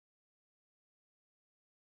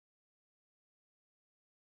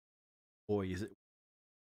Boy, is it.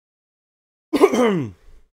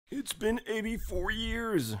 It's been 84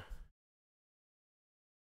 years.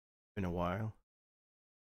 Been a while.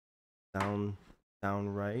 Sound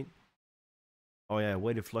right. Oh yeah,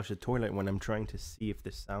 way to flush the toilet when I'm trying to see if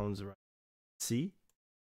the sound's right. See?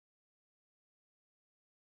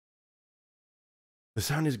 The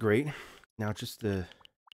sound is great. Now just the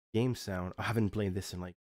game sound. I haven't played this in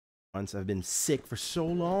like months. I've been sick for so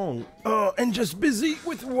long. Oh, and just busy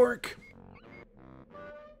with work.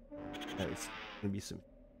 It's gonna be some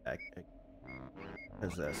back.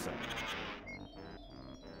 How's that sound?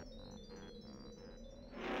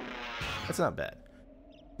 That's not bad.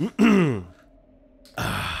 Do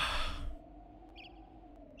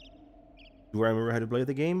I remember how to play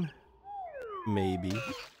the game? Maybe.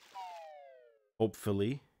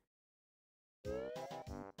 Hopefully.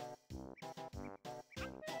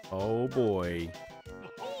 Oh boy.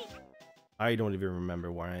 I don't even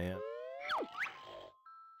remember where I am.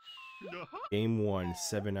 Game 1,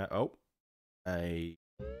 7 out. Oh.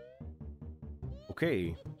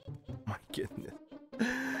 Okay. My goodness.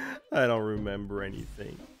 I don't remember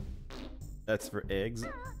anything. That's for eggs.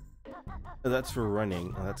 That's for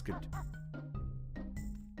running. Oh, that's good.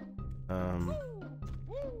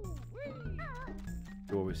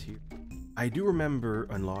 What was here? I do remember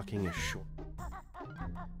unlocking a short.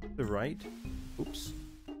 The right? Oops.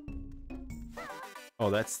 Oh,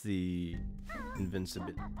 that's the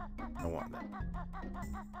invincibility. I don't want that.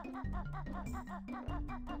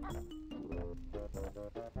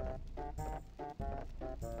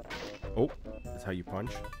 Oh, that's how you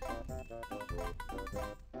punch.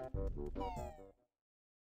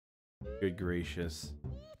 Good gracious.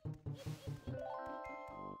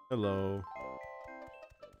 Hello.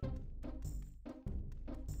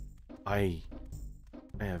 I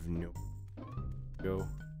have no go.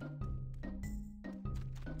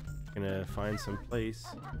 Gonna find some place.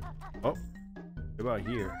 Oh, what about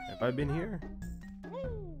here? Have I been here?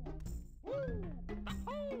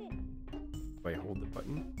 Do I hold the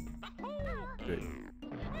button? Good.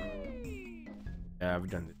 Yeah, I've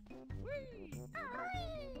done it.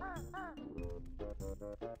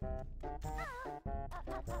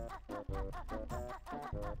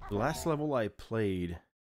 The last level I played,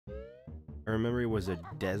 I remember it was a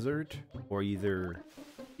desert or either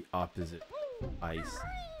the opposite, ice.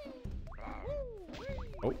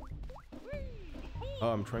 Oh. Oh,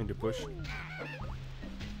 I'm trying to push.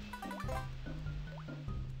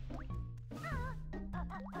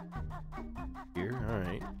 Here,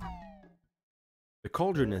 alright. The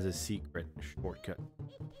cauldron is a secret shortcut.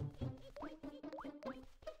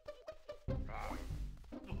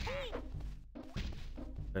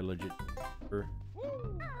 I legit.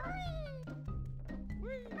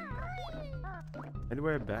 How do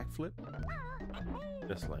I backflip?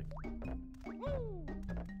 Just like.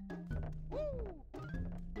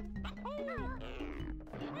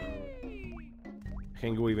 I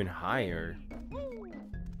can go even higher.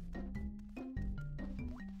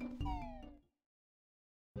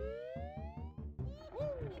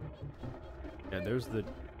 Yeah, there's the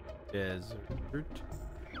desert.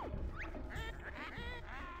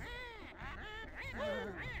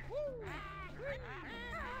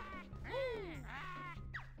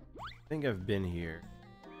 I think I've been here.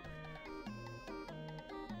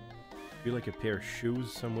 Feel like a pair of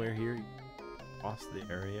shoes somewhere here. Across the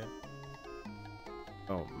area.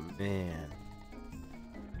 Oh man.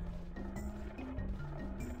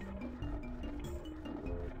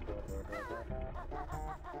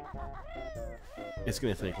 It's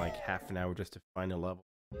gonna take like half an hour just to find a level.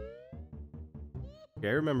 Okay,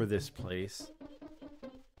 I remember this place.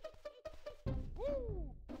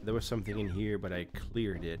 There was something in here, but I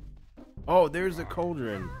cleared it. Oh, there's the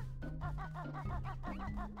cauldron.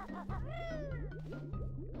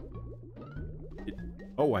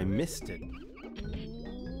 Oh, I missed it.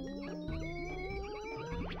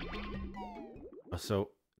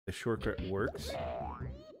 So the shortcut works.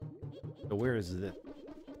 So where is it?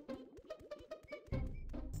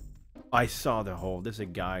 I saw the hole. There's a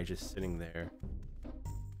guy just sitting there.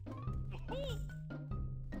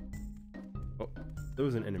 Oh, there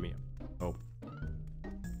was an enemy. Oh.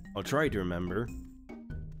 I'll try to remember.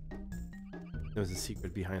 There was a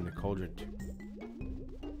secret behind the cauldron too.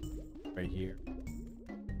 Right here.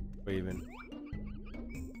 Waving.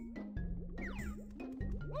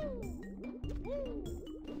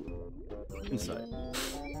 Inside.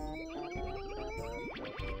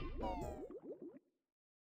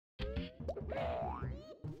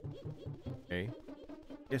 Okay.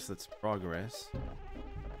 Guess that's progress.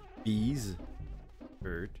 Bees.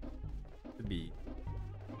 Bird. The bee.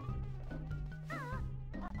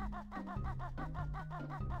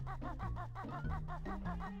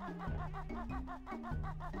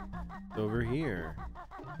 Over here.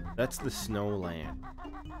 That's the snowland.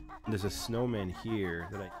 There's a snowman here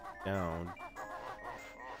that I found.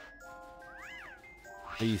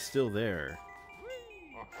 But he's still there.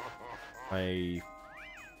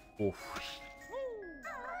 Oof.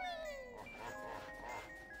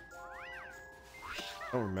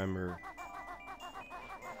 I don't remember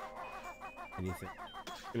anything.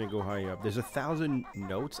 I'm gonna go high up. There's 1,000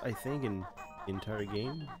 notes, I think, in the entire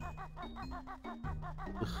game.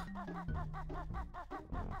 Ugh.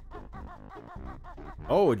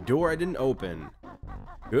 Oh, a door I didn't open.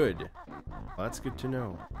 Good. Well, that's good to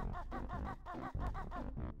know.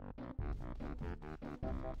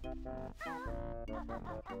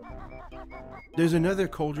 There's another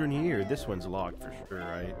cauldron here. This one's locked for sure,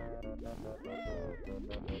 right?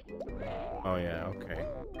 Oh yeah, okay.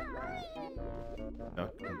 No.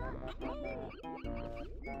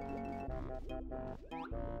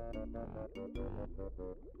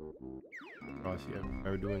 Oh, see, how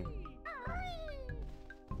are we doing?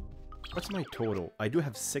 What's my total? I do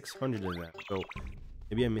have 600 of that, so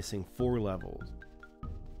maybe I'm missing 4 levels.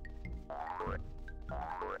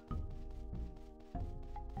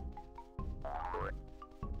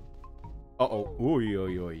 Uh-oh. Oi,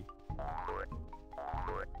 oi, oi.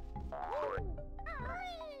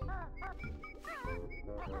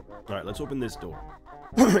 Alright, let's open this door.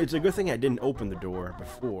 It's a good thing I didn't open the door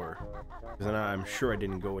before, because then I'm sure I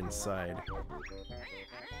didn't go inside.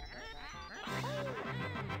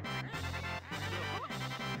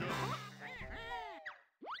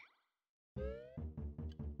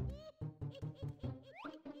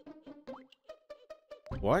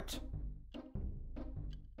 What?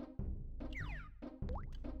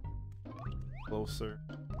 Closer.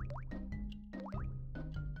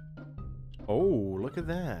 Oh, look at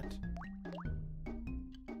that.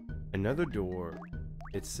 Another door.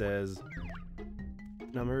 It says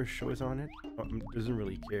number shows on it. Oh, doesn't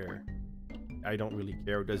really care. I don't really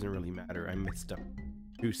care. It doesn't really matter. I messed up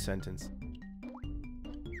 2 sentences.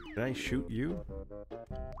 Can I shoot you?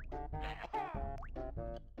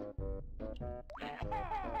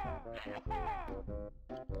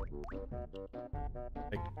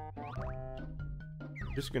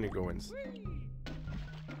 I'm just gonna go in.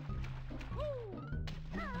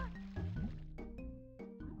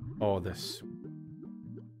 Oh, this.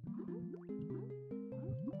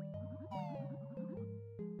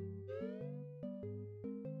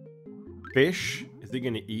 Fish? Is he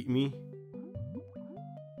gonna eat me?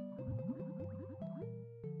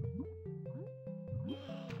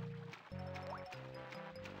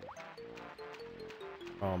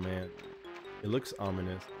 Oh man, it looks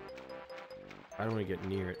ominous. I don't want to get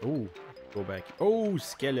near it. Oh, go back. Oh,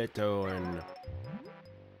 skeleton.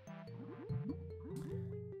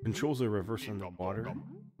 Controls are reversed on the water.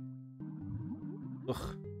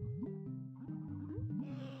 Ugh.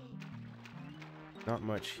 Not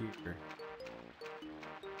much here.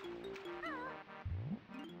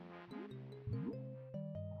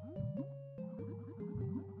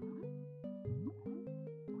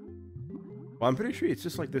 Well, I'm pretty sure it's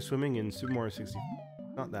just like the swimming in Super Mario 64.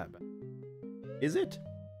 Not that bad. Is it?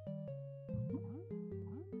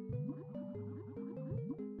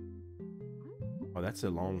 Oh, that's a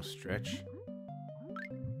long stretch.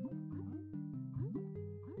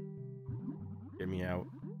 Get me out.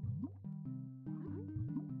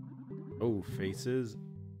 Oh, faces.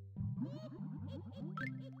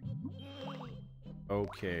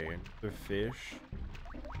 Okay, the fish.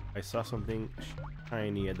 I saw something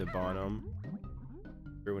shiny at the bottom.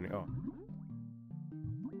 Oh.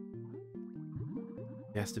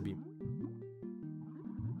 It has to be.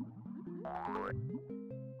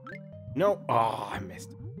 No! Oh, I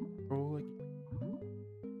missed it. Oh,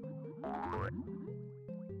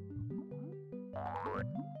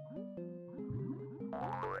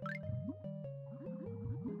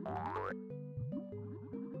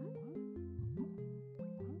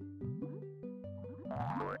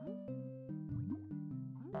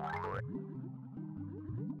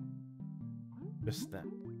 just that.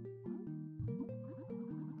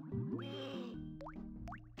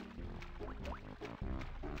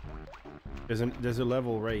 There's a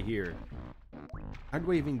level right here. How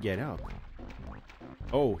do I even get up?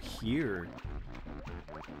 Oh, here.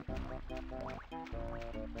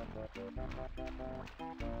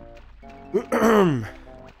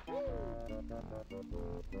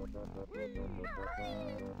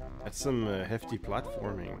 That's some hefty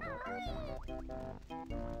platforming.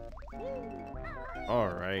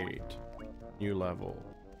 Alright. New level.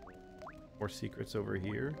 More secrets over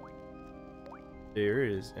here. there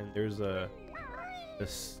is, and there's a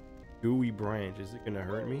gooey branch. Is it gonna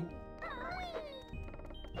hurt me?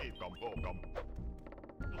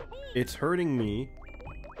 It's hurting me,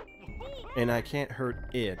 and I can't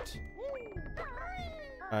hurt it.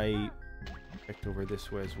 I checked over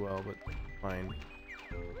this way as well, but fine.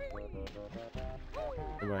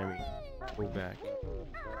 Remind me. Go back.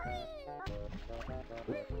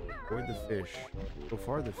 Avoid the fish. So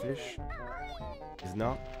far, the fish is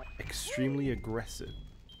not extremely aggressive.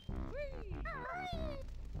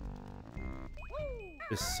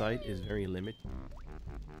 The sight is very limited.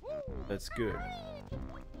 That's good.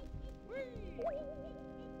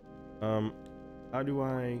 How do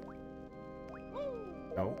I...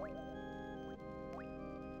 No.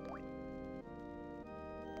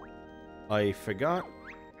 I forgot.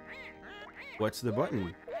 What's the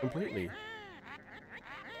button? Completely.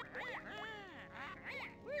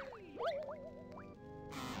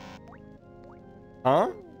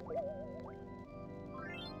 Huh?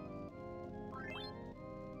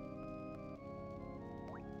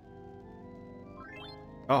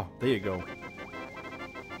 Oh, there you go.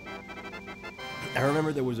 I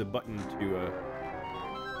remember there was a button to,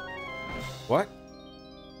 What?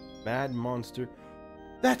 Mad monster.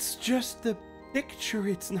 That's just the picture,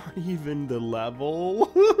 it's not even the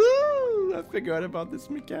level. I forgot about this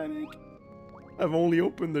mechanic. I've only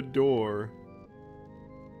opened the door.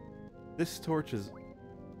 This torch is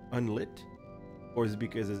unlit? Or is it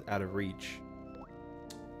because it's out of reach?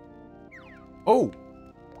 Oh!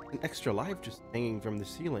 An extra life just hanging from the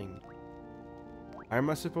ceiling. How am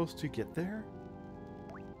I supposed to get there?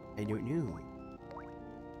 I don't know.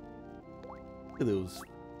 Look at those.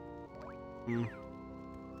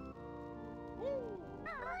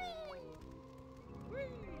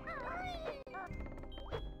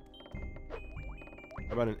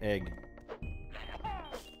 How about an egg?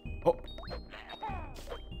 Oh!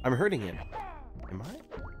 I'm hurting him. Am I?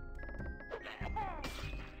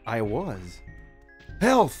 I was.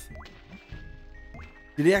 Health!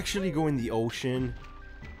 Did he actually go in the ocean?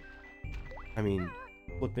 I mean,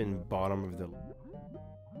 flipping bottom of the...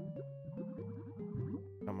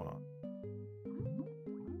 Come on.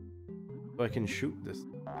 So I can shoot this.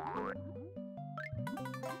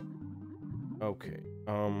 Okay,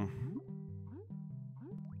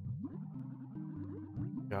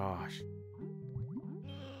 Gosh.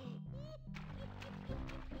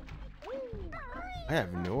 I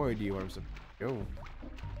have no idea where I'm supposed to go.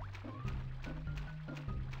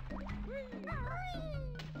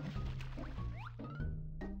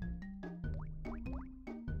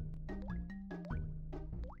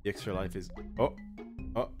 The extra life is... Oh!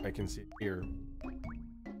 Oh, I can see it here.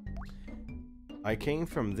 I came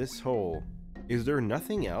from this hole. Is there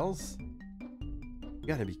nothing else? You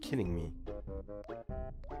gotta be kidding me.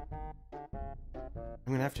 I'm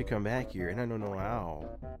gonna have to come back here, and I don't know how.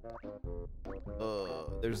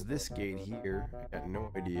 There's this gate here. I got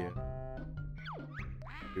no idea.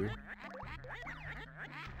 Dude.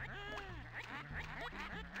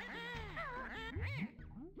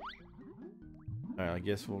 Alright, I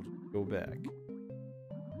guess we'll go back.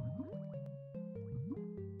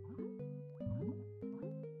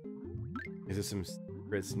 Is there some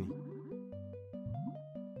secrets in here?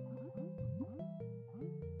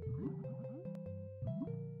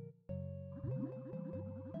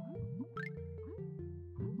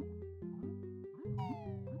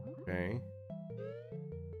 Okay.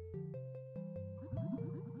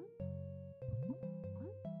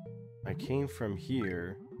 I came from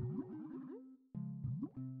here.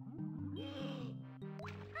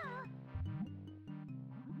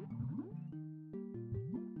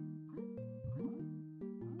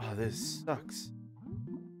 Oh, this sucks.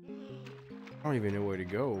 I don't even know where to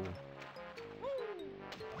go.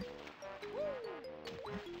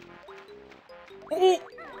 Oh!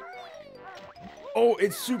 Oh,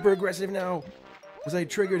 it's super aggressive now. Because I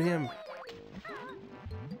triggered him.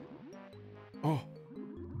 Oh.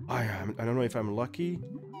 I don't know if I'm lucky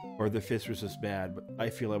or the fist was just bad, but I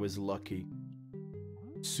feel I was lucky.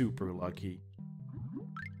 Super lucky.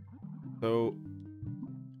 So,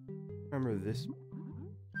 remember this?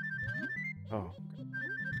 Oh.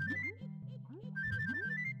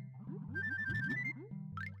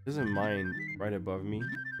 Isn't mine right above me?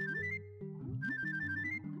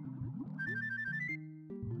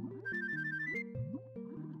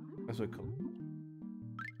 That's what.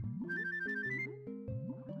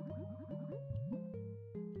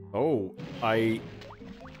 Oh,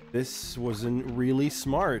 this wasn't really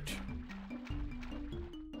smart.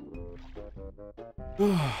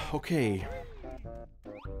 Okay.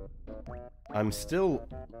 I'm still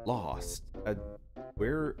lost.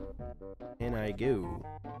 Where can I go?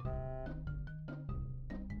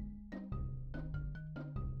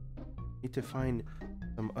 Need to find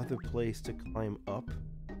some other place to climb up.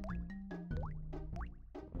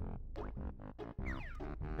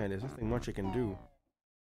 And there's nothing much I can do.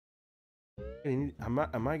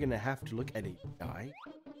 Am I gonna have to look at a guy?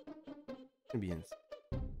 It's gonna be insane.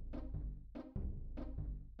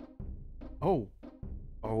 Oh!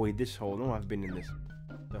 Oh wait, this hole. No, I've been in this.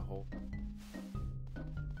 The hole.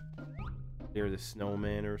 There, the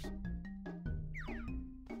snowman or something.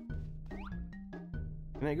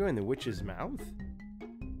 Can I go in the witch's mouth?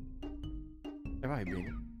 Have I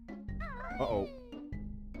been? Uh-oh.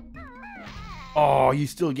 Oh, you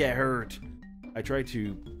still get hurt. I tried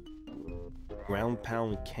to ground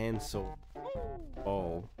pound cancel.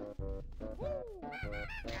 Oh.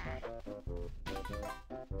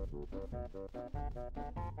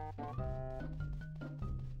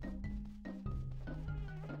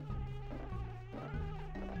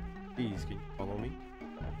 Please, can you follow me?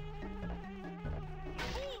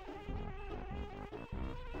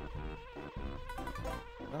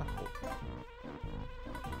 Oh.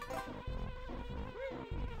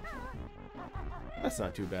 That's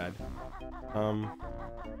not too bad.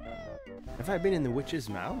 Have I been in the witch's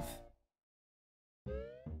mouth? I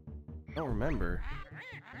don't remember.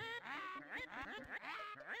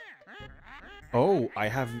 Oh, I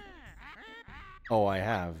have. Oh, I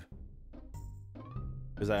have.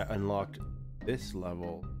 Because I unlocked this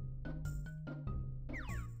level.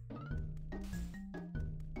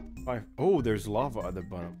 Oh, there's lava at the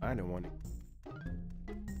bottom. I don't want it.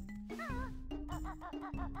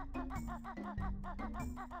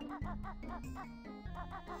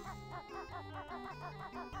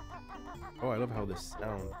 Oh, I love how this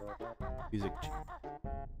sound. Music.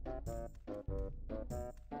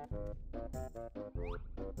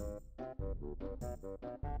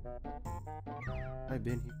 I've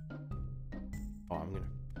been here. Oh, I'm gonna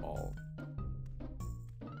fall.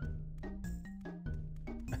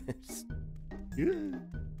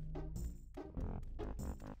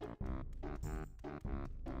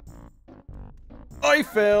 I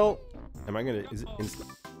fell. Am I gonna? Is it insta?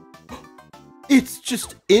 It's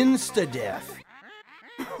just insta death.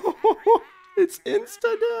 It's insta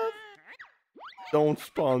death. Don't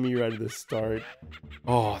spawn me right at the start.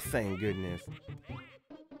 Oh, thank goodness.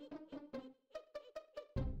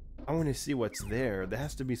 I want to see what's there. There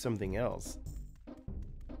has to be something else.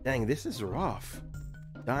 Dang, this is rough.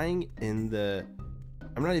 Dying in the...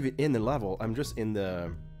 I'm not even in the level. I'm just in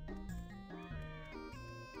the...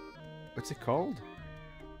 What's it called?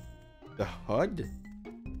 The HUD?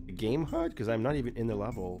 The game HUD? Because I'm not even in the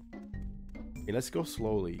level. Okay, let's go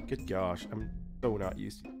slowly. Good gosh, I'm so not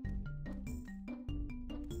used to it.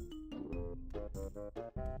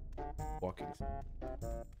 Walking.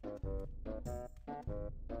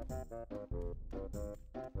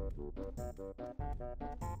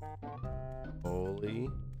 Holy.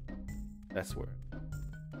 That's where.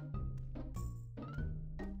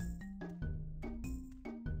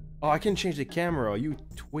 Oh, I can change the camera, you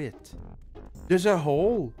twit. There's a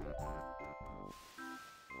hole.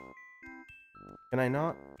 Can I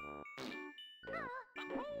not?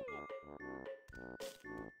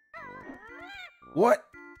 What?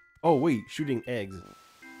 Oh, wait, shooting eggs.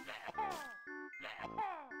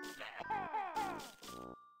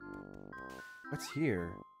 What's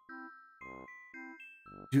here?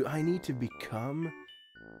 Do I need to become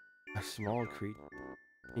a small creature?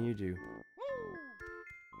 What can you do?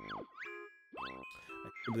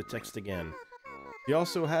 I the text again. She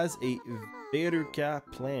also has a Veruca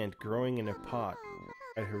plant growing in a pot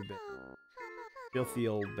at her bed. Filthy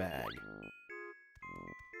old bag.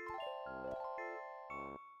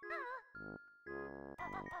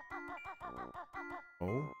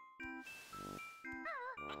 Oh.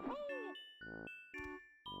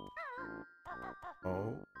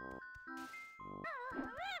 Oh.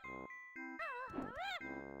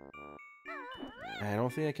 I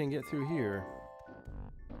don't think I can get through here.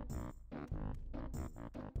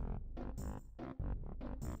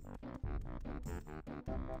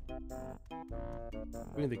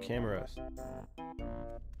 Look at the cameras.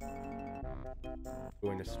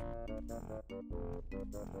 Going to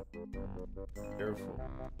careful.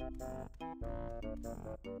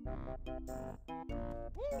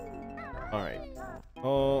 Alright.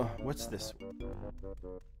 Oh, what's this?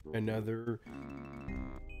 Another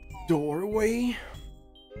doorway?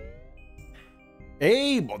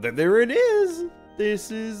 Hey, well, there it is!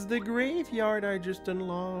 This is the graveyard I just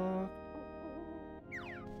unlocked.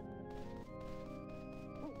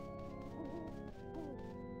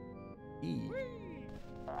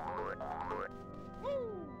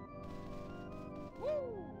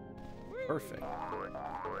 Perfect.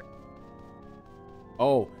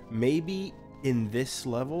 Oh, maybe in this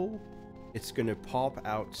level, it's gonna pop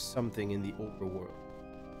out something in the overworld.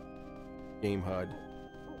 Game HUD.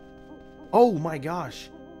 Oh my gosh!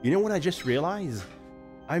 You know what I just realized?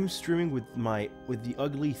 I'm streaming with the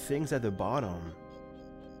ugly things at the bottom.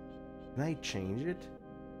 Can I change it?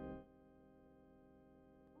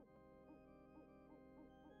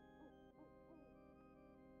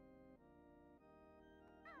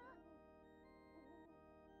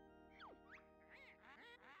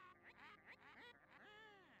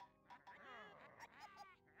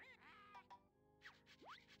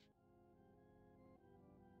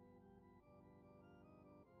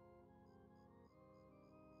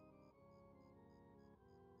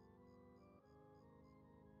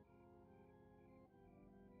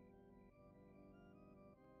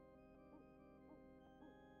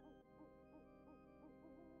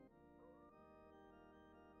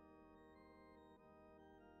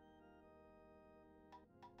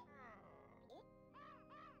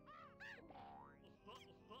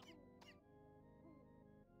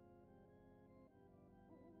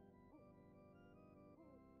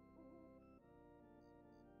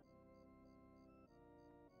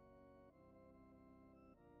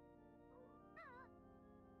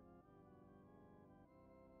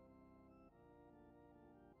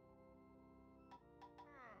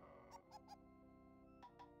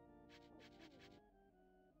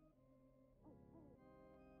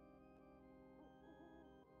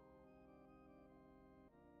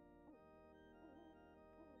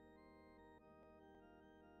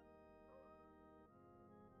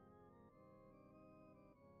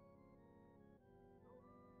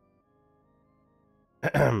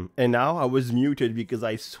 And now I was muted because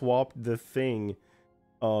I swapped the thing.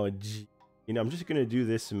 Oh, gee. You know, I'm just gonna do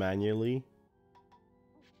this manually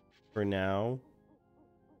for now.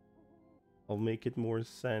 I'll make it more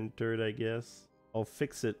centered, I guess. I'll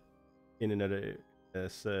fix it in another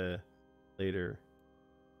later.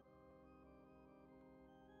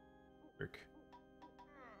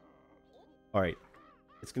 All right,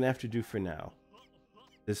 it's gonna have to do for now.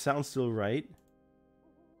 Does it sound still right?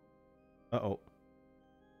 Uh-oh.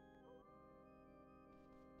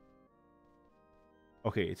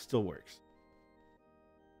 Okay, it still works.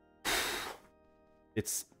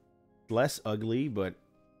 It's less ugly, but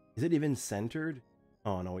is it even centered?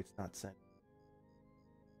 Oh no, it's not centered.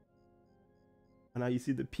 And now you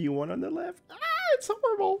see the P1 on the left. Ah, it's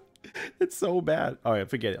horrible. It's so bad. All right,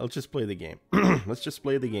 forget it. Let's just play the game. Let's just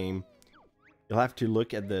play the game. You'll have to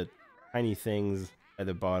look at the tiny things at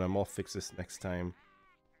the bottom. I'll fix this next time.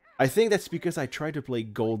 I think that's because I tried to play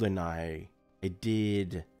GoldenEye. I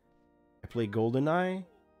did. I play GoldenEye.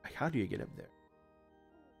 How do you get up there?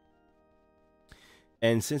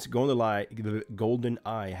 And since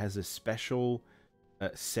GoldenEye has a special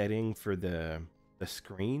setting for the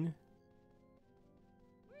screen,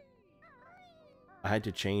 I had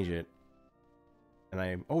to change it.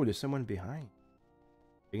 And oh, there's someone behind.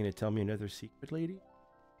 Are you gonna tell me another secret, lady?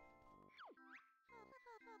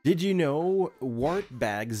 Did you know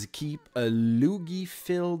Wartbags keep a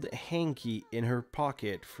loogie-filled hanky in her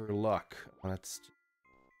pocket for luck? Well,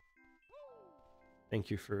 thank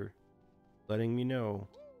you for letting me know.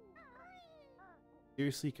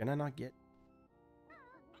 Seriously, can I not get...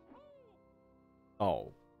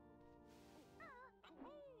 Oh.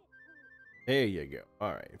 There you go.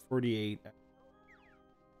 Alright, 48.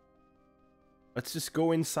 Let's just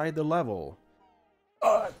go inside the level.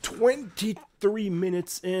 23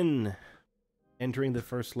 minutes in. Entering the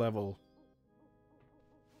first level.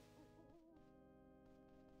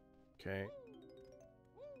 Okay.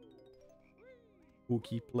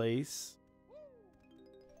 Spooky place.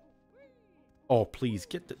 Oh, please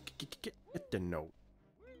get the note.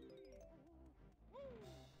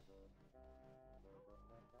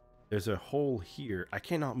 There's a hole here. I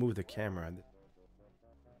cannot move the camera.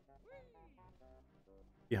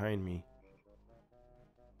 Behind me.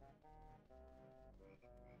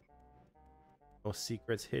 No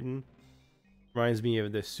secrets hidden. Reminds me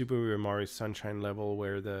of the Super Mario Sunshine level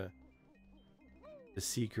where the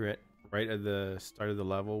secret right at the start of the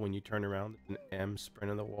level when you turn around, an M sprint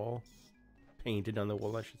on the wall. Painted on the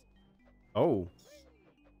wall, I should say. Oh.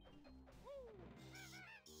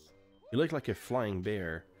 You look like a flying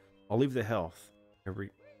bear. I'll leave the health. Every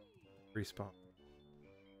respawn.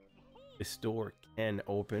 This door can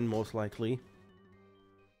open, most likely.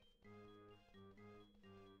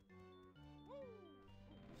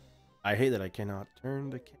 I hate that I cannot turn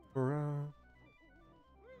the camera.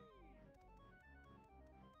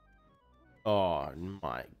 Oh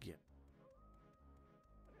my god.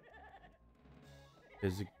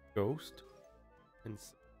 Ghost. And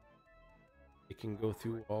it can go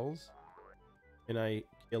through walls. Can I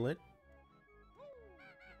kill it?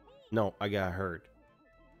 No, I got hurt.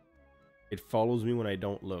 It follows me when I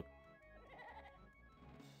don't look.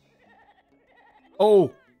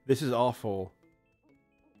 Oh, this is awful.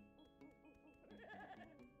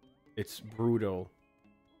 It's brutal.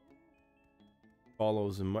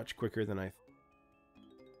 Follows much quicker than I thought.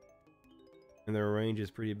 And their range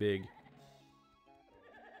is pretty big.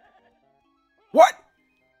 What?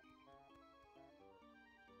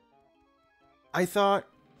 I thought...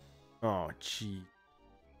 Oh, gee.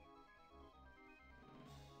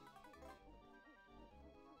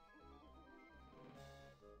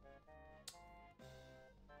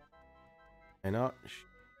 And not...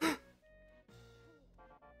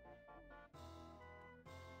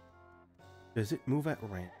 Does it move at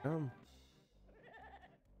random?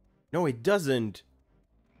 No, it doesn't.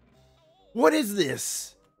 What is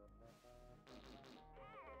this?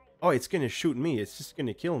 Oh, it's gonna shoot me. It's just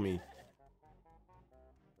gonna kill me.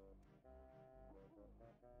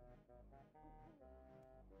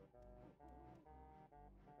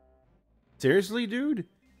 Seriously, dude?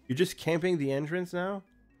 You're just camping the entrance now?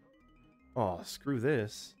 Oh, screw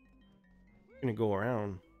this. I'm gonna go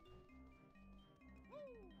around.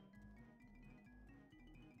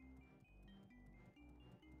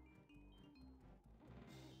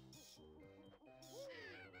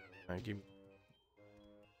 Alright, give me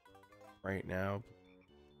right now.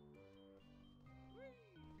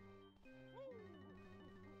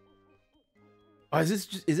 Oh,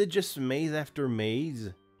 is it just maze after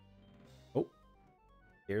maze? Oh,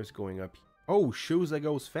 stairs going up. Oh, shoes that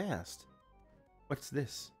goes fast. What's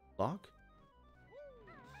this? Lock?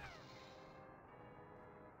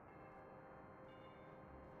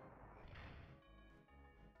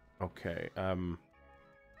 Okay,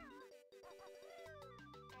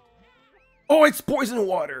 oh, it's poison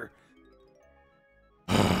water!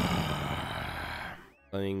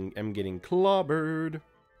 I'm getting clobbered.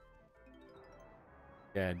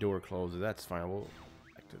 Yeah, door closes. That's fine. We'll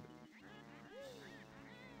back to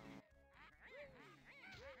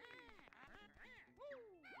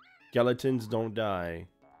skeletons don't die,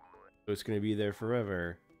 so it's gonna be there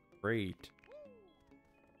forever. Great.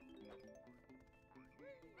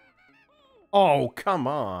 Oh, come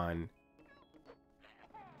on.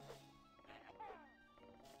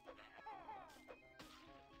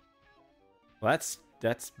 Well,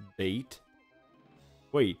 that's bait.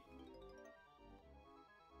 Wait.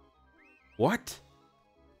 What?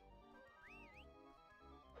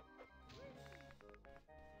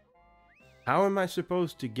 How am I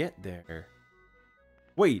supposed to get there?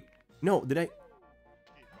 Wait, no, did I?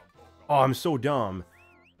 Oh, I'm so dumb.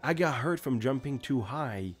 I got hurt from jumping too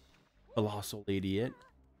high. Colossal idiot.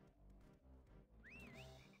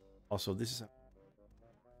 Also, this is...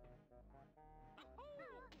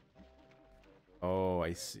 Oh,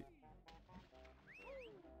 I see.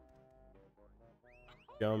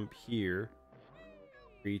 Jump here.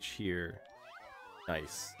 Reach here.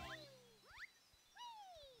 Nice.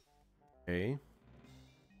 Okay.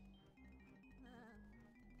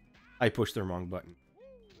 I pushed the wrong button.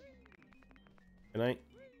 Can I?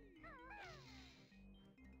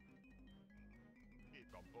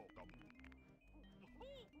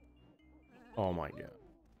 Oh my god.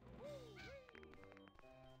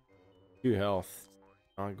 2 health.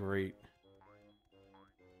 Not great.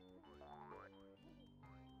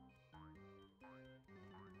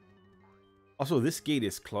 Also, this gate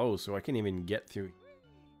is closed, so I can't even get through.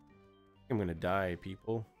 I'm gonna die,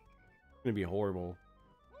 people. It's gonna be horrible.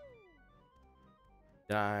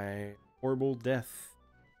 Die. Horrible death.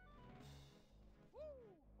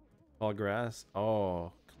 Tall grass.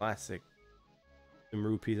 Oh, classic. Some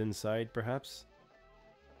rupees inside, perhaps?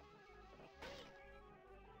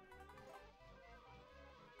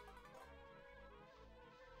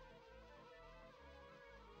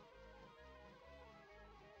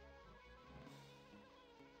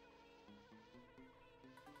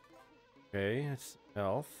 Okay, that's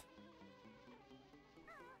health.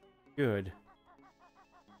 Good.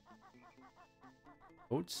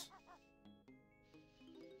 Oats.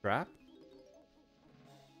 Trap.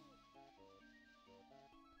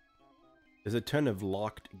 There's a ton of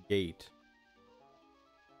locked gate.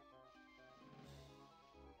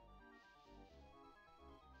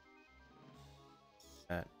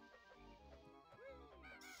 That.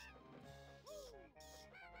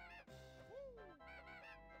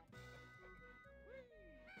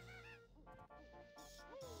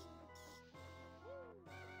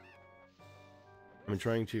 I'm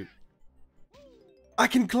trying to... I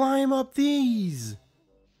can climb up these!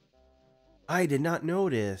 I did not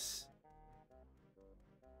notice.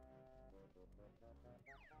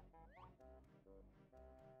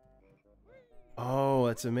 Oh,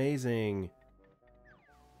 that's amazing.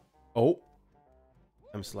 Oh,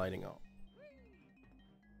 I'm sliding off.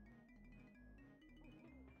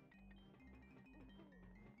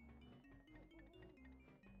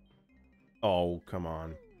 Oh, come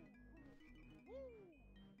on.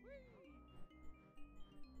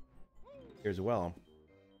 Here's a well.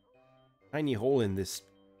 Tiny hole in this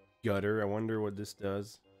gutter. I wonder what this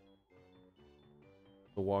does.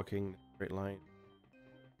 The walking straight line.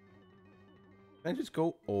 Can I just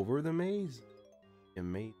go over the maze?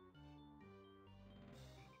 Amazing.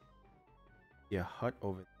 Yeah, hut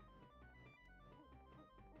over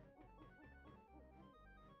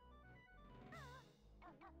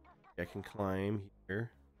there. I can climb here.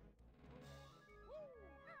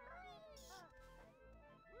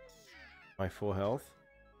 My full health.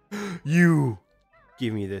 You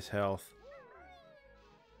give me this health.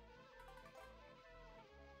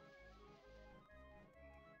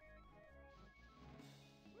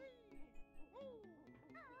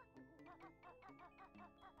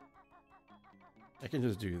 I can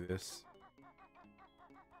just do this.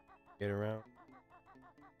 Get around.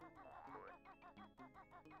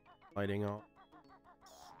 Lighting off.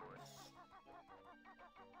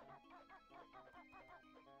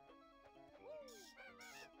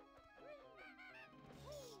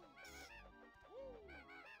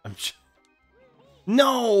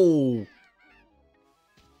 No!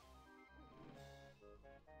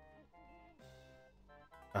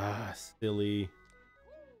 Ah, silly.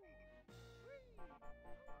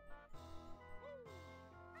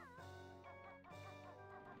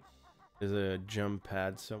 There's a jump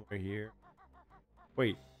pad somewhere here.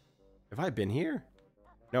 Wait, have I been here?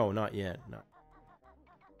 No, not yet. Not.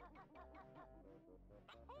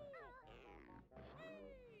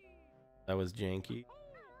 That was janky.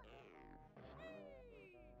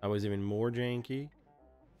 That was even more janky.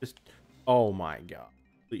 Just, oh my god.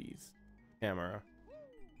 Please. Camera.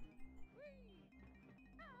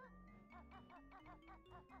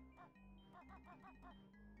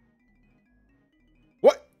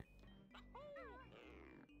 What?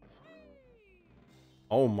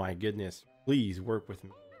 Oh my goodness. Please work with me.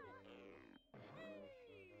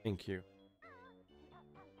 Thank you.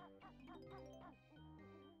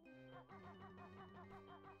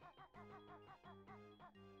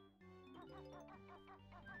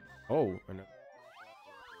 Oh, I know.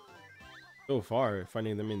 So far,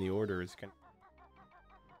 finding them in the order is kind of...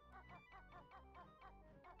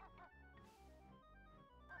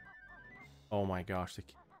 Oh my gosh, the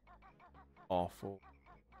awful.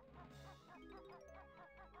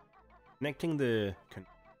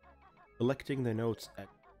 Collecting the notes at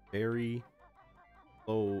very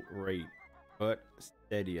low rate, but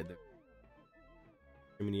steady at the...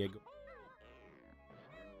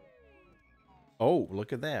 Oh,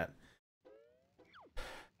 look at that.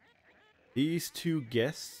 These two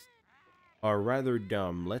guests are rather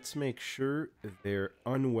dumb. Let's make sure they're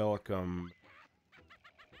unwelcome.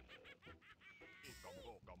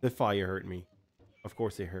 The fire hurt me. Of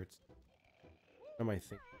course it hurts. What am I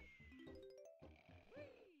thinking?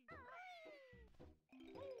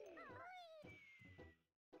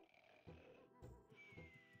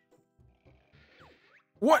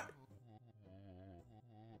 What?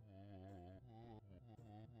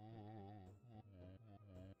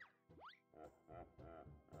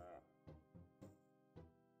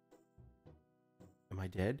 Am I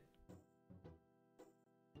dead?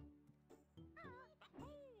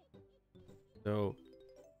 So,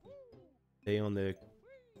 stay on the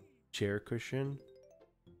chair cushion.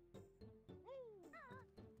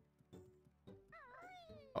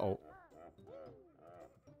 Oh.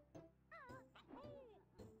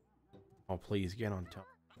 Oh, please get on top.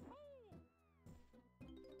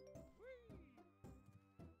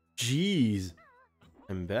 Jeez.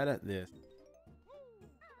 I'm bad at this.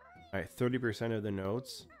 Alright, 30% of the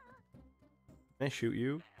notes. Can I shoot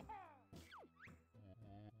you?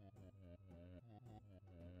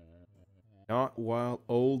 Not while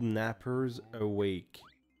old napper's awake.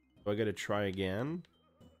 So I gotta try again.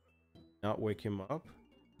 Not wake him up.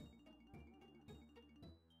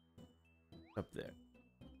 Up there.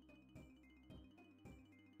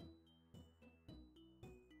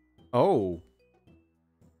 Oh.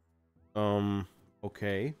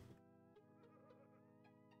 Okay.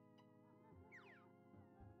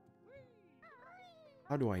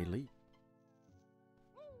 How do I leave?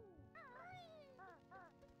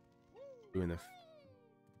 Doing the...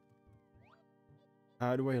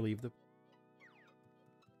 How do I leave the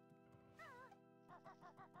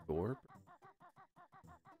door?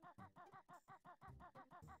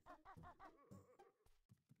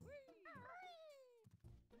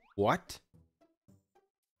 What?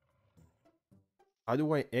 How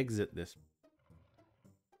do I exit this?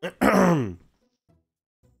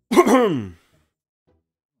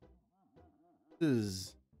 This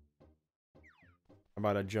is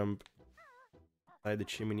about to jump inside the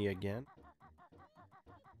chimney again.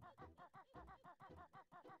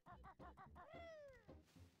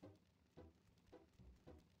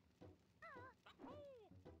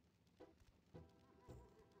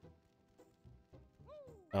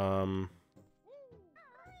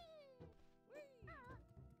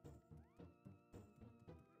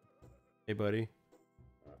 Hey, buddy.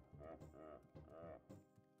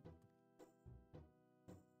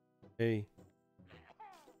 Hey.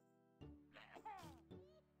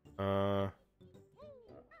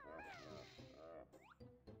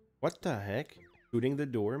 What the heck? Shooting the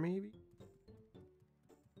door, maybe?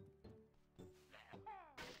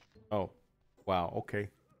 Oh. Wow, okay.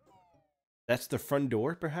 That's the front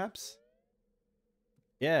door, perhaps?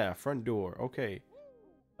 Yeah, front door. Okay.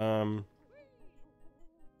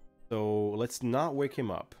 So let's not wake him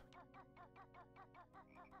up.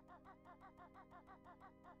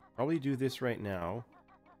 Probably do this right now.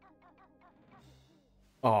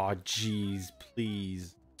 Aw, jeez,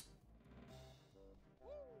 please.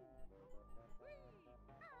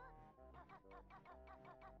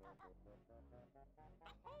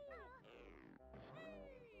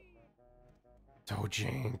 So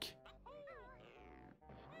jank.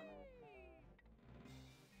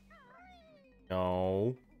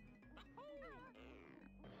 No.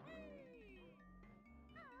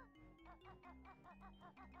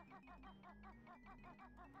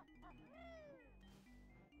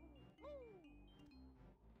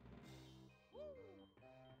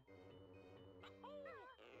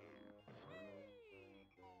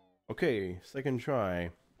 Okay, second try.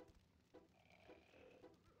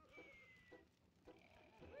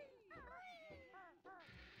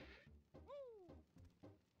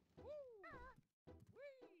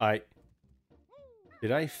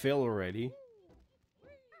 Did I fail already?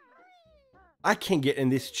 I can't get in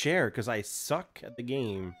this chair because I suck at the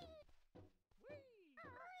game.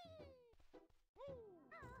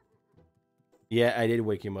 Yeah, I did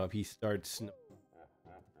wake him up. He starts...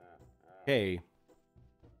 Okay.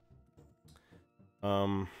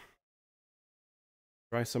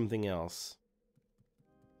 Try something else.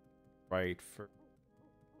 Right, for...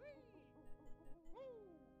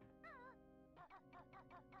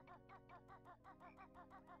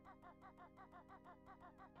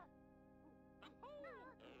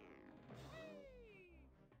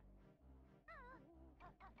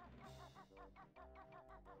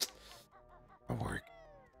 Work.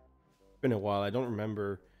 It's been a while. I don't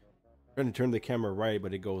remember. I'm trying to turn the camera right,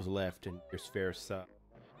 but it goes left, and your spare suck.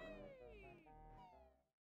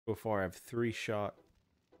 So far, I have 3 shots.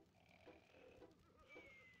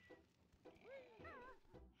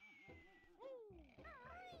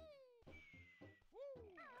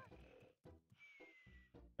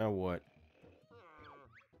 Now what?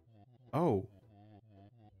 Oh.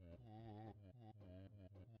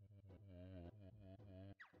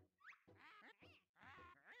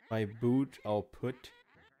 My boot, I'll put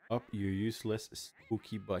up your useless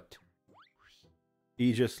spooky butt.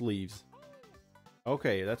 He just leaves.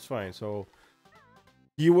 Okay, that's fine. So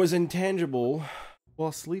he was intangible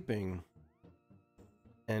while sleeping.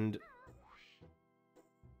 And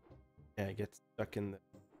yeah, I get stuck in the...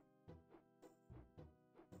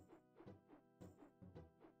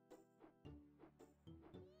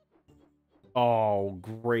 Oh,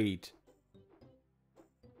 great.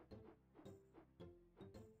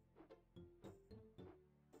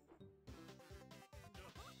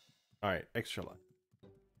 Alright, extra life.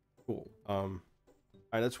 Cool. Alright,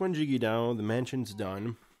 let's run Jiggy down. The mansion's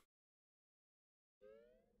done.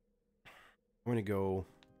 I'm gonna go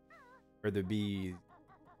where the bee...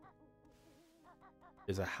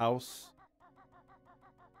 There's a house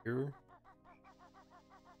here.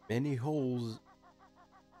 Many holes.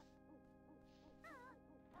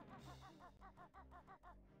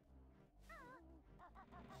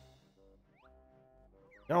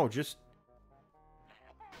 No, just...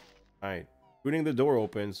 Alright. Shooting the door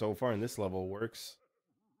open so far in this level works.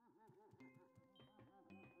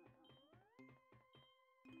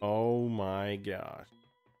 Oh my gosh.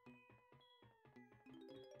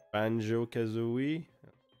 Banjo-Kazooie.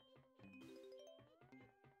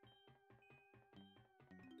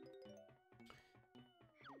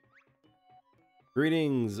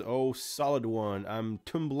 Greetings, oh solid one. I'm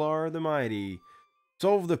Tumblar the Mighty.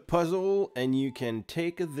 Solve the puzzle and you can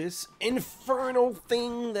take this infernal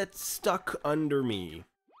thing that's stuck under me.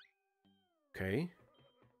 Okay.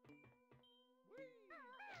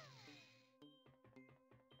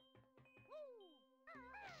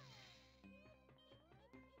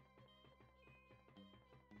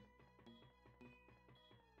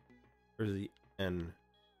 Where's the N?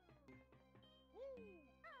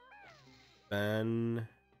 Then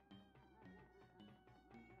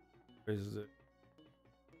where's the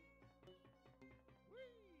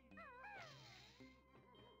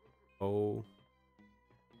O?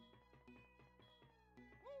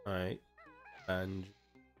 Alright. And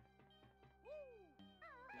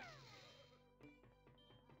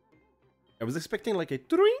I was expecting like a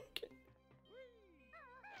drink.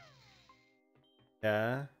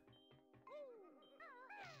 Yeah.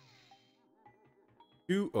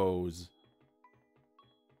 2 O's.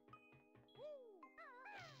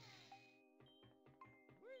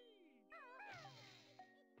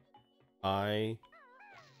 I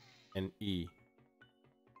and E.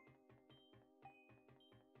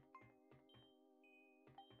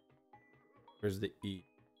 Where's the E?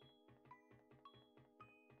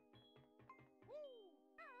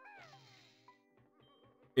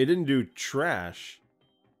 It didn't do trash.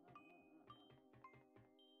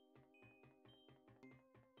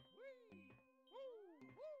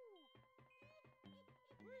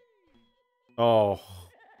 Oh.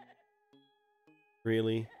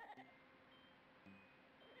 Really?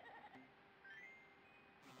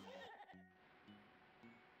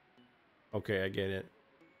 Okay, I get it.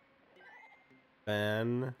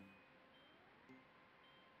 Then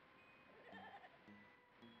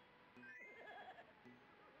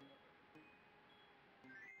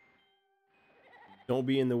don't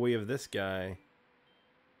be in the way of this guy.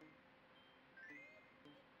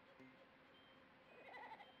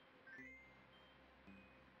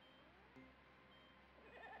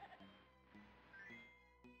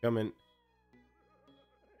 Coming.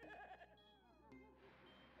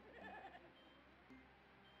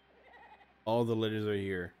 All the letters are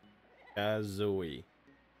here. Kazooie.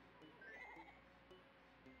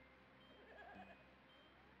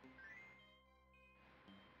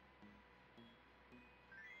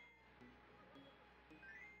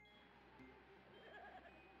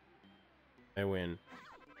 I win.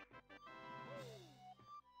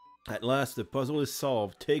 At last, the puzzle is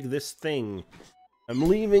solved. Take this thing. I'm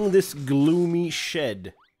leaving this gloomy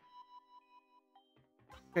shed.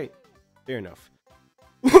 Okay, fair enough.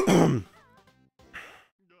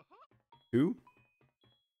 2?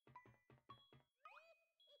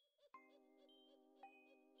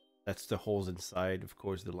 That's the holes inside, of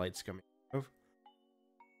course, the light's coming out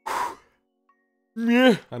of.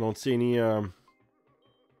 Yeah, I don't see any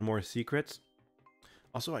more secrets.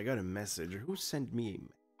 Also, I got a message. Who sent me a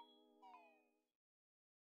message?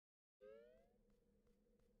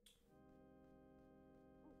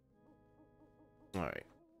 Alright.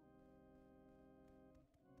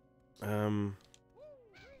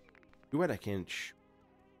 Do what I can.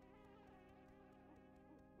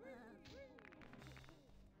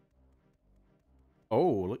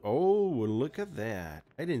 Oh, look at that.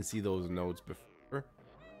 I didn't see those notes before.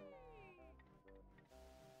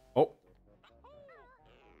 Oh.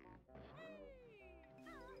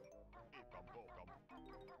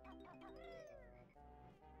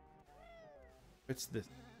 What's this?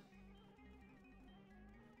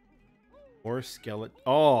 More skeleton.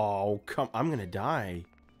 Oh, come. I'm gonna die.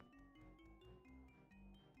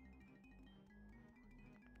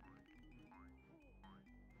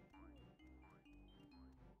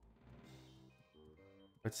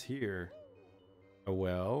 What's here? A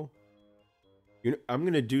well. You know, I'm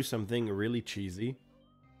gonna do something really cheesy,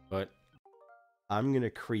 but I'm gonna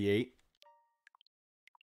create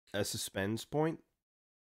a suspense point.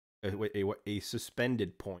 A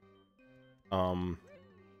suspended point.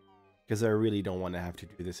 Because I really don't want to have to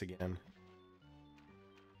do this again.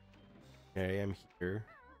 Okay, I'm here.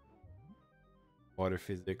 Water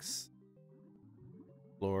physics.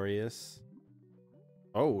 Glorious.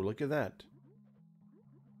 Oh, look at that.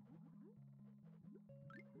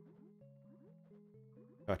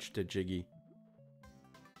 Touch the jiggy.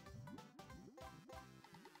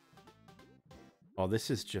 Oh, this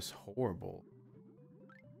is just horrible.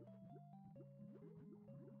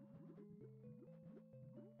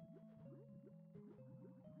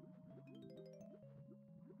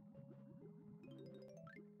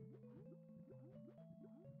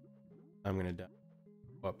 I'm gonna die.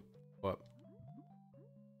 Up, up.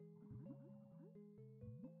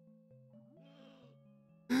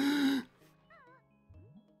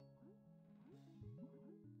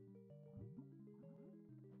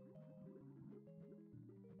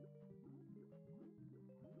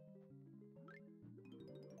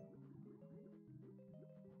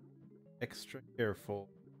 Extra careful.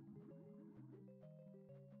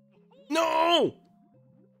 No!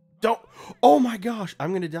 Don't. Oh my gosh,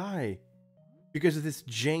 I'm gonna die because of this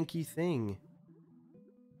janky thing.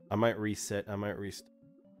 I might reset. I might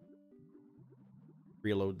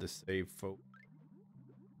reload the save, folks.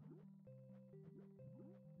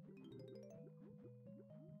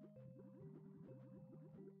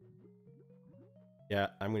 Yeah,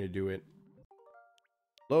 I'm gonna do it.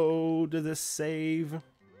 Load the save.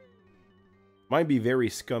 Might be very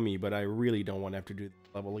scummy, but I really don't want to have to do the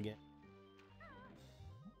level again.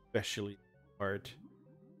 Especially part.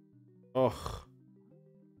 Ugh.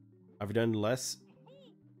 I've done less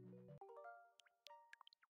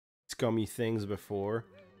scummy things before,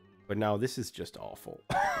 but now this is just awful.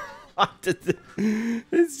 This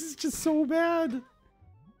is just so bad.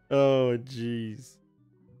 Oh, jeez.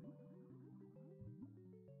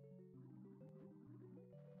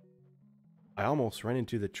 I almost ran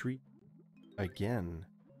into the tree again.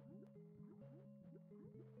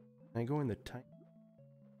 Can I go in the tank?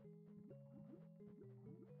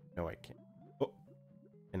 No, I can't. Oh,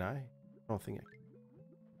 can I? I don't think I can.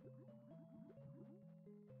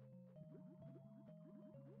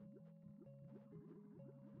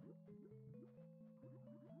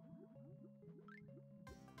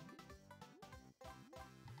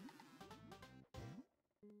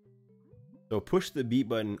 So push the B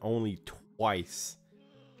button only twice.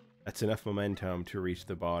 That's enough momentum to reach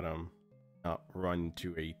the bottom, not run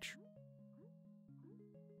to a tree.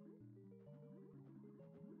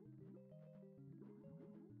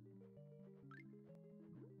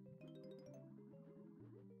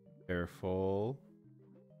 Careful.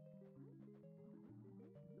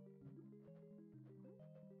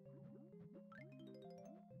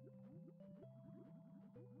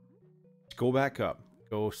 Go back up.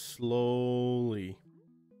 Go slowly.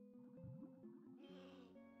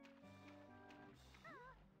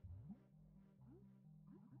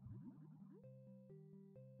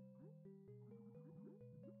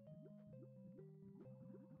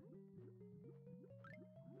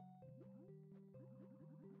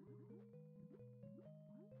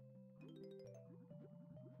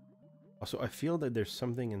 Also, I feel that there's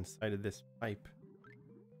something inside of this pipe.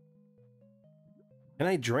 Can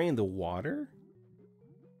I drain the water?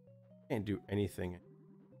 Can't do anything.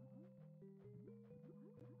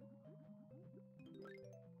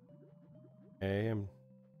 Okay, I'm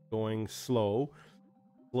going slow.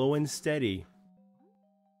 Slow and steady.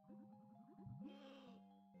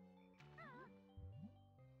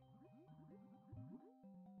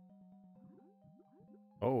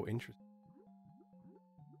 Oh, interesting.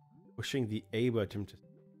 Pushing the A button to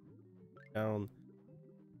down.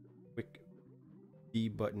 Quick B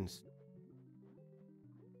buttons.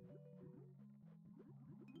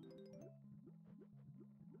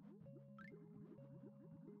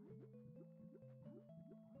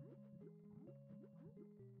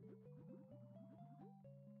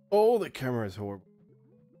 Oh, the camera is horrible.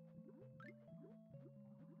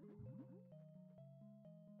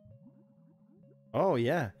 Oh,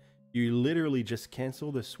 yeah. You literally just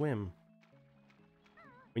cancel the swim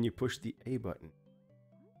when you push the A button.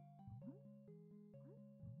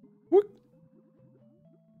 Whoop.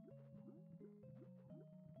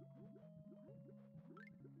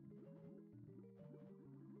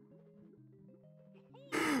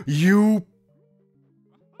 You...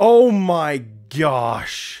 Oh my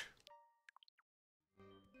gosh.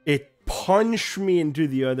 It punched me into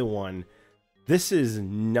the other one. This is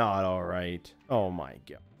not alright. Oh my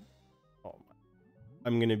god. Oh my.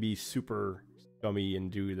 I'm gonna be super scummy and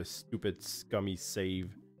do the stupid scummy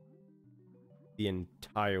save the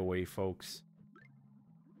entire way, folks.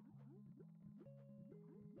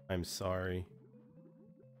 I'm sorry.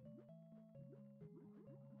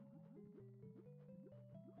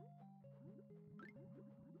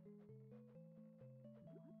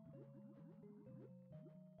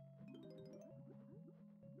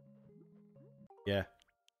 Yeah.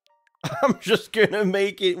 I'm just gonna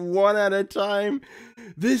make it one at a time.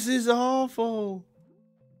 This is awful.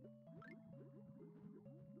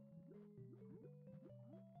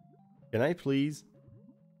 Can I please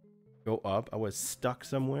go up? I was stuck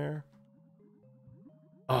somewhere.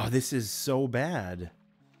 Oh, this is so bad.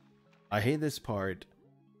 I hate this part.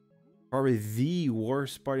 Probably the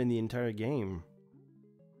worst part in the entire game.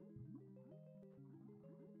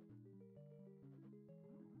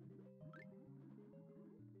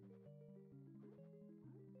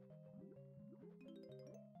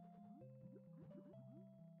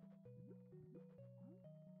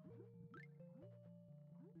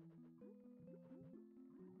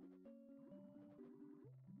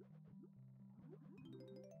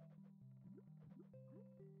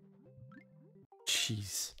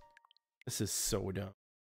 Jeez. This is so dumb.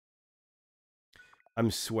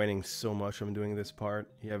 I'm sweating so much I'm doing this part.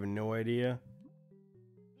 You have no idea.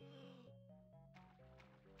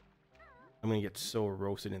 I'm gonna get so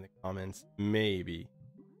roasted in the comments. Maybe.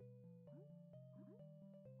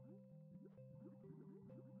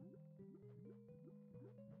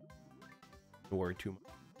 Don't worry too much.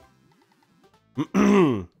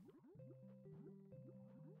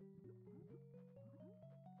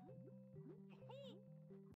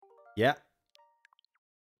 Yeah.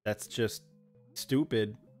 That's just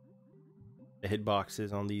stupid. The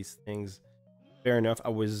hitboxes on these things. Fair enough.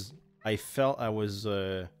 I felt I was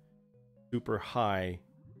super high.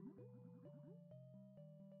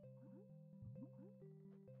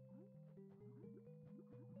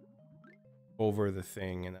 Over the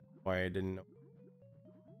thing, and that's why I didn't know.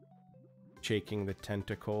 Shaking the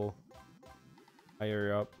tentacle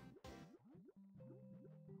higher up.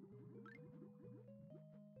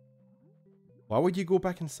 Why would you go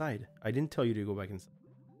back inside? I didn't tell you to go back inside.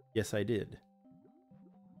 Yes, I did.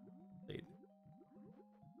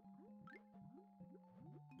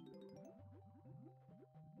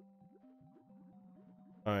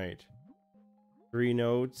 Alright. 3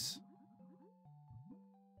 notes.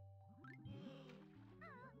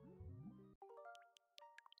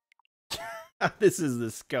 This is the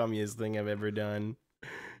scummiest thing I've ever done.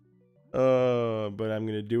 But I'm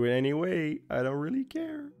gonna do it anyway. I don't really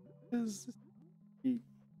care.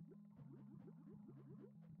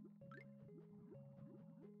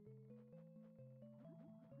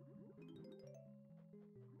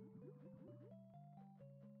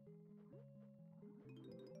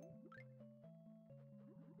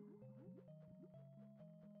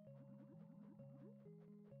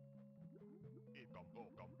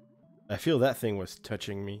 I feel that thing was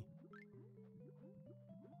touching me.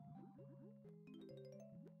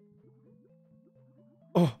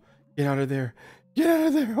 Oh, get out of there. Get out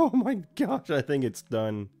of there. Oh my gosh, I think it's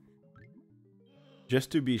done.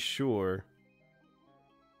 Just to be sure.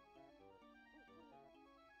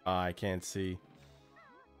 I can't see.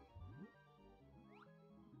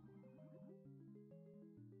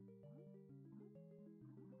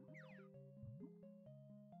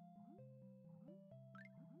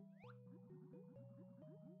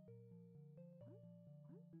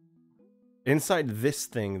 Inside this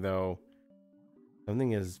thing, though,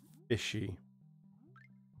 something is fishy.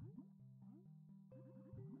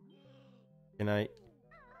 Can I...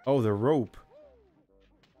 Oh, the rope.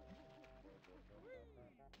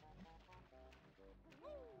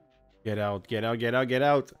 Get out, get out, get out, get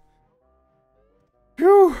out.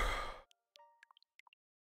 Phew.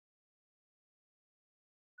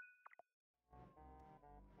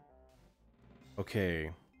 Okay.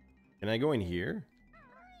 Can I go in here?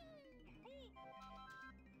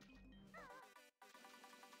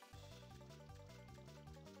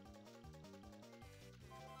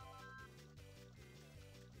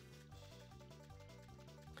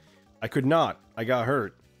 I could not. I got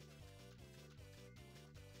hurt.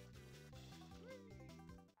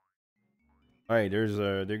 Alright,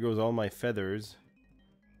 there goes all my feathers.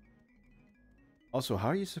 Also, how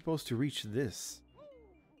are you supposed to reach this?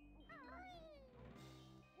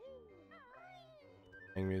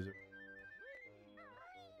 Music.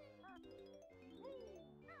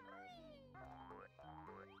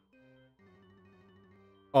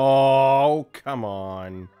 Oh, come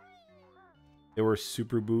on. They were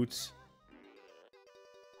super boots.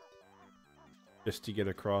 Just to get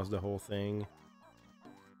across the whole thing.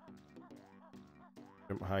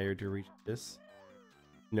 Jump higher to reach this.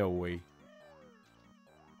 No way.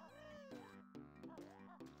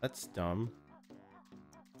 That's dumb.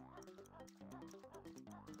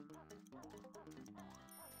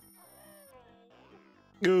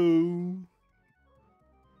 Go.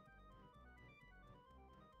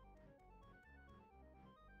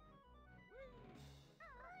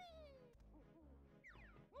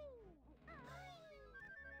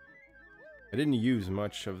 I didn't use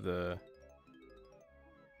much of the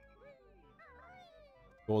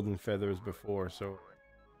golden feathers before, so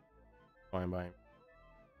fine by him.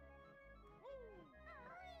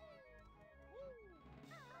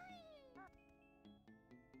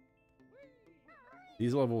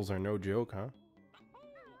 These levels are no joke, huh?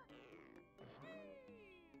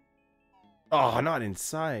 Oh, not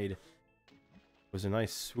inside. It was a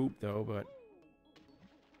nice swoop though, but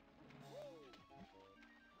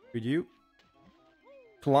could you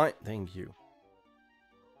climb? Thank you.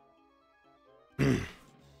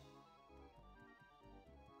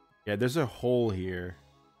 Yeah, there's a hole here.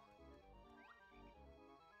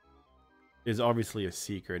 There's obviously a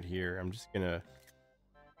secret here. I'm just gonna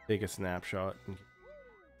take a snapshot in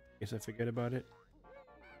case I forget about it.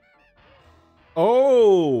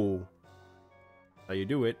 Oh! How you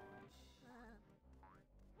do it.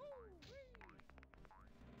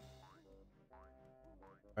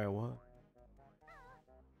 Try what?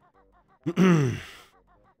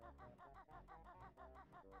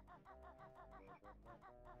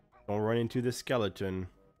 Don't run into the skeleton.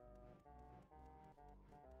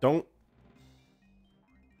 Don't.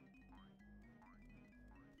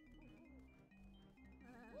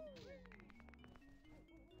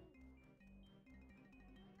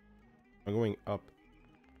 I'm going up.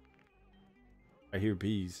 I hear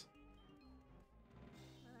bees.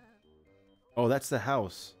 Oh, that's the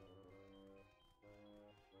house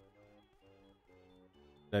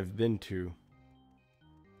that I've been to.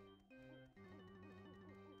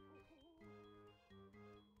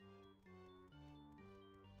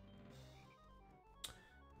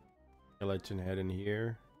 Skeleton head in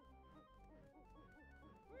here.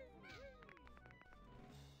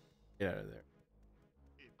 Get out of there.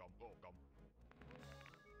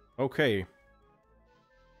 Okay.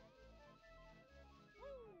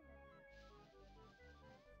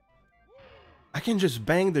 I can just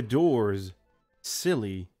bang the doors.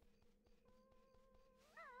 Silly.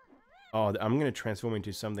 Oh, I'm gonna transform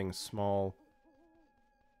into something small.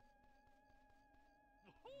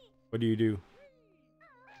 What do you do?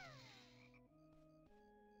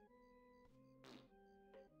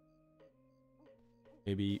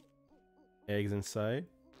 Maybe eggs inside?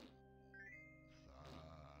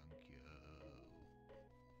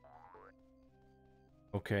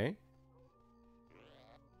 Okay.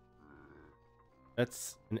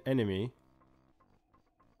 That's an enemy.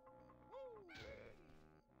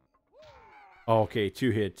 Oh, okay,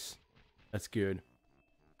 2 hits. That's good.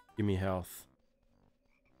 Give me health.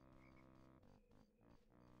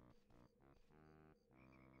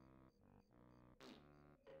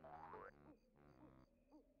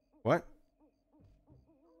 What?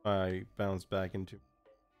 I bounced back into...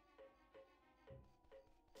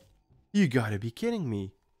 You gotta be kidding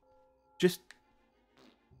me. Just...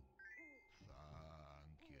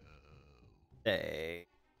 Hey.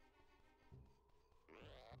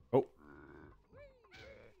 Oh.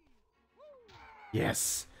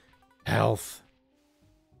 Yes. Health.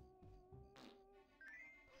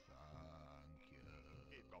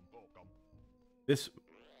 This...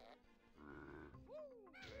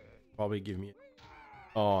 Probably give me...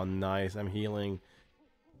 Oh, nice. I'm healing.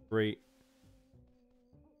 Great.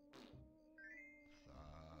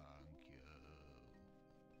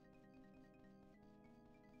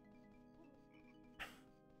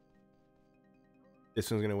 This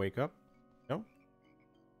one's gonna wake up? No?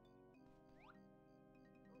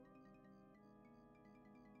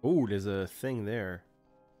 Oh, there's a thing there.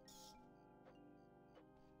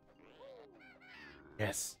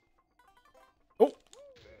 Yes. Oh!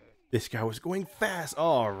 This guy was going fast.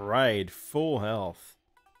 All right, full health.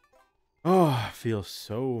 Oh, I feel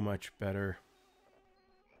so much better.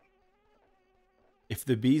 If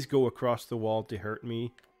the bees go across the wall to hurt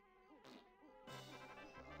me...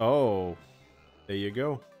 Oh, there you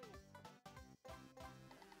go.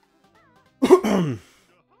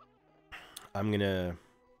 I'm gonna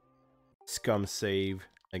scum save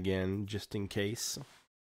again, just in case.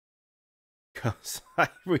 Because I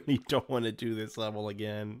really don't want to do this level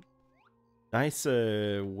again. Nice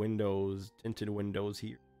windows, tinted windows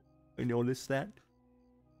here. I noticed that.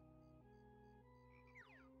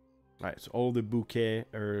 Alright, so all the bouquet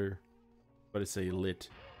are, what did I say, lit.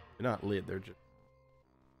 They're not lit, they're just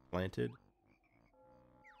planted.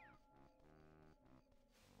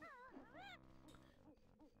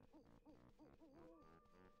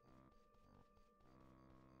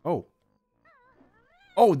 Oh.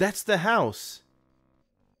 Oh, that's the house.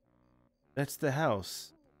 That's the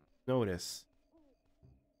house. Notice.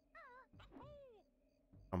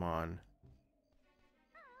 Come on.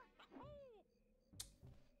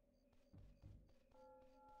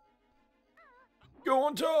 Go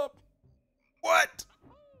on top. What?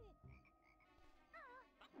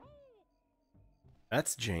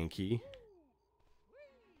 That's janky.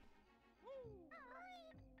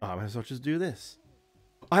 Oh, I might as well just do this.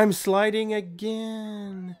 I'm sliding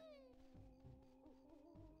again.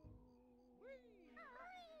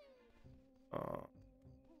 Oh.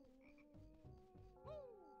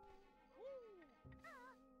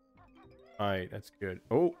 Alright, that's good.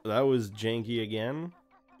 Oh, that was janky again.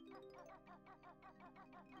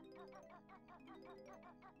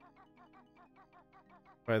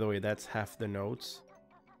 By the way, that's half the notes.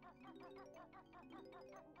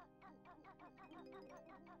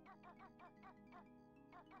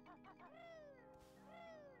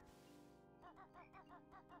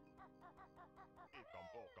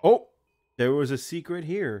 Oh, there was a secret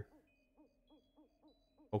here.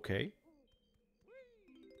 Okay.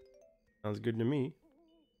 Sounds good to me.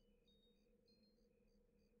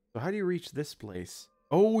 So how do you reach this place?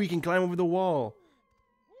 Oh, you can climb over the wall.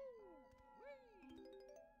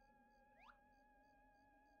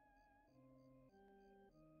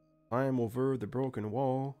 Climb over the broken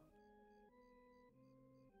wall.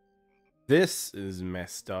 This is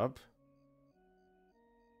messed up.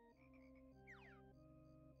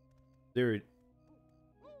 There,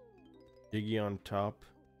 Jiggy on top.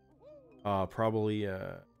 Probably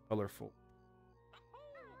colorful.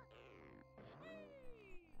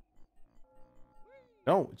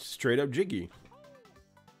 No, it's straight up Jiggy.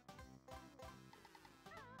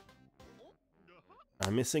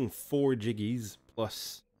 I'm missing 4 Jiggies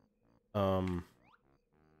plus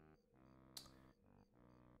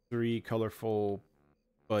 3 colorful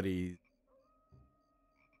buddies.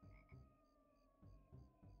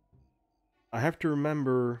 I have to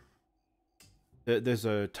remember that there's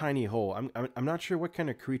a tiny hole. I'm not sure what kind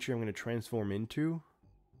of creature I'm going to transform into,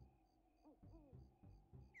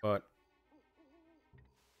 but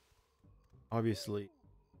obviously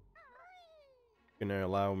it's going to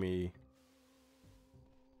allow me.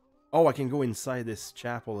 Oh, I can go inside this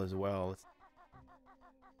chapel as well.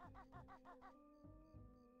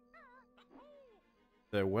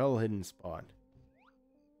 The well hidden spot.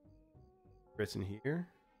 Press in here.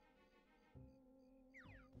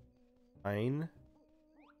 Fine.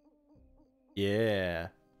 Yeah.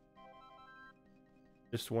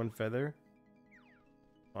 Just 1 feather.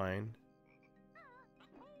 Fine.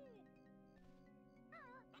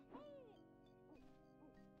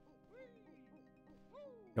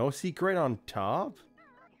 No secret on top?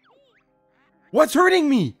 What's hurting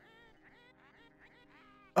me?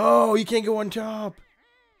 Oh, you can't go on top.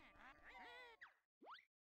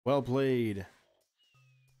 Well played.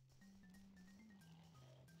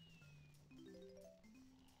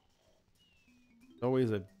 There's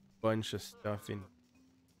always a bunch of stuff in.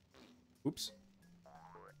 Oops.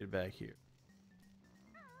 Get back here.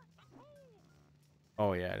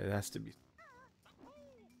 Oh yeah, it has to be.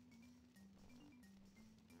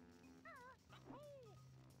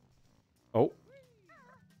 Oh.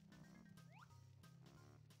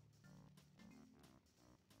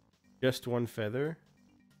 Just 1 feather.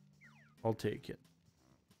 I'll take it.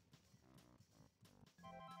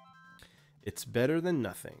 It's better than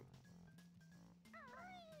nothing.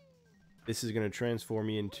 This is going to transform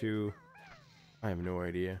me into... I have no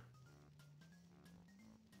idea.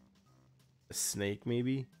 A snake,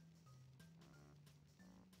 maybe?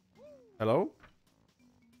 Hello?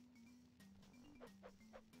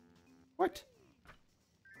 What?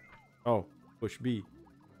 Oh, push B.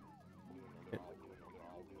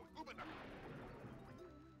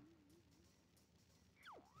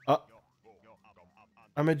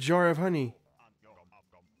 I'm a jar of honey.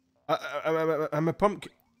 I'm a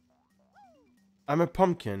pumpkin. I'm a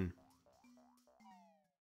pumpkin.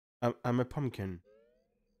 I'm a pumpkin.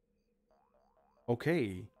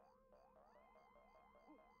 Okay.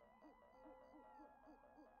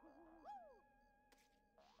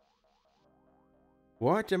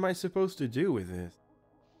 What am I supposed to do with this?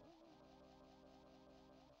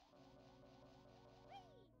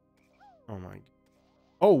 Oh my.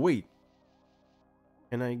 Oh, wait.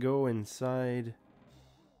 Can I go inside?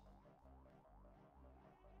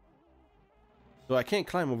 So I can't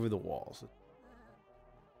climb over the walls.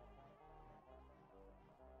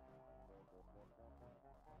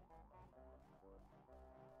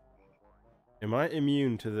 Am I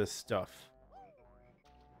immune to this stuff?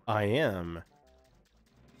 I am.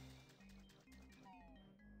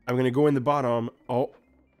 I'm gonna go in the bottom. Oh.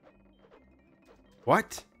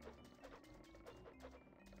 What?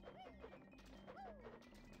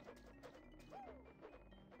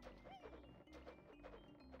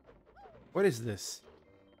 What is this?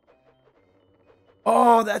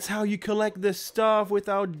 Oh, that's how you collect this stuff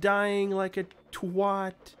without dying like a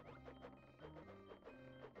twat.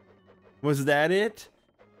 Was that it?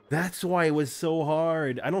 That's why it was so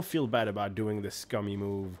hard. I don't feel bad about doing this scummy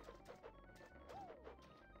move.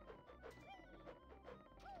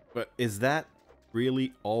 But is that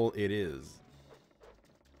really all it is?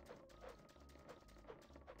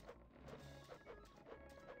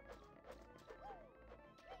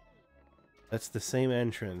 That's the same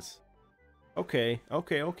entrance. Okay. I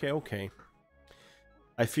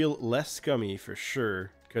feel less scummy for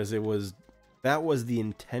sure, because that was the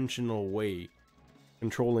intentional way.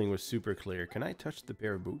 Controlling was super clear. Can I touch the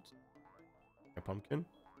pair of boots? A pumpkin?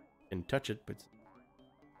 I can touch it, but...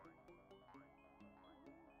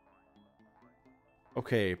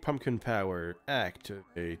 Okay, pumpkin power.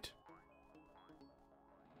 Activate.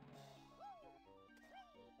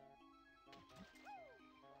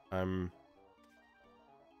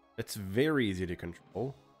 It's very easy to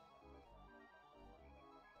control.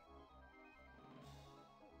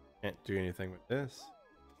 Can't do anything with this.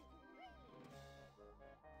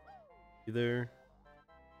 Either.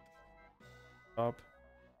 Up.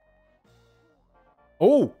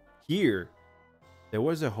 Oh! Here! There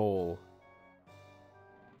was a hole.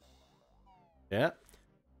 Yeah.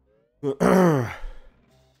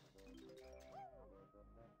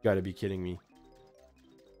 Gotta be kidding me.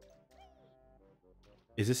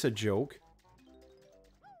 Is this a joke?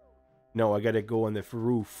 No, I gotta go on the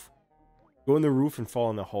roof. Go on the roof and fall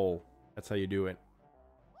in the hole. That's how you do it.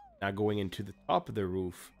 Not going into the top of the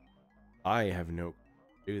roof. I have no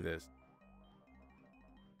do this.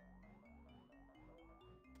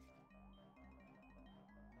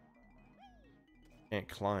 Can't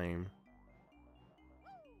climb.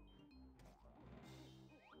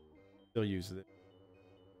 Still use it.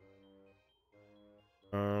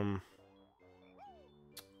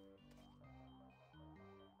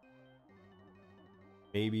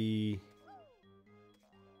 Maybe.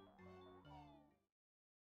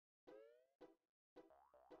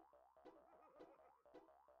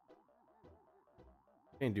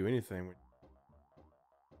 Can't do anything with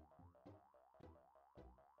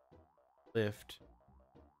lift.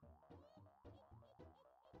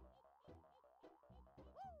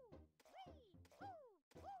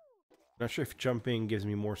 Not sure if jumping gives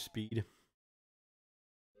me more speed.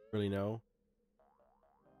 Really know.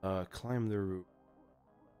 Climb the roof.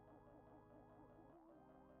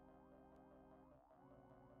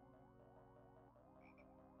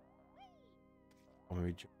 Oh,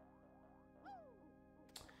 maybe jump.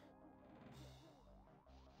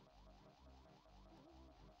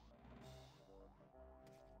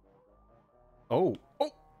 Oh!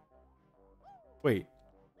 Oh! Wait.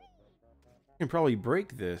 I can probably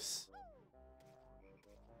break this.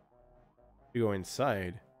 You go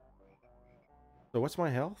inside. So what's my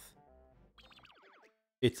health?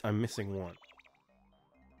 I'm missing one.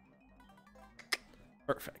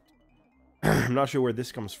 Perfect. I'm not sure where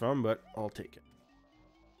this comes from, but I'll take it.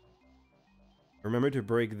 Remember to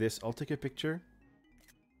break this. I'll take a picture.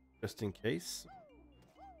 Just in case.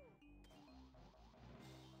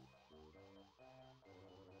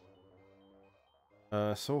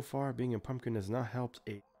 So far, being a pumpkin has not helped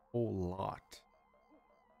a whole lot.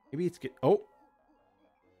 Maybe it's get. Oh!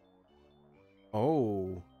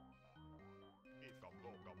 Oh!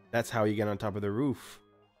 That's how you get on top of the roof.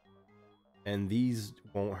 And these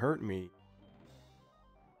won't hurt me.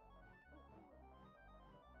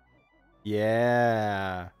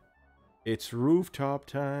 Yeah! It's rooftop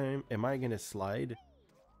time. Am I gonna slide?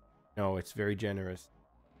 No, it's very generous.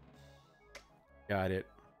 Got it.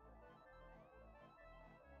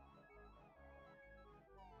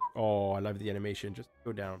 Oh, I love the animation. Just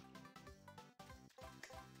go down.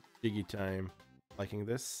 Diggy time. Liking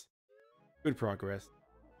this. Good progress.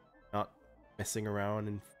 Not messing around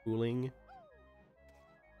and fooling.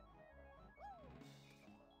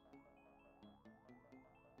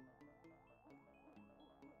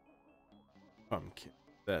 Pumpkin.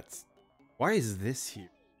 That's... Why is this here?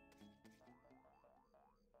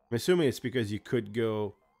 I'm assuming it's because you could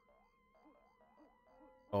go...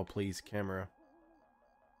 Oh, please, camera.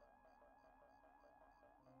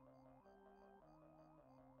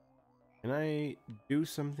 Can I do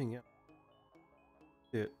something else?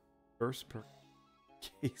 The first person,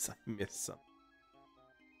 in case I miss something.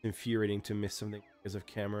 Infuriating to miss something because of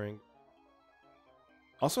cameraing.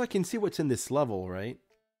 Also, I can see what's in this level, right?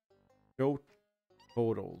 Show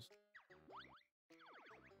totals.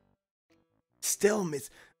 Still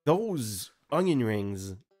miss those onion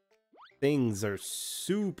rings. Things are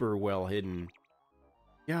super well hidden.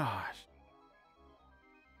 Gosh.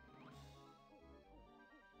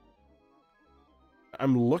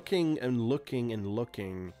 I'm looking and looking and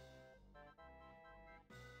looking.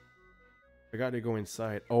 I gotta go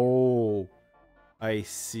inside. Oh, I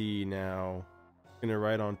see now. Gonna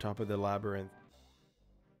right on top of the labyrinth.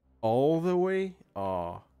 All the way?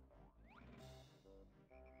 Aw.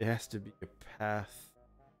 It has to be a path.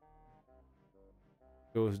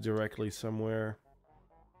 Goes directly somewhere.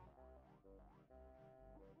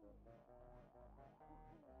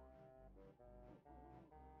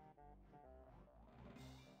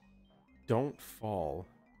 Don't fall.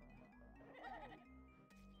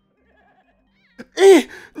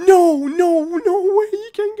 No, no, no way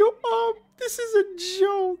you can go up. This is a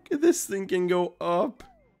joke. This thing can go up.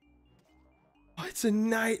 Oh, it's a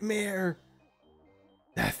nightmare.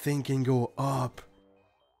 That thing can go up.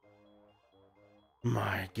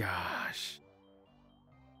 My gosh.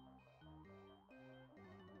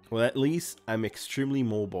 Well, at least I'm extremely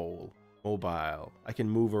mobile. I can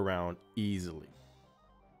move around easily.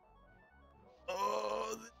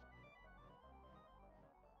 Oh.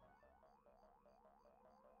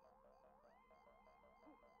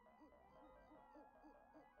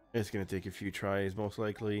 It's gonna take a few tries, most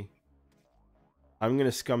likely. I'm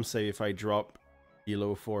gonna scum save if I drop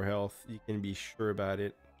below 4 health. You can be sure about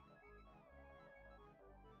it.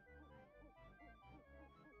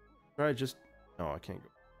 Try just... No, I can't go.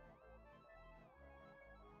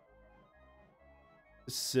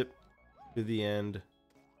 Just sip to the end.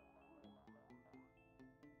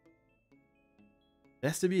 There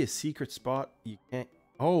has to be a secret spot. You can't...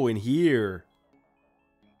 Oh, in here!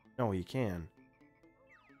 No, you can.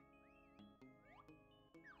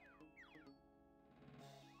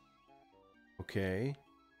 Okay.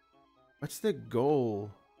 What's the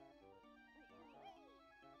goal?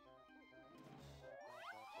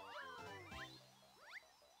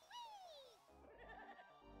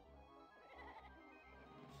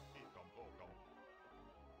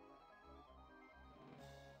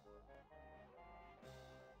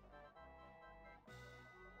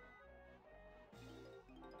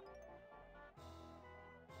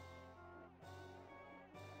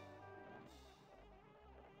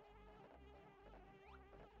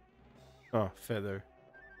 Oh, feather.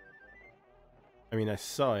 I mean, I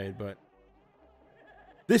saw it, but...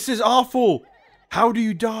 This is awful! How do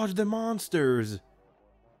you dodge the monsters?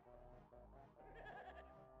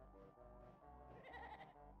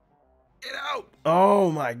 Get out!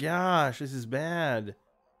 Oh my gosh, this is bad.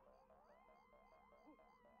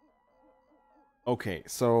 Okay,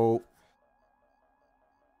 so...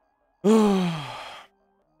 I'm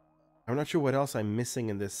not sure what else I'm missing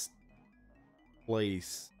in this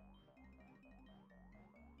place.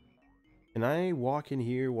 Can I walk in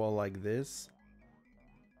here while like this?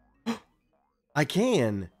 I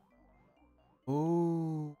can!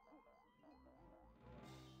 Oh.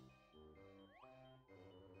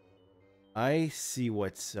 I see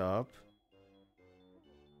what's up.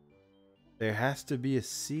 There has to be a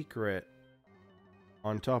secret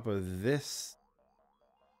on top of this.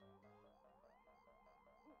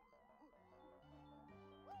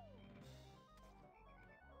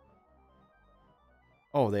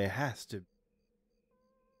 Oh, there has to.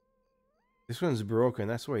 This one's broken.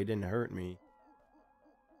 That's why it didn't hurt me.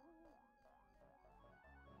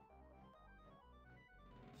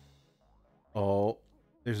 Oh,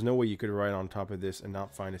 there's no way you could ride on top of this and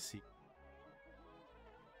not find a secret.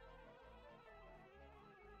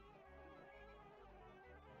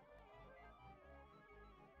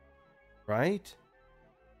 Right?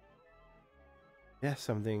 Yeah,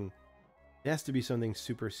 something. There has to be something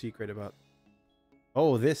super secret about.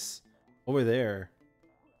 Oh, this over there.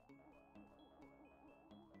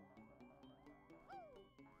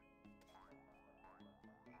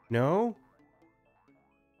 No?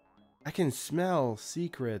 I can smell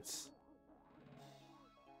secrets.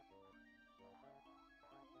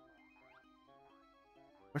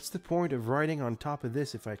 What's the point of riding on top of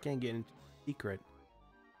this if I can't get into a secret?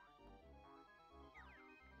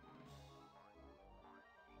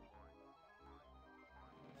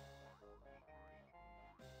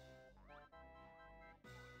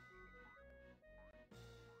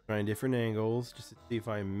 Trying different angles just to see if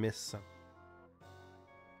I miss something.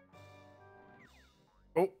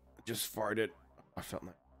 Oh, just farted. I felt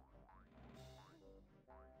like.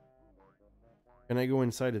 Can I go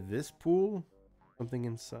inside of this pool? Something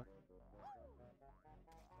inside.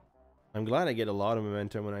 I'm glad I get a lot of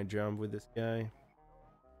momentum when I jump with this guy.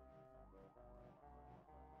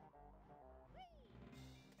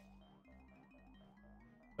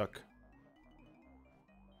 Stuck.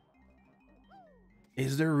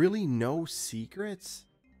 Is there really no secrets?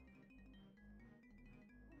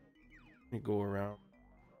 Let me go around.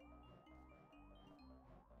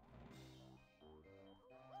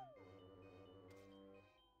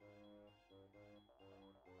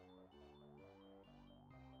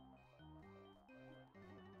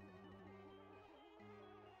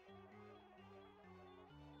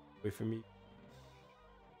 Wait for me.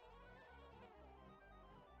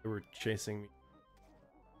 They were chasing me.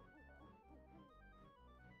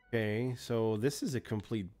 Okay, so this is a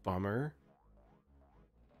complete bummer.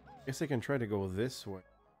 Guess I can try to go this way.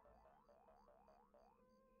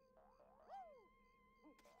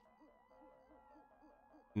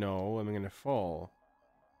 No, I'm gonna fall.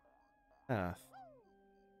 Path.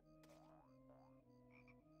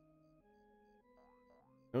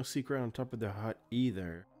 No secret on top of the hut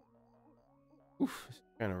either. Oof, it's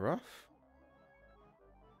kind of rough.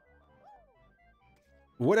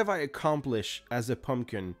 What have I accomplished as a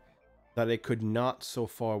pumpkin that I could not so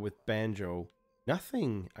far with Banjo?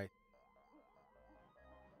 Nothing.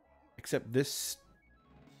 Except this.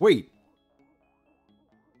 Wait.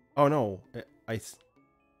 Oh no.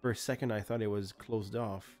 For a second I thought it was closed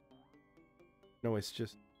off. No, it's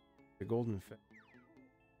just the golden fish.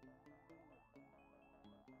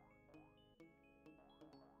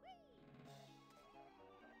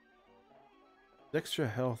 Extra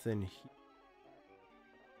health in here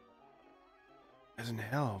doesn't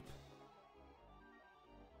help.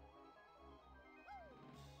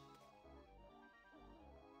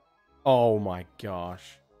 Oh my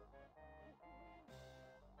gosh.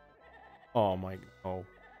 Oh my, oh.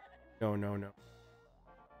 No, no, no.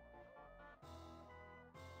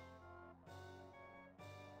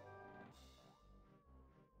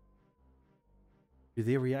 Do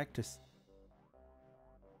they react to...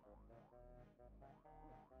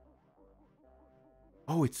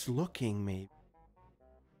 Oh, it's looking, maybe.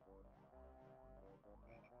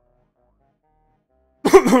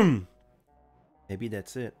 Maybe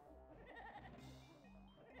that's it.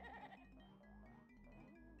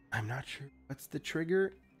 I'm not sure. What's the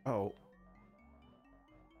trigger? Oh.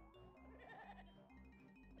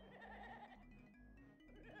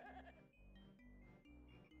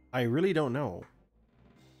 I really don't know.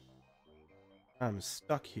 I'm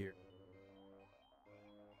stuck here.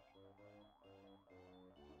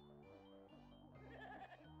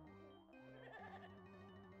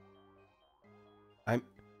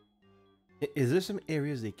 Is there some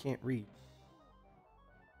areas they can't read?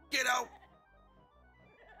 Get out!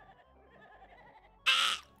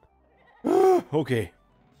 Okay.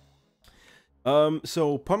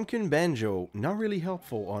 So Pumpkin Banjo, not really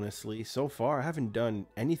helpful, honestly. So far, I haven't done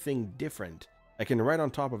anything different. I can ride on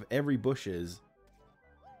top of every bushes,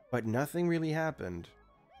 but nothing really happened.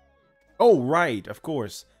 Oh, right, of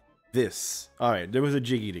course. This. Alright, there was a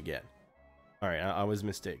Jiggy to get. Alright, I was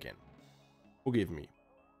mistaken. Forgive me.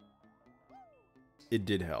 It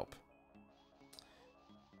did help.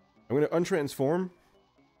 I'm going to untransform,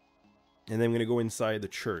 and then I'm going to go inside the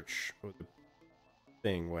church, or the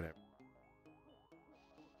thing, whatever.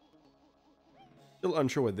 Still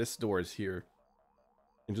unsure what this door is here.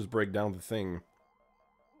 And just break down the thing.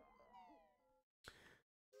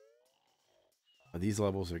 These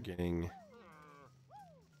levels are getting...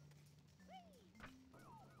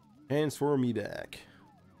 Transform me back.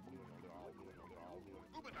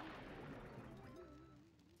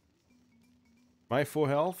 My full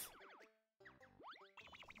health?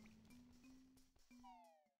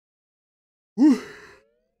 Whew.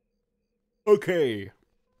 Okay.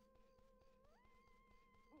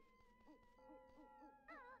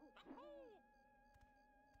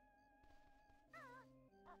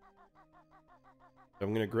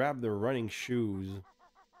 I'm gonna grab the running shoes.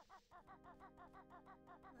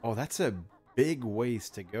 Oh, that's a big ways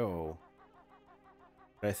to go.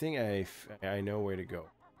 But I think I know where to go.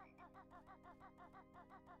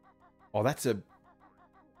 Oh, that's a...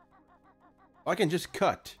 Oh, I can just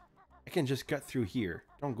cut. I can just cut through here.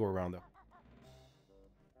 Don't go around though.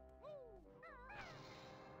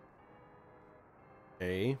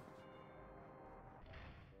 Okay.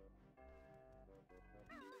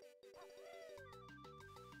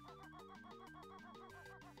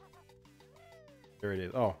 There it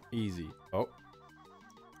is. Oh, easy. Oh.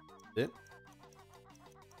 It.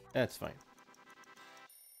 That's fine.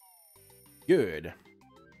 Good.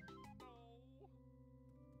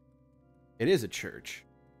 It is a church.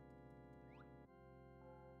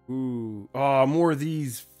 Ooh. Oh, more of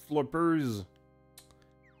these flippers.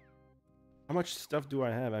 How much stuff do I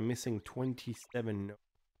have? I'm missing 27 notes.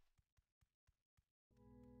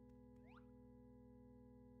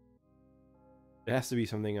 It has to be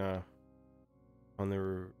something on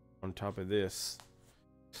top of this.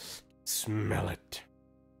 Smell it.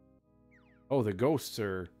 Oh, the ghosts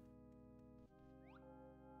are...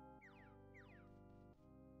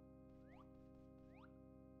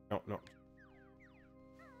 No, no.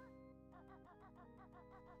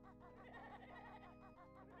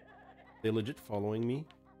 They're legit following me.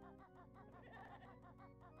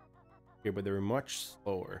 Okay, but they're much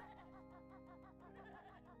slower.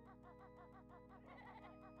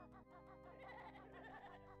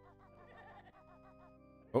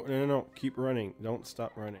 Oh, no, no, no. Keep running. Don't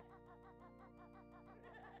stop running.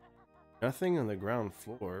 Nothing on the ground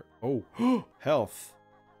floor. Oh, health.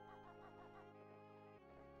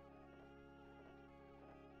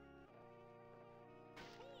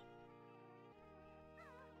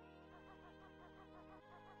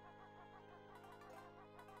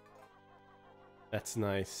 That's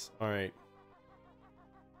nice. All right.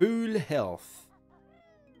 Full health.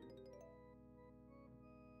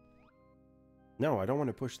 No, I don't want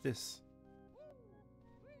to push this.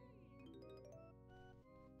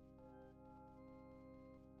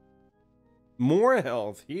 More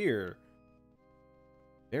health here.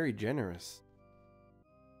 Very generous.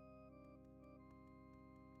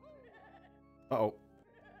 Uh-oh.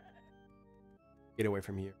 Get away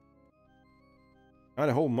from here. Not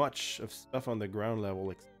a whole much of stuff on the ground level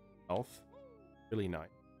except health. Really nice.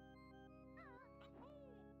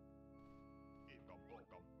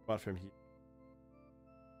 But from here.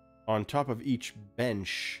 On top of each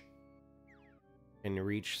bench can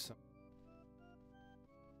reach some.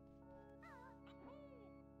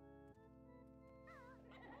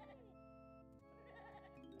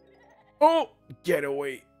 Oh! Get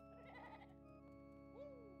away!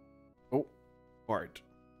 Oh, fart.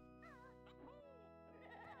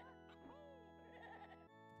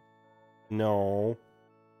 No.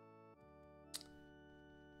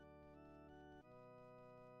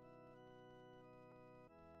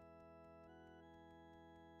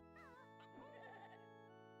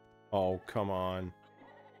 Oh, come on.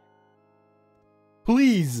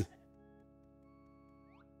 Please!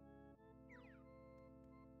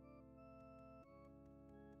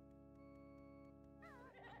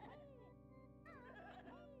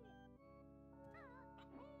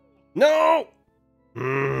 No!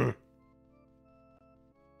 Mm.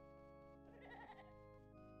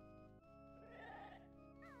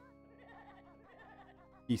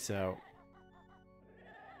 Peace out.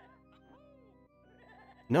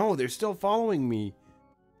 No, they're still following me.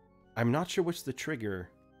 I'm not sure what's the trigger.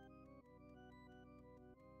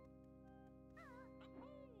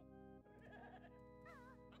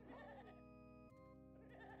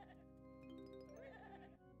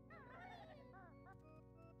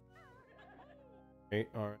 Okay,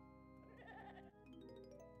 alright.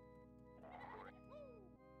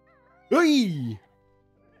 Hey!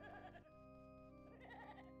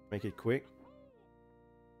 Make it quick.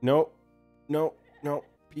 No. No. No.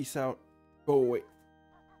 Peace out. Go away.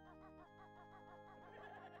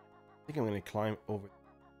 I think I'm gonna climb over.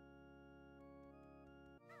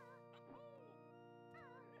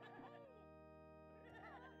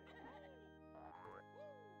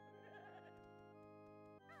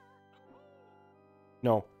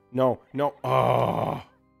 No. No. No. Ah.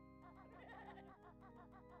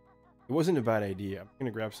 It wasn't a bad idea. I'm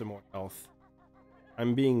gonna grab some more health.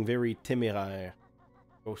 I'm being very téméraire.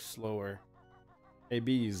 Go slower. Hey,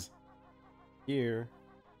 bees. Here.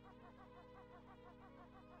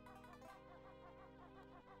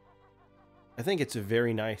 I think it's a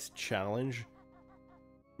very nice challenge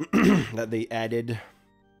that they added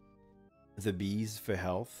the bees for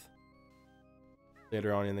health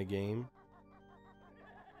later on in the game.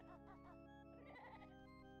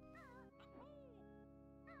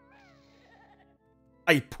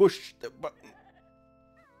 I pushed the button.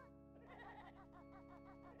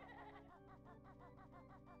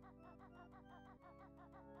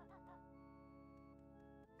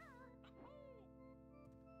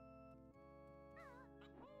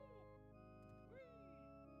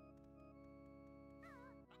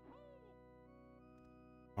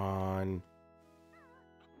 On.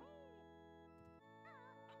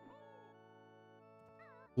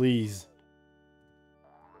 Please.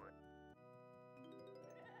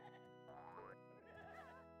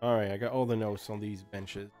 Alright, I got all the notes on these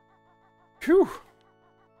benches. Phew!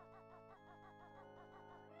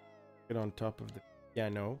 Get on top of the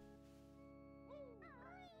piano.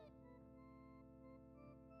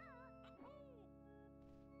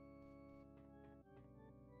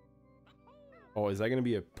 Oh, is that gonna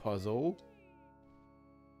be a puzzle?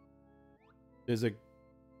 There's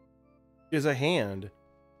a hand.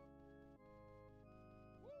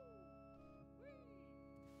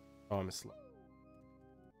 Oh, I'm asleep.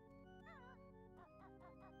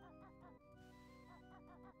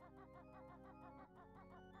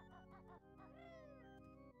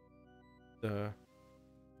 How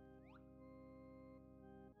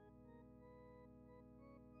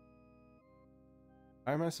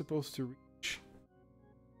am I supposed to reach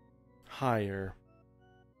higher?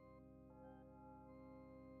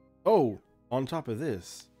 Oh, on top of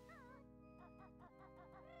this.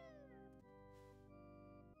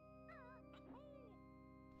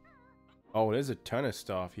 Oh, there's a ton of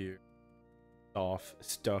stuff here.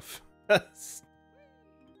 Stuff.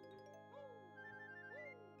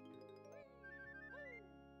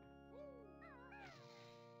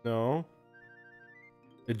 No.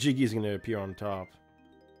 The Jiggy's gonna appear on top.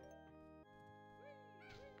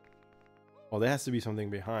 Oh, there has to be something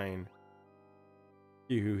behind.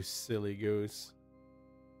 You silly goose.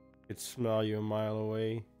 I could smell you a mile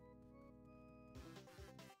away.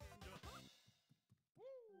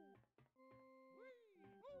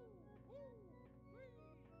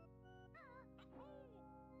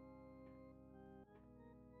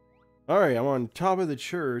 Alright, I'm on top of the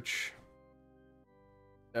church.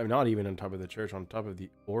 I'm not even on top of the church, on top of the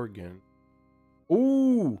organ.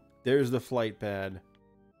 Ooh! There's the flight pad.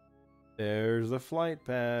 There's the flight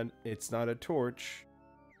pad. It's not a torch.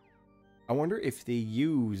 I wonder if they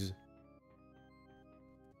use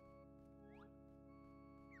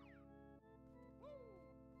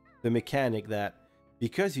the mechanic that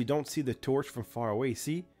because you don't see the torch from far away,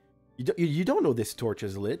 see? You don't know this torch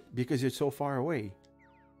is lit because you're so far away.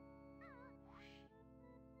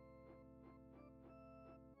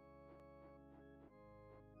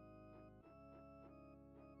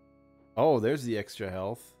 Oh, there's the extra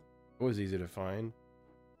health. It was easy to find.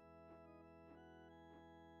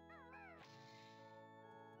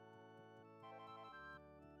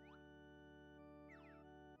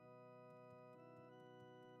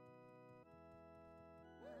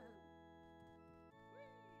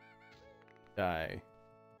 Die.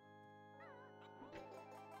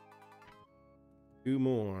 2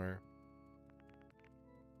 more.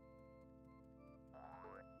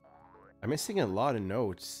 I'm missing a lot of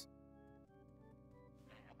notes.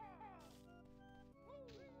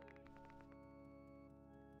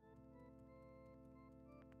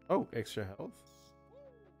 Oh, extra health.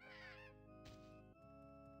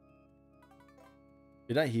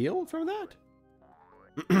 Did I heal from that?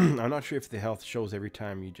 I'm not sure if the health shows every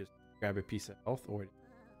time you just grab a piece of health or...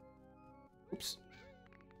 Oops.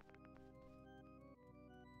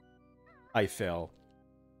 I fell.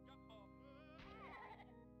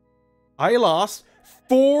 I lost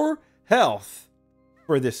 4 health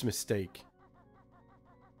for this mistake.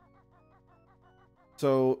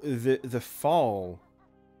 So the fall...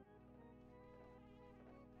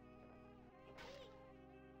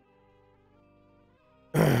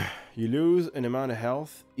 You lose an amount of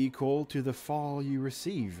health equal to the fall you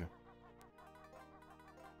receive.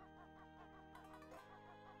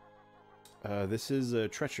 This is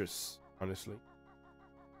treacherous, honestly.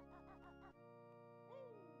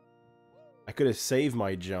 I could have saved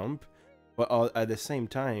my jump, but at the same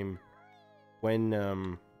time,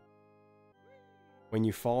 when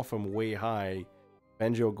you fall from way high,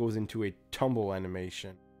 Banjo goes into a tumble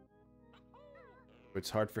animation. It's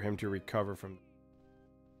hard for him to recover from.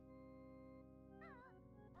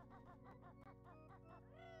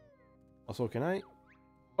 Also, can I?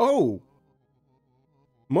 Oh!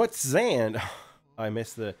 Mutzand! I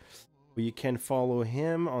missed the... Well, you can follow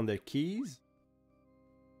him on the keys.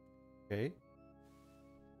 Okay.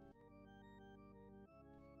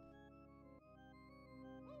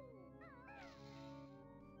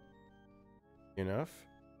 Enough.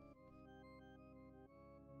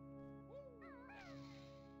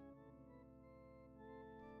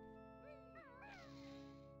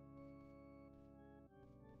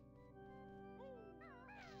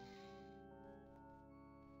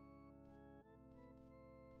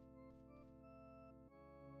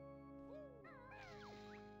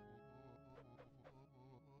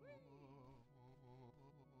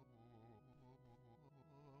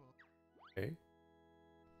 Okay.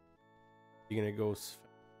 You're gonna go...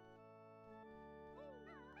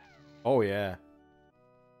 Oh, yeah.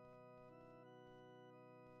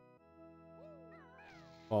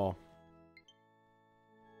 Oh.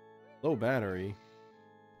 Low battery.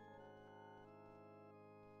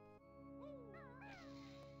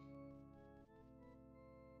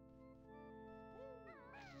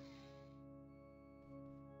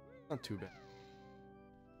 Not too bad.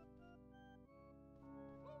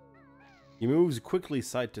 He moves quickly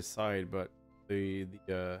side to side, but the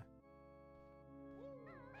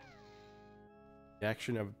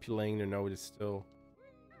action of playing the note is still...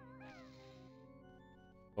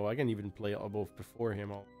 Oh, I can even play both before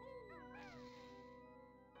him.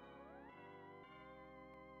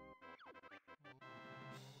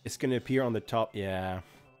 It's gonna appear on the top, yeah.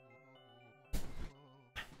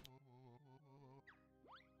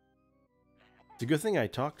 It's a good thing I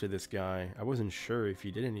talked to this guy. I wasn't sure if he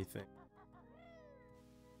did anything.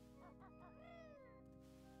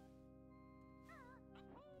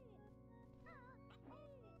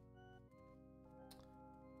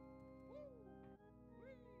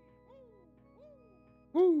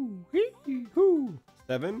 Woo! Hee! Hoo!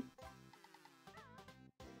 7?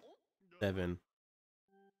 7.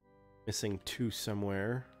 Missing 2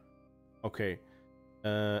 somewhere. Okay.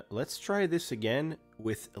 Let's try this again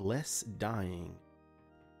with less dying.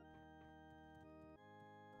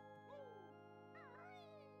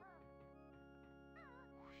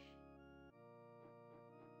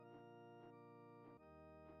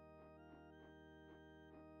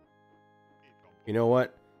 You know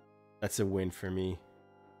what? That's a win for me.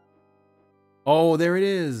 Oh, there it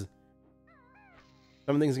is!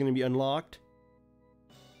 Something's gonna be unlocked.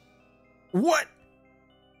 What?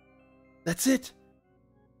 That's it?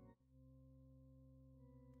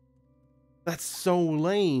 That's so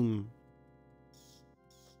lame.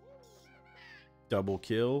 Double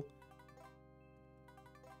kill.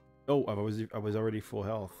 Oh, I was already full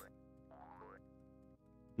health.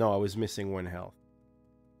 No, I was missing 1 health.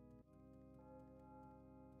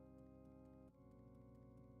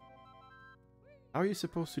 How are you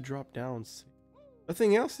supposed to drop down?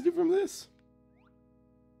 Nothing else to do from this?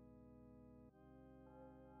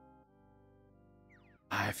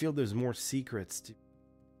 I feel there's more secrets to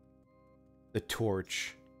the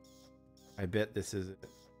torch. I bet this is it.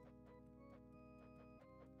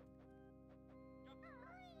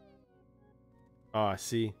 Ah,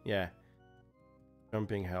 see? Yeah.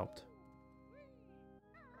 Jumping helped.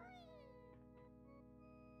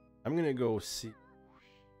 I'm gonna go see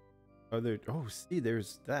other... Oh, see,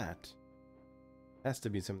 there's that. Has to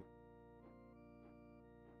be some...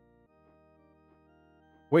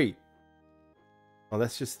 Wait. Oh,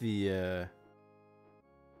 that's just the,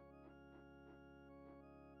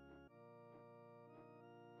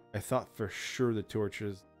 I thought for sure the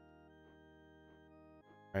torches...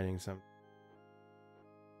 Writing something.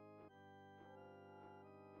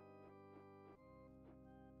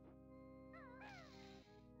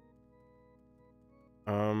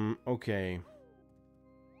 Okay.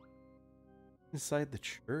 Inside the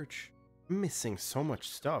church? I'm missing so much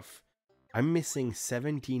stuff. I'm missing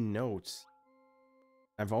 17 notes.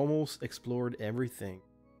 I've almost explored everything.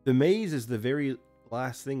 The maze is the very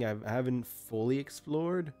last thing I haven't fully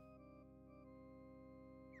explored.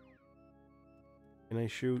 Can I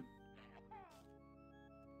shoot?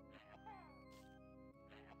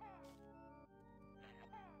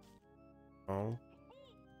 Oh.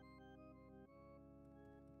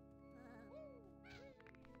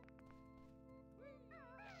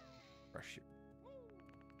 Crush you.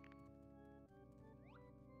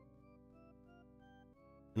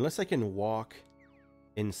 Unless I can walk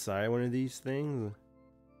inside one of these things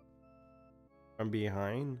from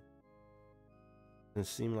behind.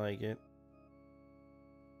 Doesn't seem like it.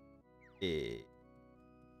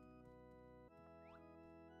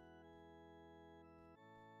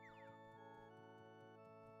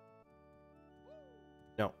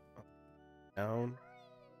 No. Down.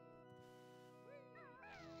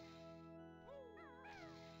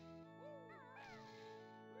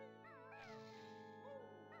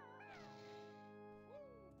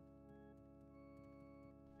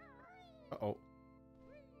 Uh-oh.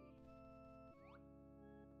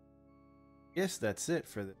 Guess that's it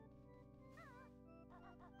for the...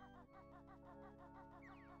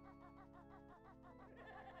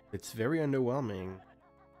 It's very underwhelming.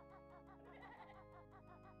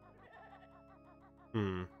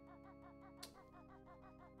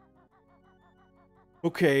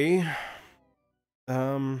 Okay.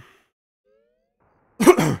 Oh,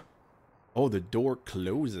 the door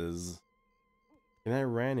closes. Can I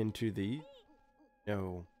ran into the...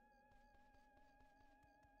 No.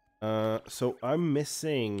 So I'm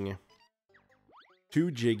missing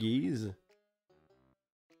 2 Jiggies.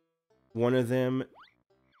 One of them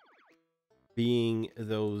being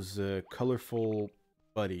those colorful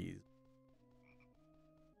buddies.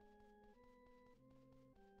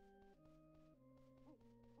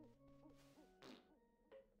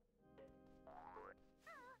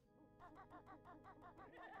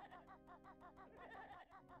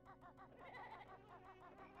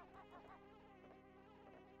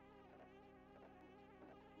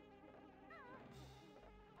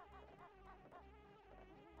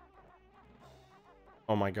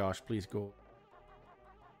 Oh my gosh, please go.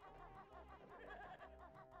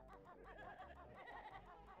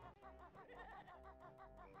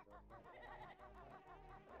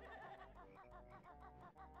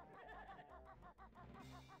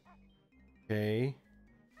 Okay.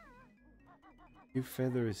 Few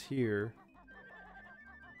feathers here.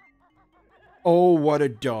 Oh, what a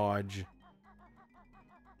dodge.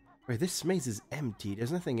 Wait, this maze is empty.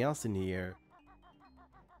 There's nothing else in here.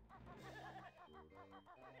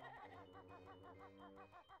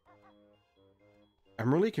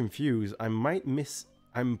 I'm really confused.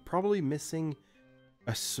 I'm probably missing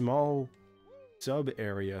a small sub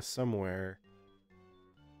area somewhere.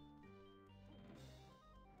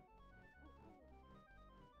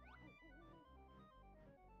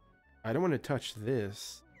 I don't want to touch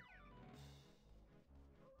this.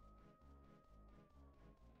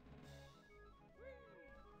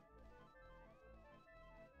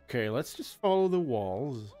 Okay, let's just follow the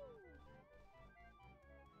walls.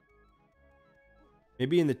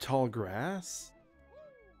 Maybe in the tall grass?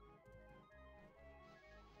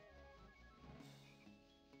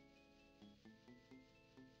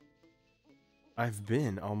 I've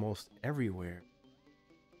been almost everywhere.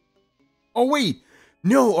 Oh wait!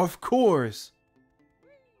 No, of course!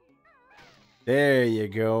 There you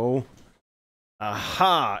go.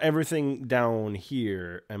 Aha! Everything down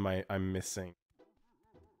here. I'm missing.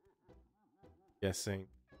 Guessing.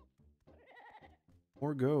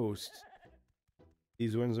 More ghosts.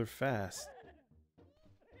 These ones are fast.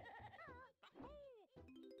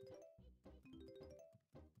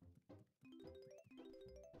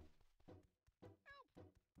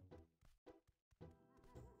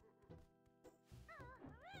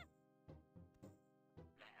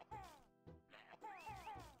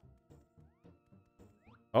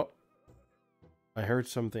 Oh. I heard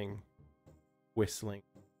something whistling.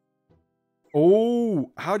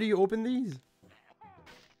 Oh! How do you open these?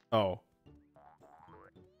 Oh.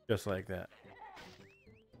 Just like that.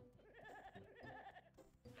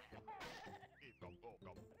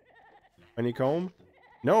 Honeycomb?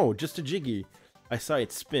 No, just a Jiggy. I saw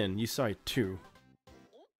it spin. You saw it too.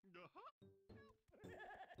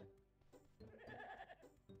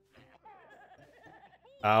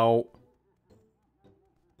 Ow.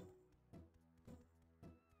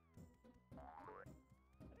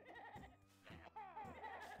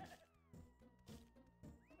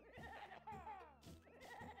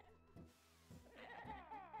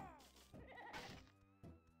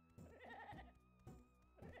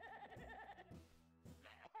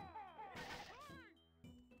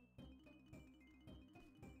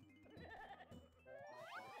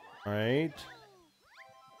 Alright.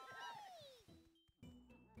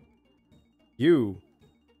 You.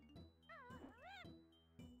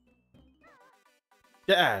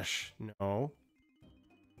 Dash. No.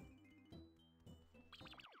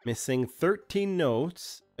 Missing 13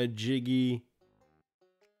 notes, a Jiggy,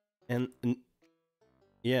 and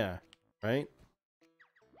yeah, right?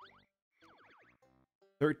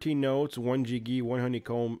 13 notes, 1 Jiggy, 1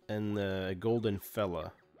 Honeycomb, and the Golden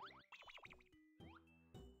Fella.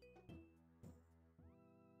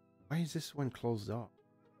 Why is this one closed off?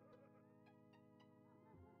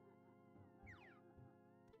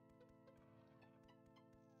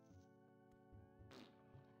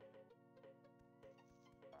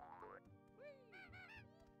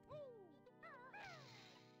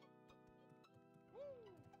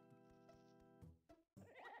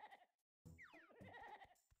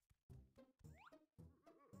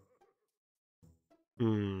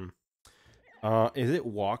 Hmm. Is it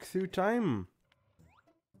walkthrough time?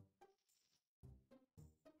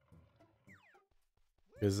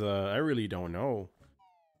 Because, I really don't know.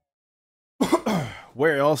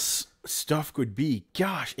 Where else stuff could be?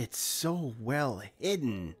 Gosh, it's so well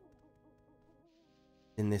hidden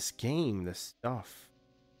in this game, the stuff.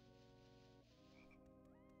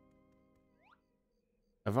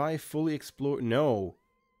 Have I fully explored? No.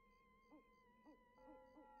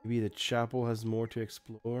 Maybe the chapel has more to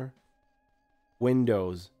explore.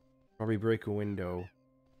 Windows. Probably break a window.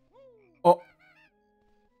 Oh!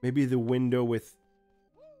 Maybe the window with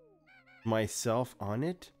myself on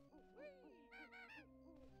it?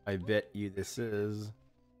 I bet you this is.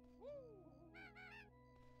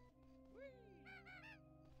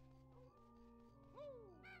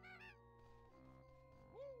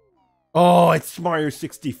 Oh, it's Mario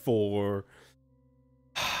 64.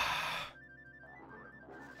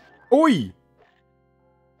 Oi!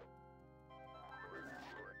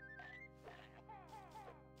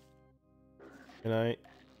 Can I?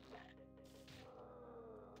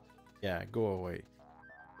 Yeah, go away.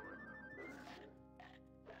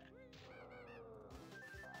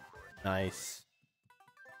 Nice.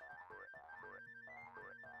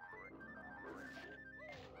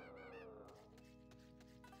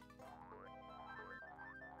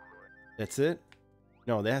 That's it?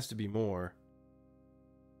 No, there has to be more.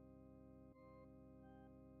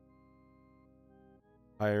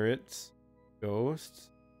 Pirates. Ghosts.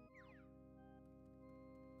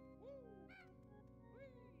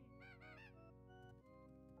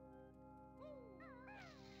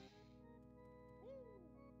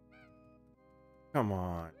 Come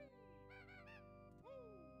on.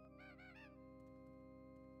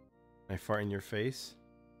 Can I fart in your face?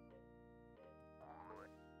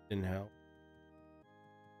 Didn't help.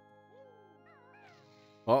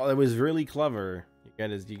 Oh, that was really clever. You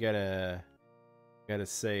gotta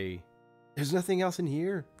say. There's nothing else in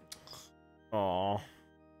here. Aw.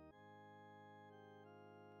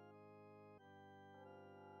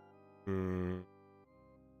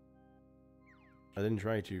 I didn't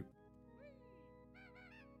try to.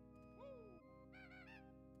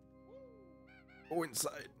 Go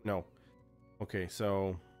inside. No. Okay,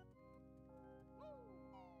 so.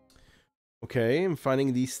 Okay, I'm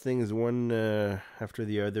finding these things one after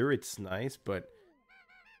the other. It's nice, but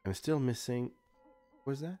I'm still missing.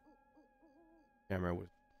 What was that? Camera was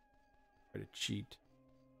trying to cheat.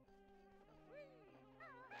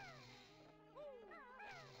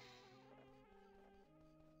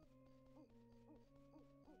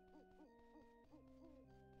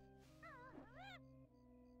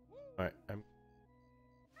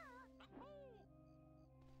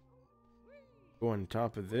 Go on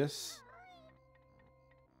top of this.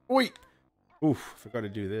 Wait! Oof, forgot to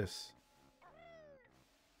do this.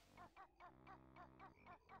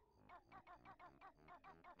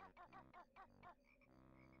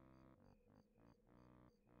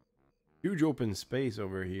 Huge open space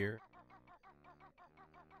over here.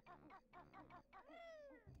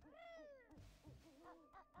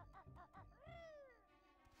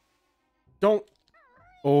 Don't.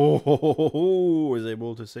 Oh, was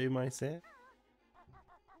able to save my set.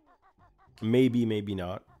 Maybe, maybe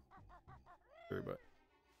not. Sure, but.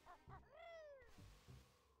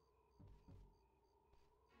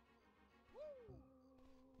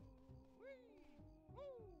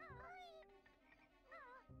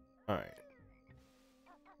 All right.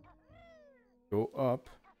 Go up.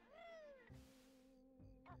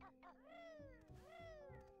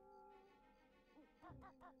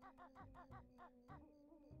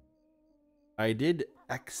 I did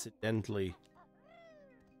accidentally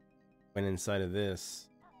went inside of this.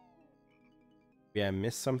 Yeah, I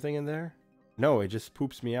missed something in there? No, it just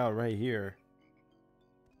poops me out right here.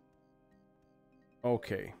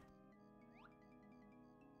 Okay.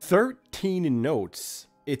 13 notes.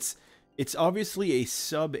 It's obviously a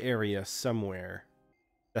sub area somewhere.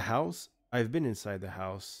 The house? I've been inside the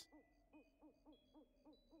house.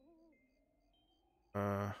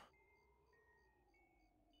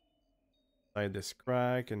 Inside this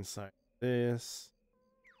crack, inside this.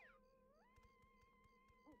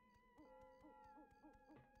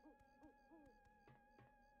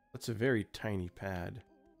 That's a very tiny pad.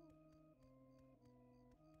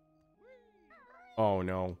 Oh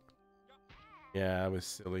no. Yeah, that was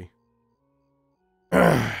silly.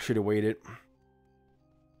 Should have waited.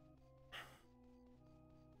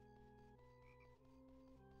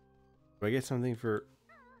 Do I get something for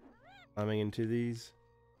climbing into these?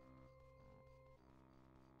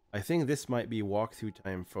 I think this might be walkthrough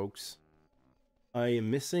time, folks. I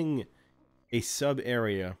am missing a sub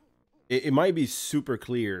area. It might be super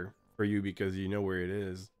clear for you because you know where it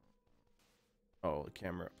is. Oh, the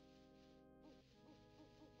camera.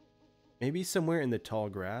 Maybe somewhere in the tall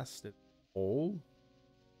grass. That hole?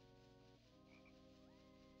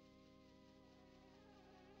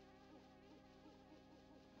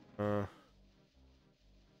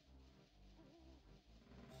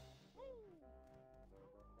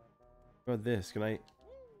 What about this? Can I?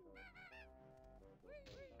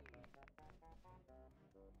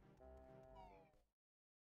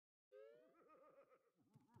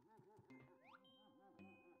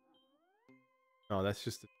 Oh, that's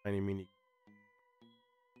just a tiny mini.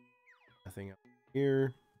 Nothing up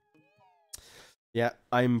here. Yeah,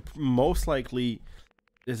 I'm most likely.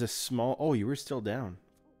 There's a small. Oh, you were still down.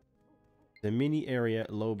 The mini area,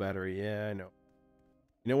 low battery. Yeah, I know.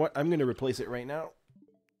 You know what? I'm gonna replace it right now,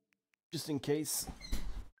 just in case.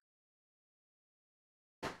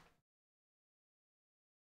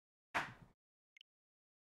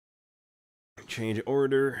 Change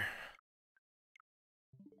order.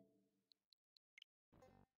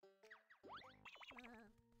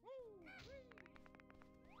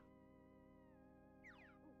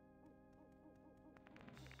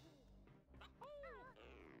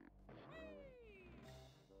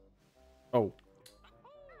 Oh.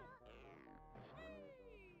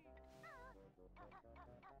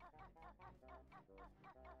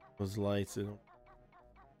 Those lights.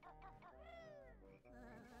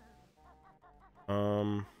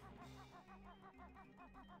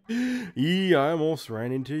 I almost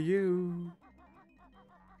ran into you.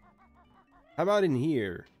 How about in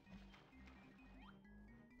here?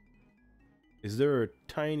 Is there a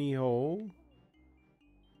tiny hole?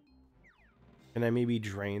 Can I maybe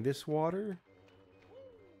drain this water?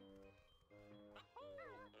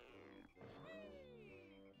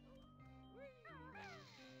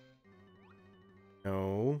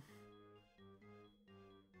 No.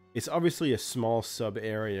 It's obviously a small sub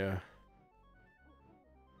area.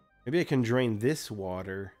 Maybe I can drain this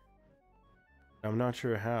water. I'm not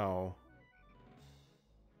sure how.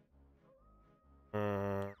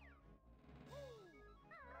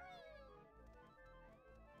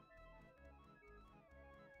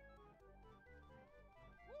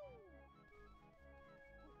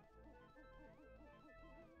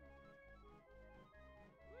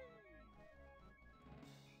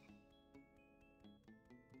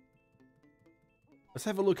 Let's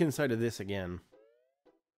have a look inside of this again.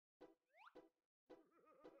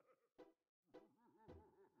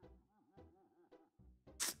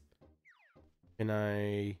 Can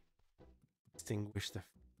I extinguish the...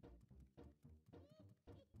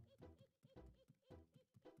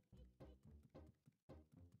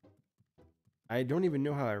 I don't even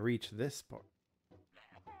know how I reach this part.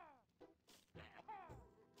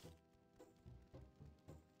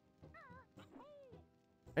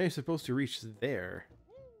 How are you supposed to reach there?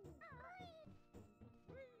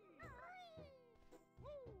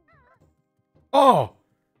 Oh!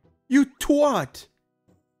 You twat!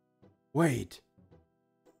 Wait.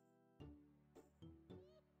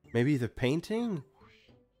 Maybe the painting?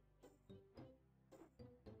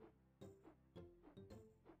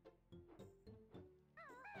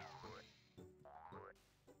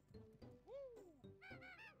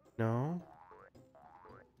 No?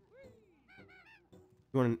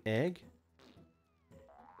 You want an egg?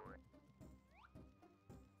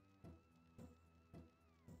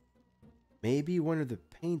 Maybe one of the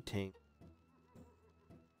paintings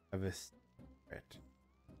of a secret.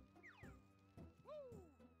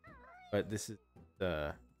 But this is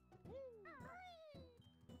a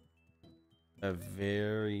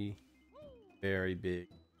very, very big.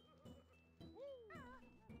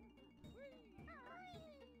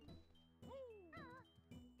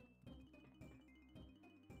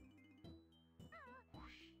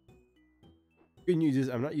 Good news is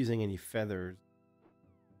I'm not using any feathers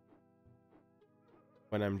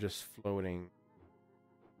when I'm just floating.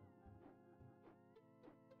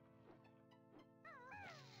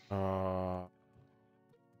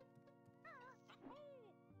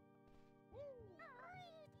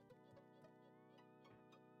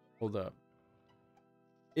 Hold up.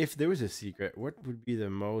 If there was a secret, what would be the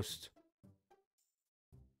most?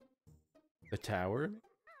 The tower?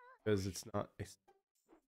 Because it's not.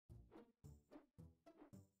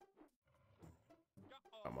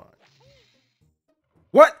 Come on.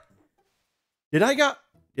 What? Did I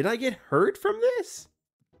get hurt from this?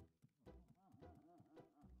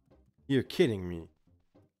 You're kidding me.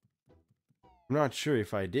 I'm not sure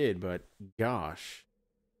if I did, but gosh.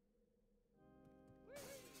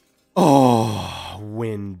 Oh,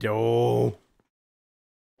 window.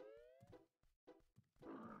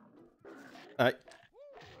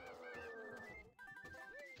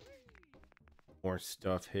 More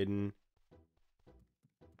stuff hidden.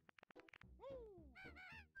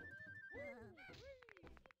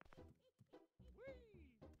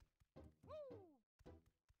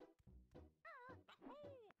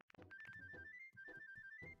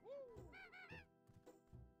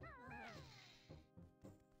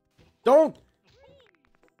 Don't!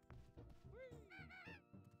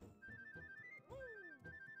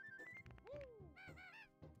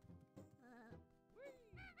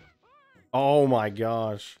 Oh my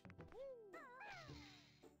gosh.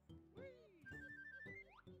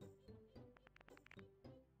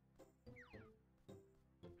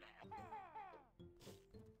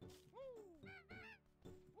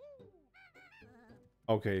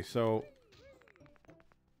 Okay, so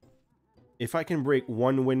if I can break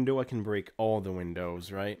one window, I can break all the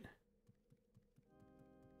windows, right?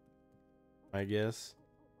 I guess.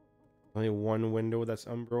 Only one window that's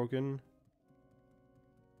unbroken.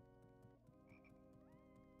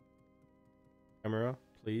 Camera,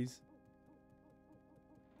 please.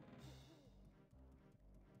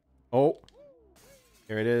 Oh,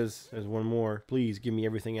 here it is. There's one more. Please give me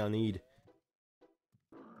everything I need.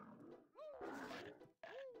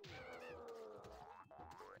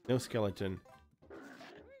 No skeleton.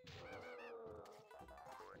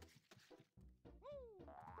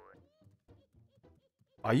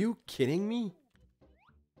 Are you kidding me?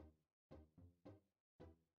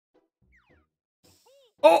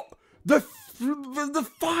 Oh, the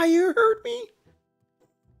fire hurt me.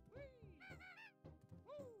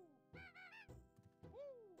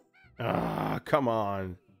 Ah, come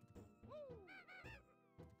on.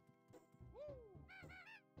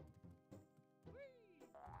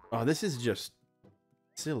 Oh, this is just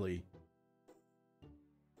silly.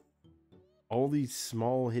 All these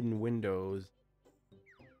small hidden windows.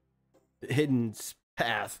 Hidden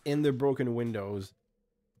path in the broken windows.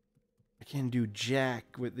 I can't do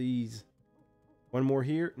jack with these. One more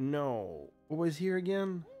here? No. What was here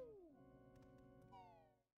again?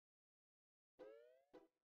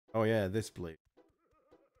 Oh yeah, this place.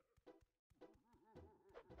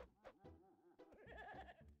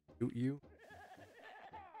 Shoot you?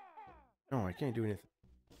 No, I can't do anything.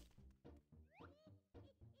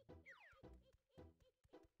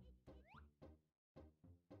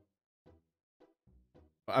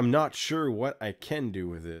 I'm not sure what I can do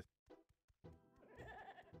with it.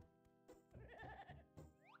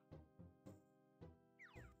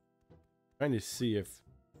 Trying to see if...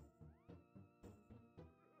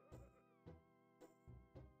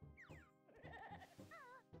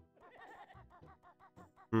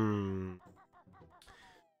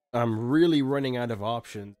 I'm really running out of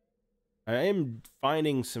options. I am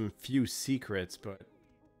finding some few secrets, but...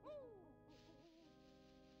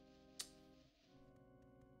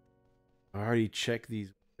 I already checked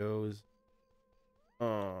these windows.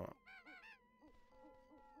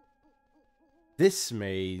 This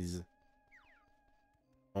maze.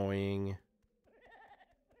 Annoying.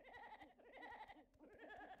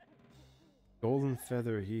 Golden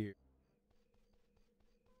feather here.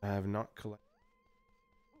 I have not collected.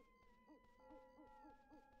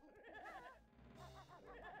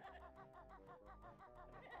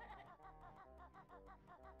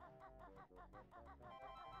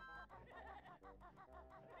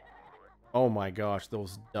 Oh my gosh,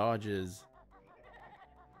 those dodges.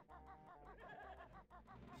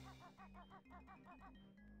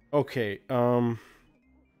 Okay,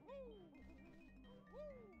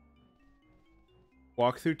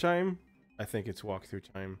 walkthrough time? I think it's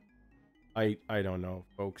walkthrough time. I don't know,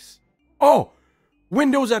 folks. Oh!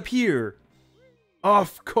 Windows up here!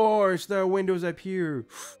 Of course, there are windows up here.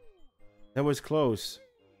 That was close.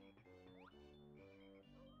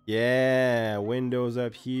 Yeah, windows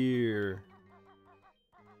up here.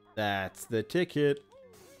 That's the ticket.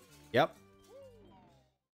 Yep.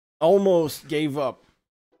 Almost gave up.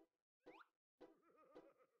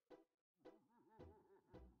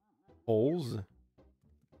 Holes?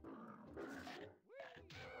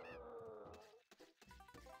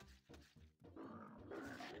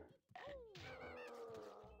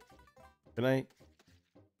 Can I?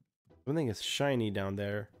 Something is shiny down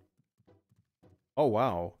there. Oh,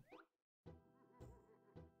 wow.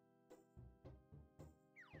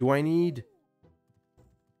 Do I need?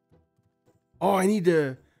 Oh, I need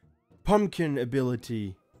the pumpkin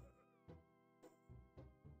ability.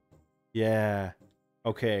 Yeah.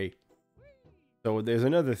 Okay. So there's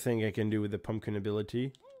another thing I can do with the pumpkin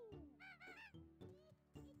ability.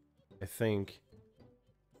 I think.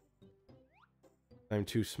 I'm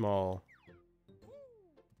too small.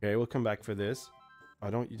 Okay, we'll come back for this.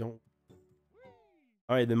 Oh, you don't.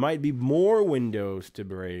 Alright, there might be more windows to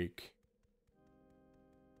break.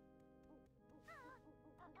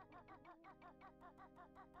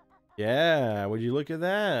 Yeah, would you look at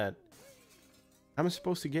that? I'm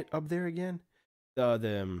supposed to get up there again?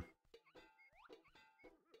 The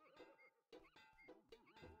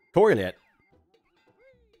toilet.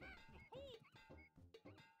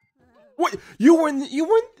 What? You weren't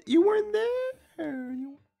there.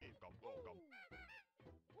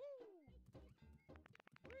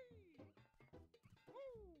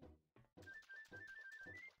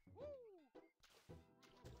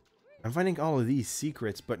 I'm finding all of these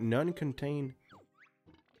secrets, but none contain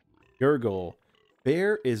Gurgle.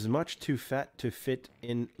 Bear is much too fat to fit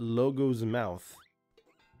in Logo's mouth.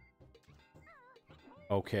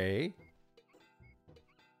 Okay.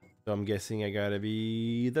 So I'm guessing I gotta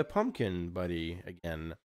be the pumpkin buddy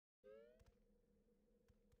again.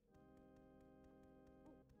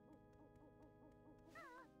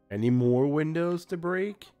 Any more windows to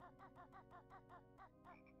break?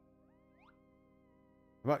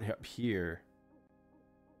 How about up here?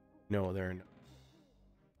 No, there are no.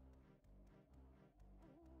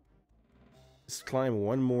 Let's climb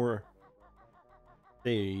one more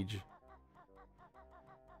stage.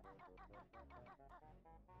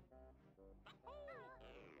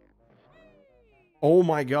 Oh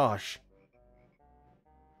my gosh.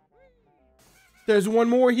 There's one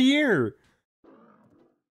more here.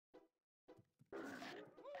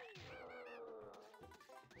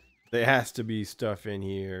 There has to be stuff in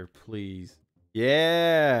here, please.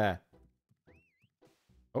 Yeah.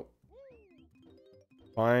 Oh.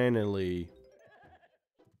 Finally.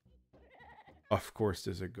 Of course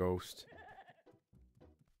there's a ghost.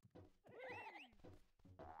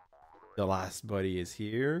 The last buddy is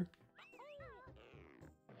here.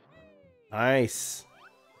 Nice.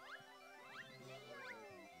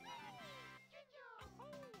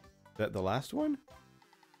 Is that the last one?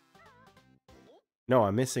 No,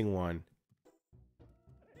 I'm missing one.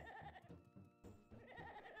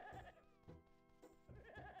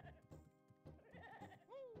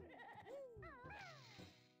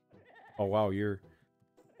 Oh wow, you're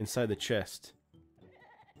inside the chest.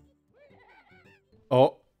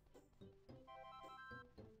 Oh.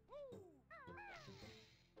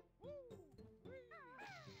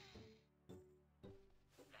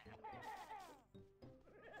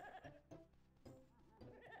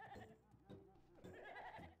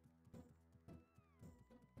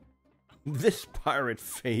 This pirate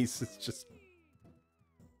face is just...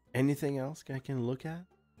 Anything else I can look at?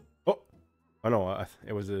 Oh! Oh no,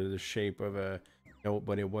 it was the shape of a... No,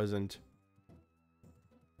 but it wasn't.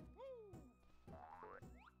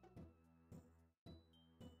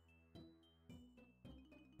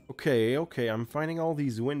 Okay, okay, I'm finding all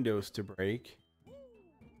these windows to break.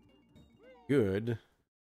 Good.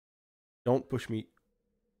 Don't push me.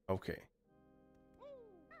 Okay.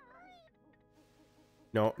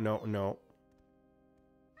 No, no, no.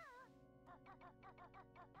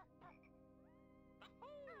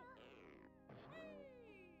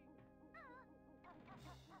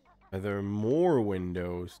 Are there more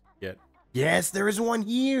windows yet? Yes, there is one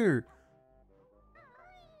here.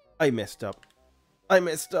 I messed up. I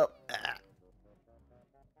messed up. Ah.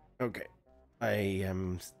 Okay.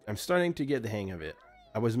 I'm starting to get the hang of it.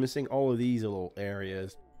 I was missing all of these little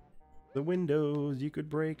areas. The windows, you could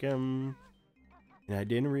break them. And I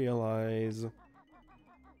didn't realize.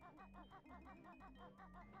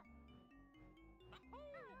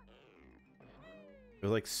 They're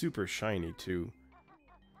like super shiny too.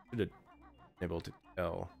 Should have been able to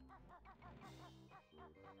tell.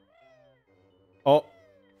 Oh,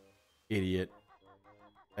 idiot.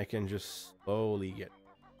 I can just slowly get.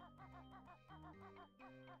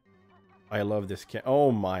 I love this cat.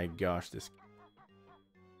 Oh my gosh, this.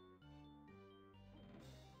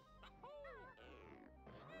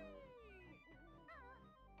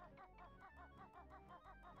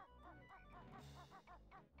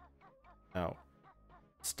 Now,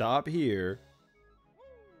 stop here.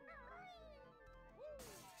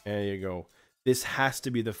 There you go. This has to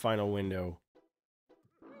be the final window.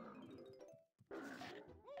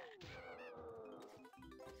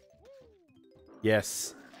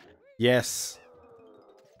 Yes. Yes.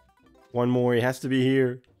 One more. It has to be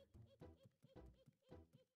here.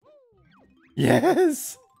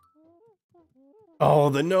 Yes. Oh,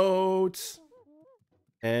 the notes.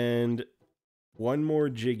 And one more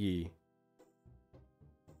Jiggy.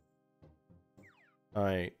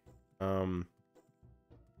 Alright.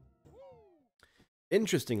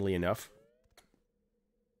 Interestingly enough,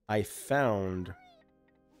 I found...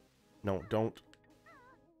 No, don't.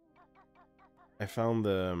 I found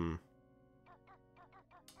the...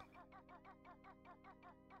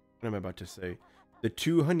 What am I about to say? The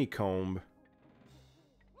 2 honeycomb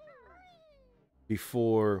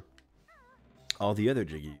before all the other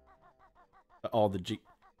Jiggy. All the Jig...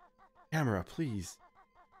 Camera, please.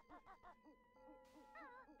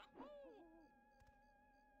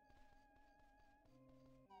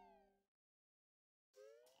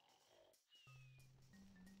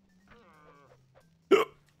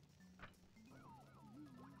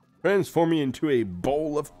 Transform me into a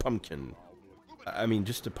bowl of pumpkin. I mean,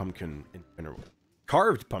 just a pumpkin in general.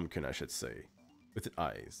 Carved pumpkin, I should say. With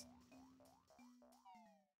eyes.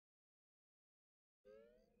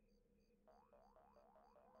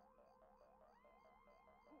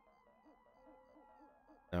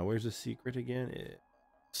 Now, where's the secret again?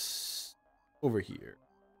 It's over here.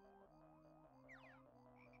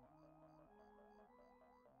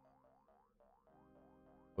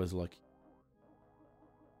 Was lucky.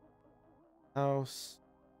 House.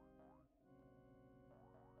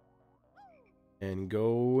 And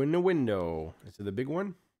go in the window. Is it the big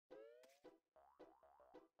one?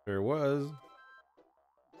 There was.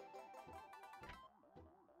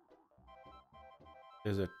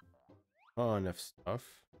 There's a ton of stuff.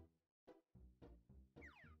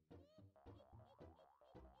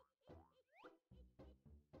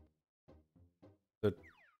 The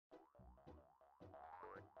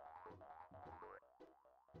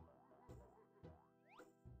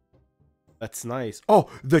That's nice. Oh,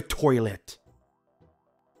 the toilet.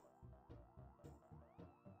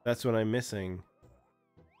 That's what I'm missing.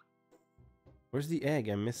 Where's the egg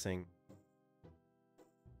I'm missing?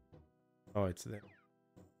 Oh, it's there.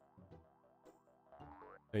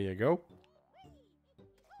 There you go.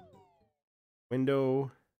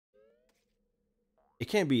 Window. It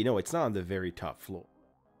can't be. No, it's not on the very top floor.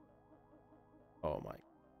 Oh my.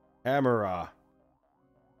 Camera.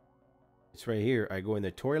 It's right here. I go in the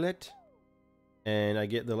toilet. And I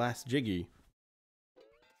get the last Jiggy.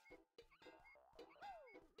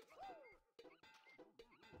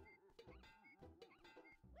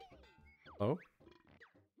 Oh.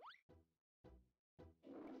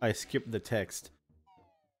 I skipped the text.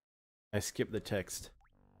 I skipped the text.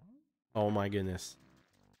 Oh my goodness.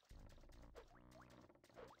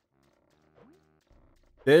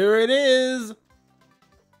 There it is!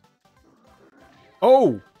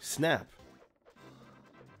 Oh! Snap.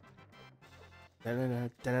 Da-da-da,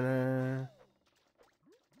 da-da-da.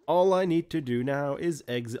 All I need to do now is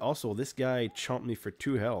exit. Also, this guy chomped me for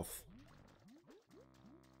 2 health.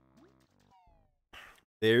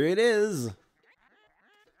 There it is!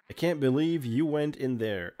 I can't believe you went in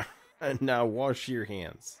there. And now wash your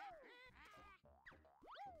hands.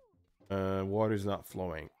 Water's not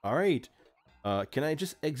flowing. Alright. Can I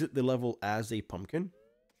just exit the level as a pumpkin?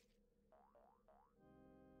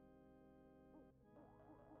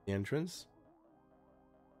 The entrance.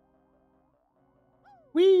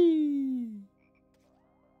 Whee!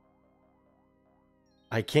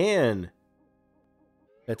 I can.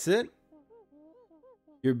 That's it.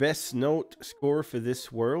 Your best note score for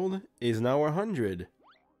this world is now 100.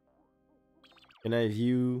 Can I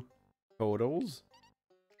view totals?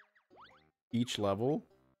 Each level?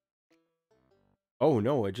 Oh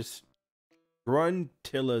no, it just...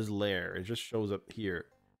 Gruntilla's Lair. It just shows up here.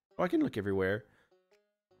 Oh, I can look everywhere.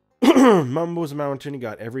 Mumbo's Mountain,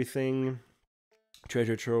 got everything.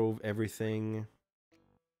 Treasure Trove, everything.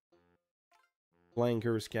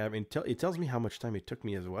 Flanker, Scab. It tells me how much time it took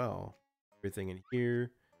me as well. Everything in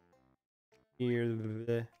here.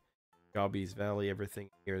 Here. Gobby's Valley, everything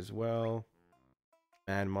here as well.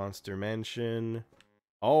 Mad Monster Mansion.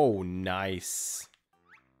 Oh, nice.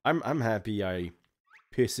 I'm happy I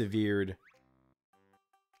persevered.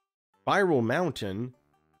 Spiral Mountain.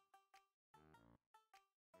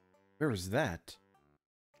 Where is that?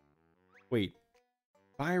 Wait.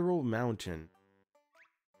 Spiral Mountain.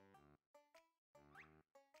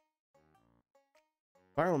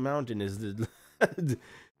 Spiral Mountain is the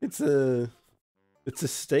it's a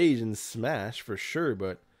stage in Smash for sure,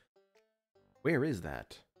 but where is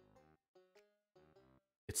that?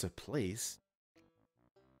 It's a place.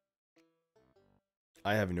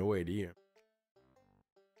 I have no idea.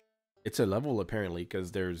 It's a level apparently,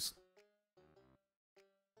 because there's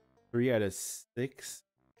 3 out of 6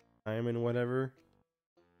 time and whatever.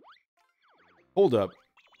 Hold up.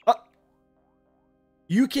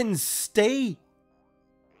 You can stay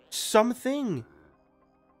something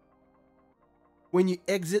when you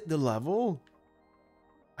exit the level?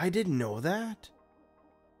 I didn't know that.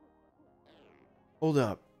 Hold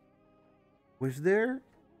up. Was there?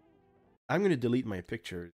 I'm gonna delete my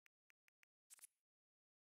pictures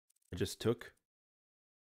I just took.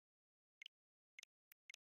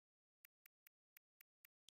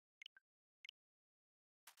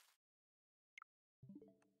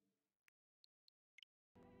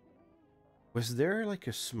 Was there like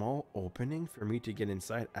a small opening for me to get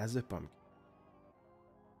inside as a pumpkin?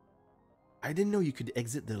 I didn't know you could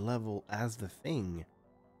exit the level as the thing.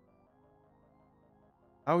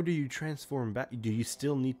 How do you transform back? Do you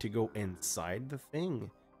still need to go inside the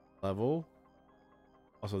thing? Level?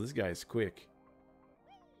 Also, this guy is quick.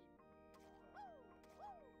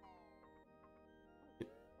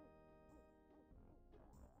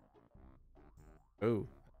 Oh.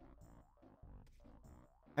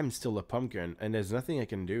 I'm still a pumpkin, and there's nothing I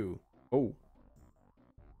can do. Oh.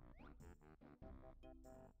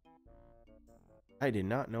 I did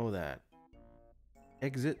not know that.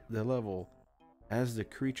 Exit the level as the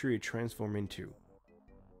creature you transform into.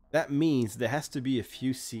 That means there has to be a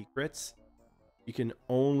few secrets you can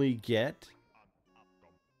only get.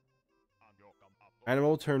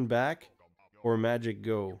 Animal turn back or magic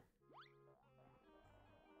go.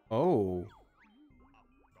 Oh.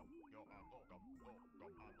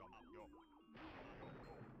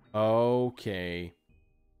 Okay.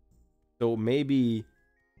 So maybe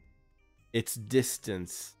it's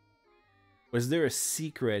distance. Was there a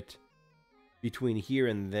secret between here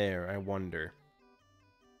and there, I wonder?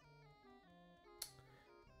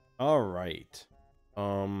 All right.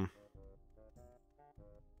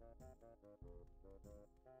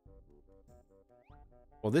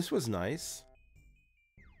 Well, this was nice.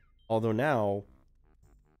 Although now,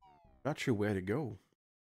 not sure where to go.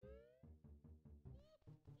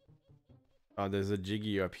 Oh, there's a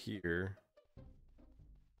Jiggy up here.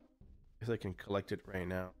 Guess I can collect it right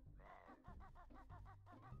now.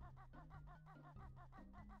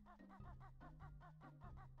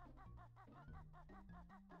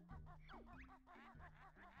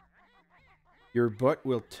 Your butt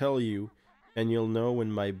will tell you, and you'll know when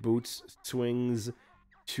my boots swings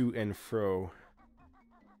to and fro.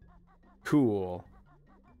 Cool.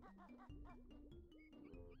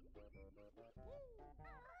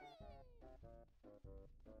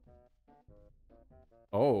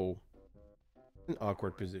 Oh. An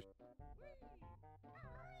awkward position.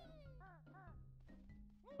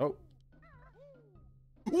 Oh.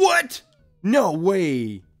 What? No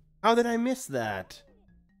way. How did I miss that?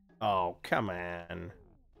 Oh, come on.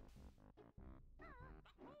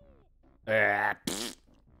 Let's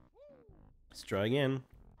try again.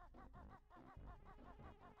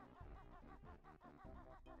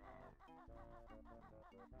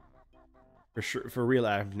 For sure, for real,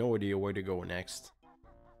 I have no idea where to go next.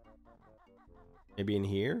 Maybe in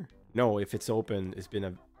here? No, if it's open, it's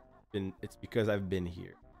because I've been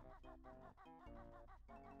here.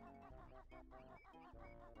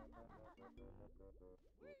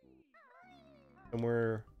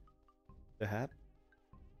 Somewhere the hat?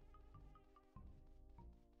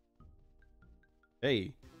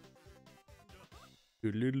 Hey.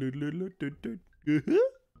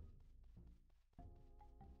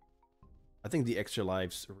 I think the extra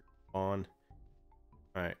lives respawn.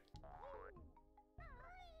 Alright.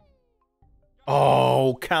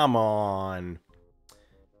 Oh, come on.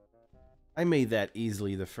 I made that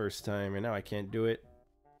easily the first time, and now I can't do it.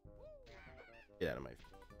 Get out of my face.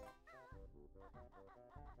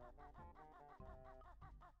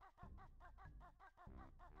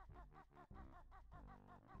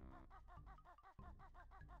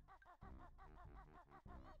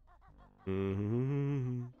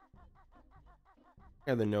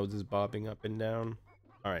 Yeah, the nose is bobbing up and down.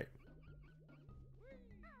 Alright.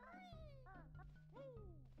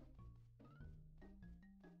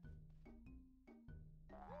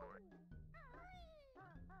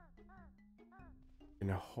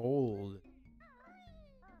 And hold.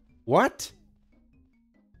 What?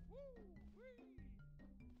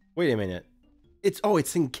 Wait a minute. It's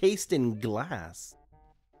encased in glass.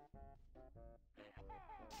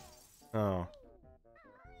 Oh.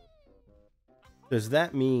 Does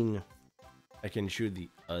that mean I can shoot the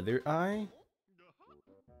other eye?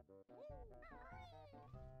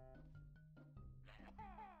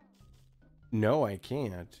 No, I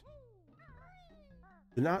can't.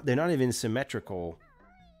 They're not even symmetrical.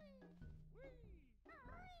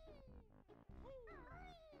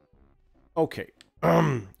 Okay.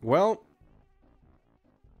 Well.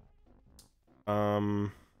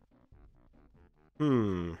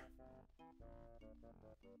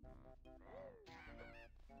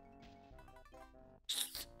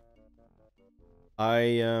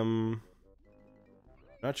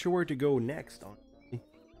 Not sure where to go next, honestly.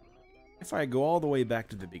 If I go all the way back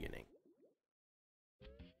to the beginning.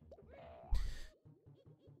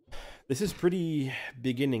 This is pretty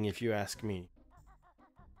beginning, if you ask me.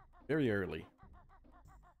 Very early.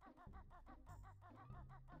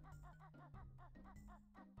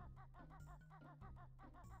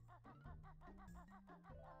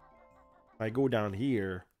 If I go down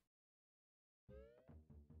here,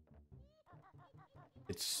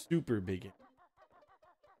 it's super big.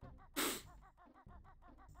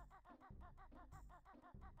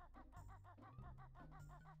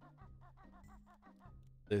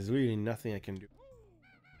 There's really nothing I can do.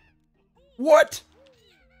 What?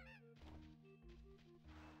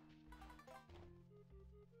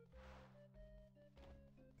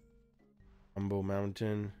 Humble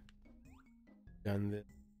Mountain. Done this.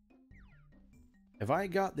 Have I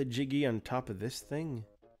got the Jiggy on top of this thing?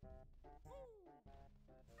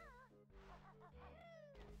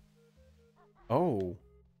 Oh.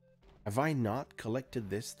 Have I not collected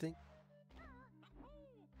this thing?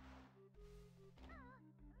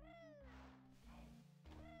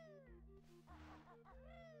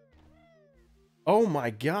 Oh my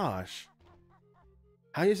gosh.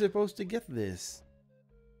 How are you supposed to get this?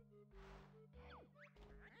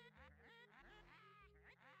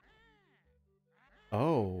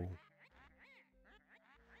 Oh.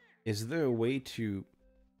 Is there a way to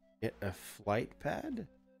get a flight pad?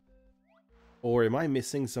 Or am I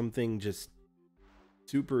missing something just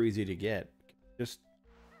super easy to get? Just...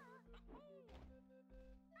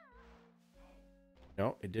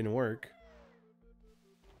 No, it didn't work.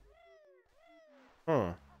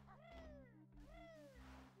 Huh.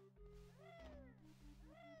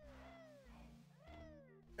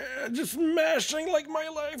 Just mashing like my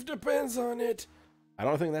life depends on it. I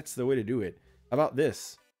don't think that's the way to do it. How about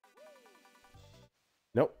this?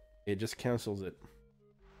 Nope, it just cancels it.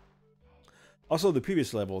 Also, the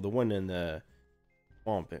previous level, the one in the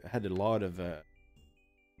swamp, it had a lot of am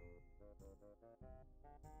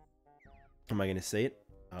I gonna say it?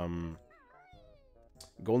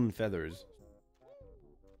 Golden feathers.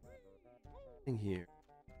 Thing here.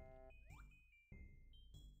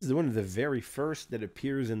 This is one of the very first that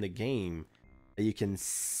appears in the game that you can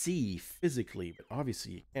see physically, but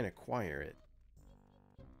obviously you can't acquire it.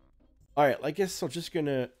 Alright, I guess I'm just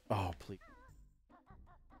gonna... Oh, please.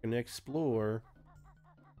 Gonna explore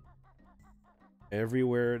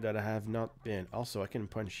everywhere that I have not been. Also, I can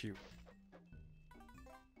punch you.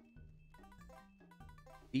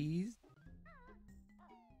 These?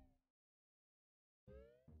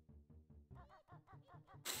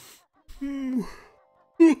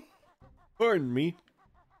 Pardon me.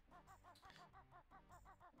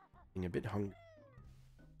 Being a bit hungry.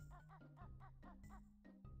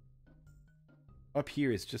 Up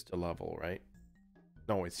here is just a level, right?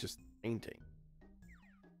 No, it's just painting.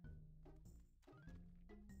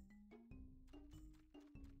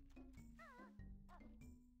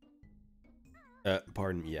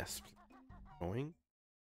 Pardon me, yes. Going.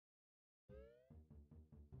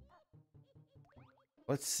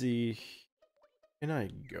 Let's see. Can I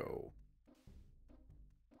go?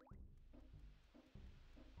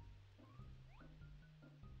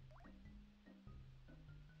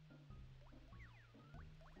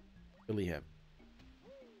 Really have.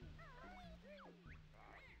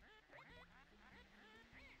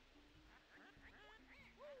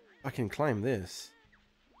 I can climb this.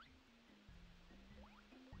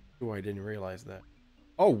 Oh, I didn't realize that.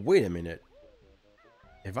 Oh, wait a minute.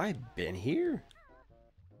 Have I been here?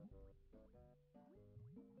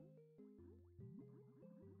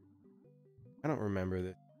 I don't remember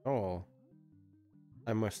this at all.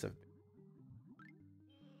 I must have.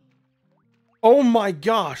 Oh my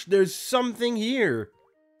gosh, there's something here.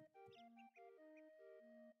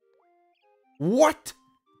 What?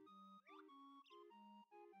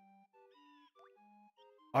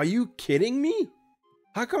 Are you kidding me?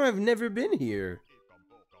 How come I've never been here?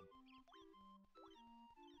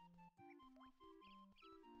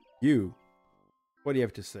 You, what do you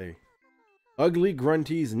have to say? Ugly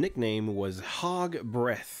Grunty's nickname was Hog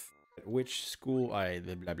Breath. At which school I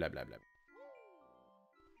blah blah blah blah blah.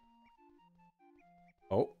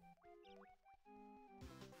 Oh.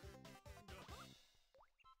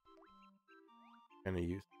 Can I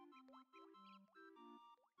use?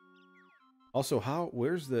 Also,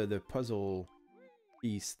 where's the puzzle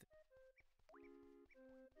piece?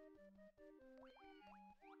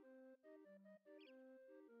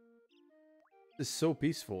 This is so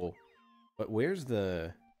peaceful. But where's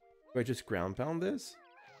the... Do I just ground pound this?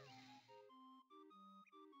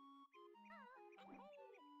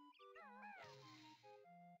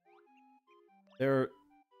 There...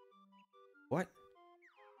 What?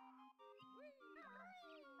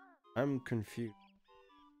 I'm confused.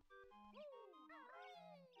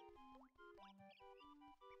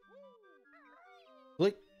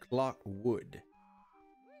 Click clock wood.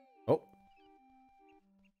 Oh.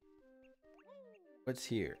 What's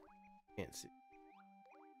here? Can't see.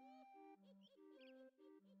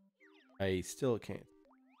 I still can't.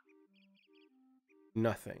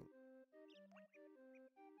 Nothing.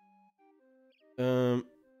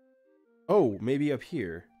 Oh, maybe up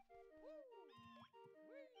here.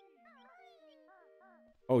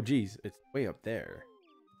 Oh, geez, it's way up there.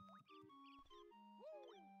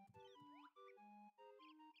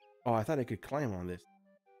 Oh, I thought I could climb on this.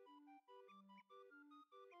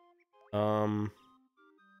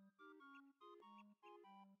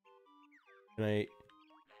 Can I...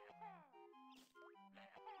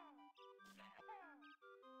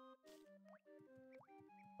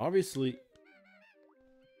 Obviously...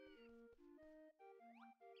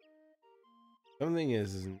 Something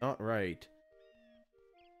is not right.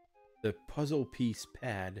 The puzzle piece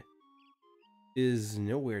pad is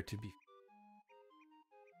nowhere to be.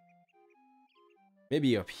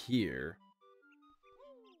 Maybe up here.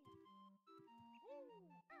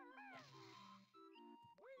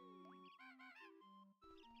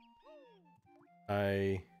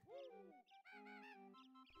 I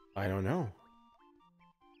don't know.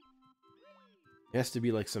 It has to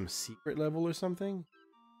be like some secret level or something.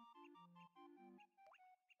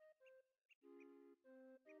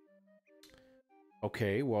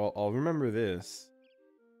 Okay, well, I'll remember this.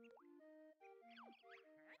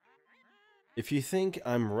 If you think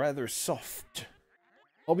I'm rather soft,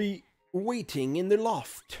 I'll be waiting in the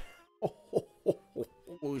loft.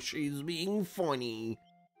 Oh, she's being funny.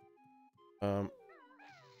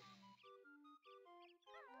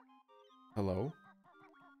 Hello?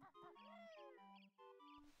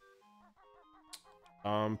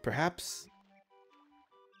 Perhaps...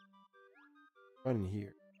 What in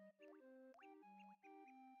here?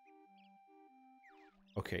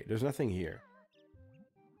 Okay, there's nothing here.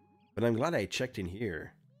 But I'm glad I checked in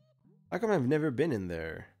here. How come I've never been in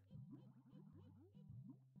there?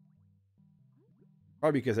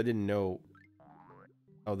 Probably because I didn't know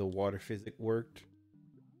how the water physics worked.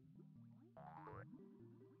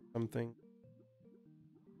 Something.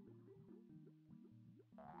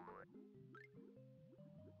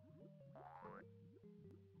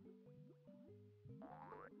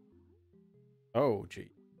 Oh, gee.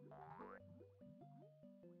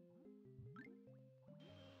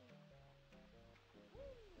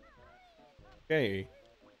 Okay.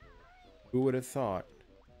 Who would have thought?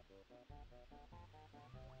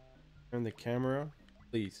 Turn the camera,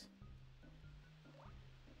 please.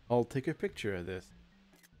 I'll take a picture of this.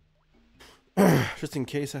 Just in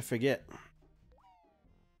case I forget.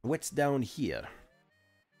 What's down here?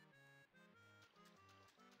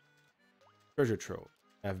 Treasure trove.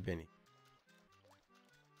 I've been.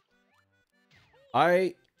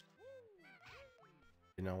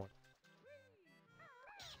 You know what?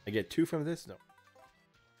 I get 2 from this? No.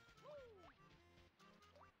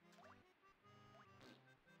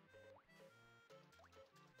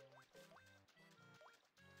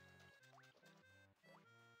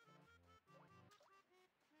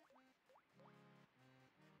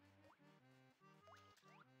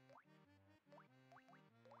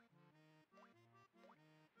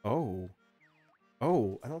 Oh.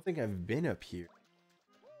 Oh, I don't think I've been up here.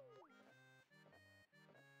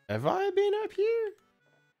 Have I been up here?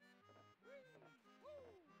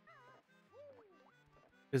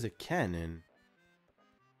 There's a cannon.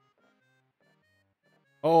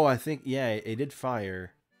 Oh, I think, yeah, it did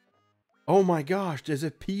fire. Oh my gosh, there's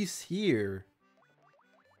a piece here.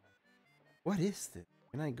 What is this?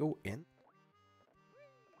 Can I go in?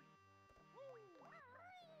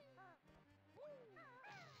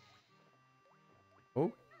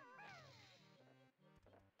 Oh.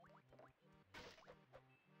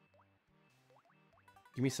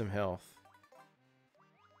 Give me some health.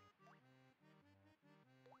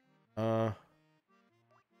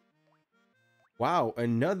 Wow,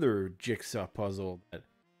 another jigsaw puzzle.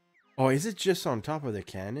 Oh, is it just on top of the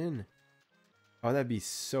cannon? Oh, that'd be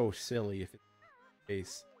so silly if it's the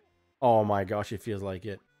case. Oh my gosh, it feels like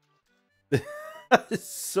it. It's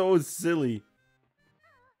so silly.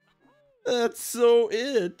 That's so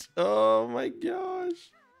it. Oh my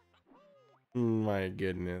gosh. My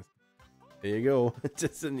goodness. There you go. It's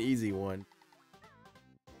just an easy one.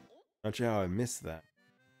 Not sure how I missed that.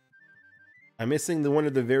 I'm missing the one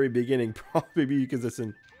at the very beginning, probably because it's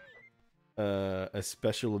a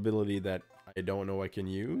special ability that I don't know I can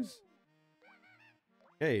use.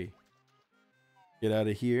 Okay. Get out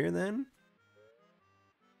of here then.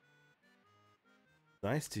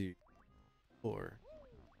 Nice to explore.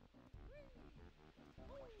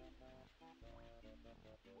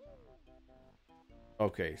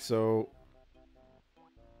 Okay, so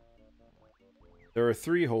there are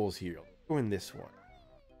 3 holes here. Let's go in this one.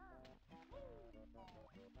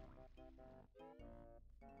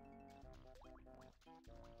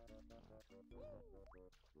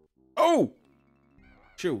 Oh!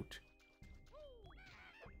 Shoot.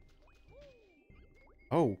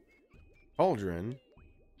 Oh. Cauldron.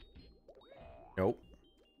 Nope.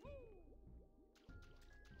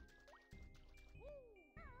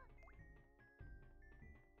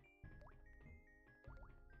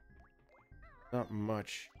 Not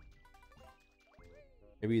much.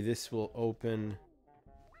 Maybe this will open.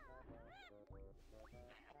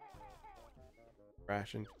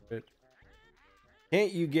 Crash into it.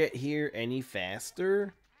 Can't you get here any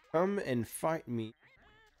faster? Come and fight me.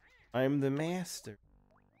 I'm the master.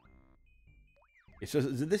 Okay, so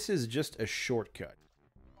this is just a shortcut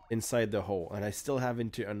inside the hole, and I still have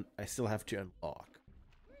to unlock.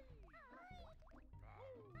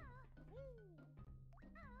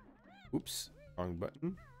 Oops, wrong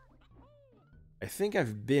button. I think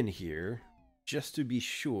I've been here, just to be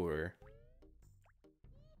sure.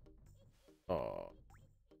 Oh,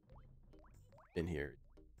 in here.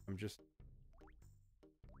 I'm just.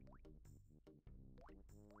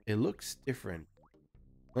 It looks different.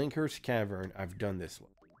 Blinkhurst Cavern. I've done this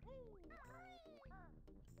one.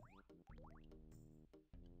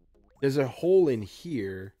 There's a hole in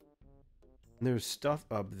here. And there's stuff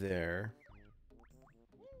up there.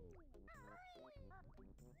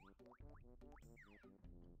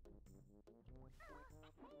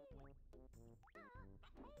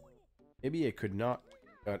 Maybe it could not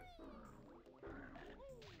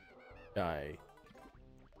die.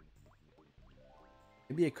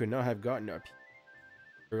 Maybe it could not have gotten up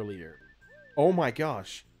earlier. Oh my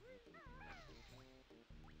gosh.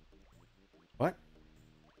 What?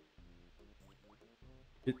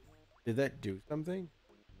 Did that do something?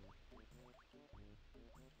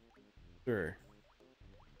 Sure.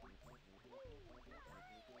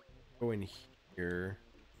 Go in here.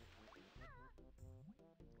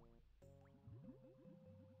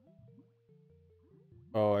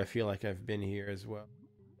 Oh, I feel like I've been here as well.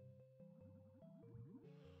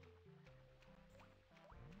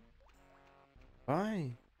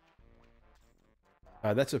 Why?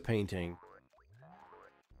 That's a painting.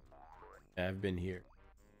 Yeah, I've been here.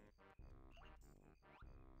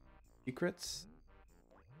 Secrets?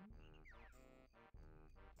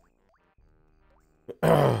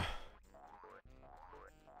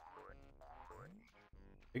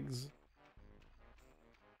 Eggs?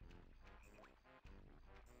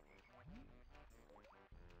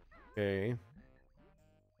 Okay.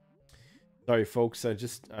 Sorry, folks. I'm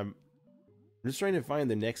just trying to find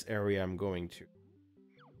the next area I'm going to.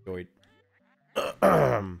 Wait.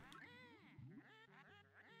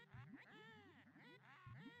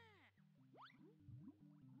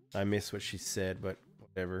 I missed what she said, but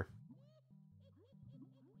whatever.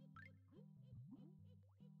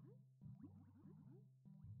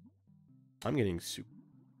 I'm getting soup.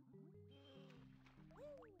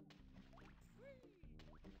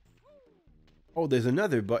 Oh, there's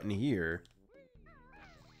another button here.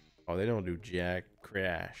 Oh, they don't do jack.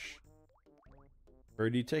 Crash.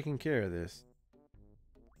 Already taking care of this.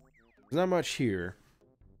 There's not much here.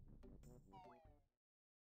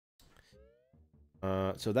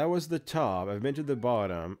 So that was the top. I've been to the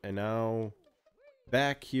bottom, and now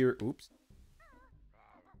back here. Oops.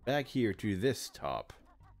 Back here to this top.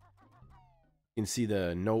 You can see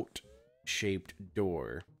the note-shaped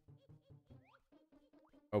door.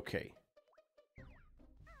 Okay.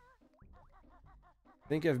 I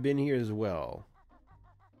think I've been here as well.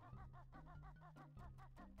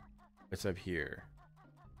 What's up here?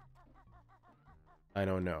 I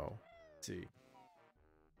don't know. Let's see.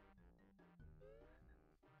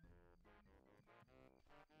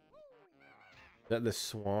 Is that the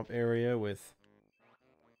swamp area with...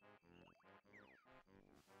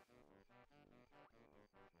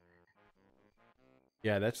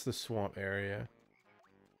 Yeah, that's the swamp area.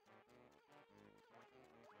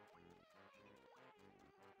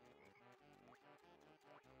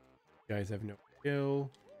 You guys have no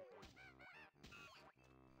skill.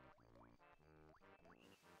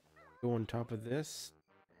 Go on top of this.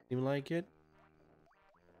 Seem like it.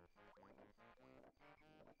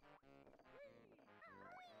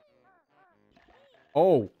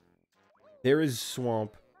 Oh! There is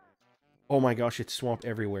swamp. Oh my gosh, it's swamp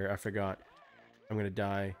everywhere. I forgot. I'm gonna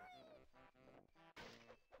die.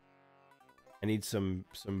 I need some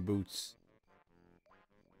boots.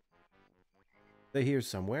 Are they here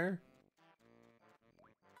somewhere?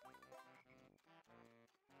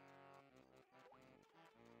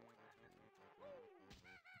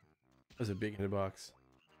 That's a big hitbox.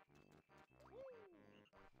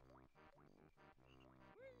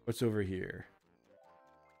 What's over here?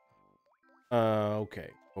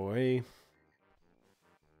 Okay, boy.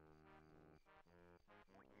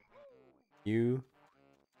 You.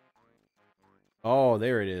 Oh,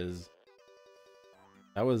 there it is.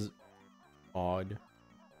 That was odd.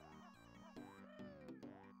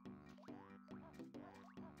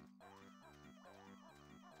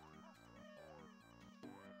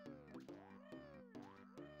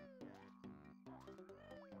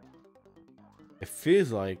 It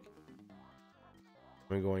feels like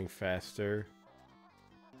I'm going faster.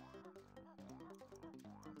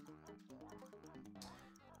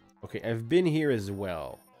 Okay, I've been here as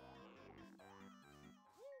well.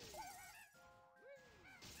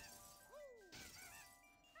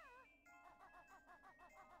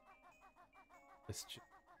 Let's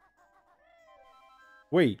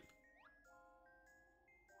wait.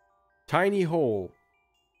 Tiny hole.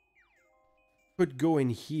 Could go in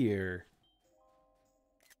here.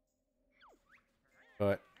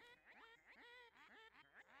 But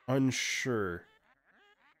unsure.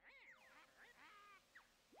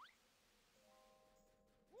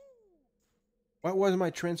 What was my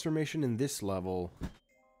transformation in this level?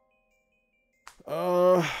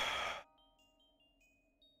 It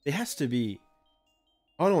has to be.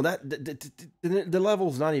 Oh no, the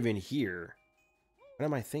level's not even here. What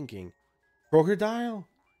am I thinking? Crocodile?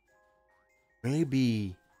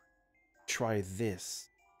 Maybe try this.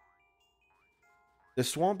 The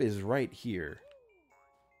swamp is right here.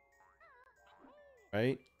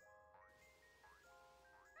 Right?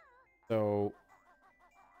 So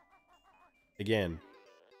again,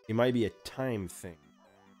 it might be a time thing.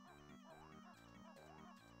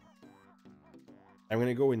 I'm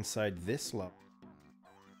gonna go inside this level.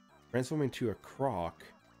 Transform into a croc.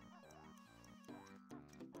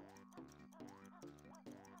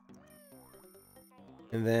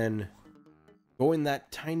 And then go in that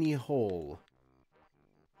tiny hole.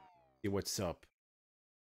 See what's up.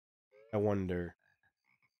 I wonder.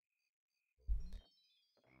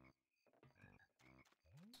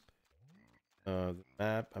 The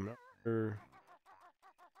map, I'm not sure.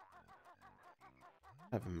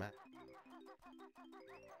 I have a map.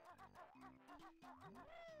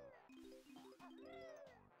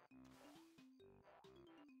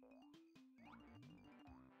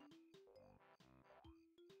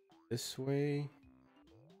 This way.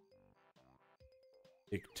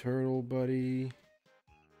 Big turtle buddy.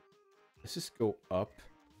 Let's just go up.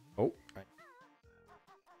 Oh.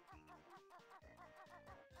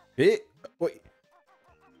 Wait.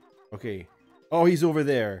 Okay. Oh, he's over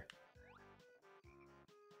there.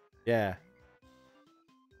 Yeah.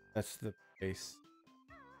 That's the place.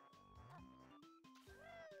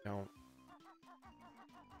 Don't.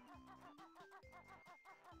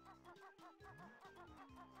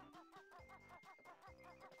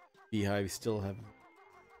 Beehive still have.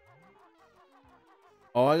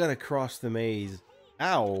 Oh, I gotta cross the maze.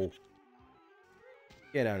 Ow.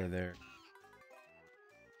 Get out of there.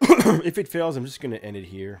 If it fails, I'm just gonna end it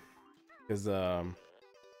here. Because,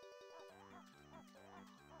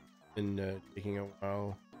 been taking a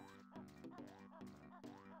while.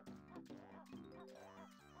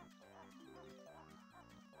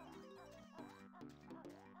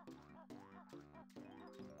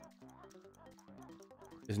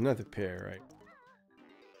 There's another pair, right?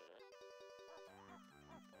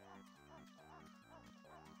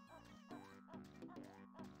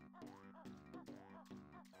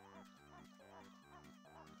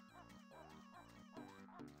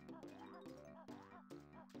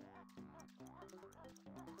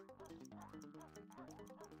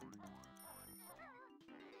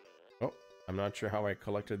 Oh, I'm not sure how I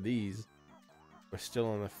collected these. We're still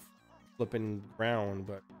on the flipping ground,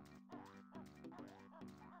 but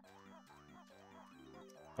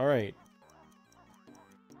all right.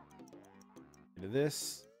 To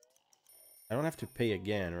this, I don't have to pay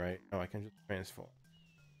again, right? Oh, I can just transform.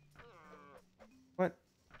 What?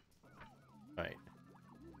 All right.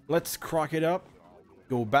 Let's crock it up.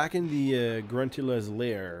 Go back in the Gruntila's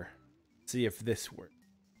lair. See if this works.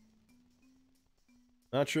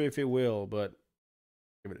 Not sure if it will, but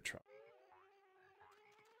give it a try.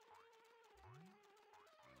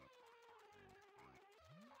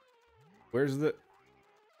 Where's the...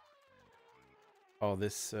 Oh,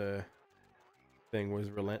 this thing was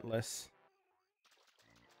relentless.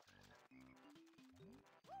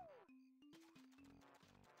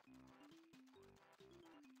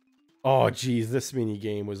 Oh, geez, this mini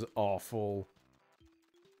game was awful.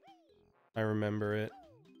 I remember it.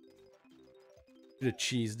 Should have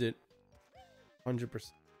cheesed it.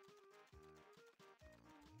 100%.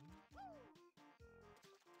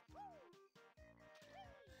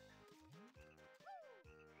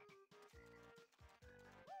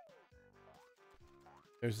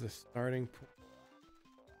 There's the starting point.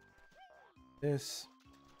 This.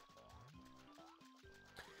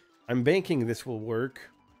 I'm banking this will work,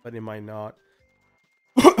 but it might not.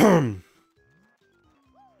 All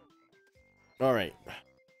right.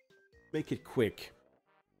 Make it quick.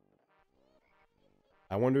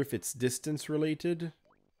 I wonder if it's distance related.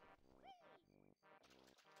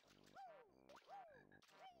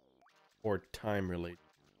 Or time related.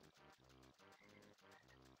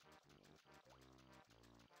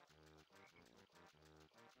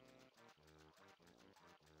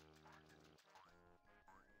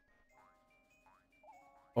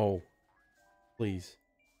 Oh, please.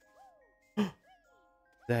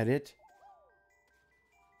 That it?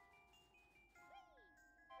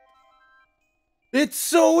 It's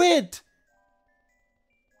so it!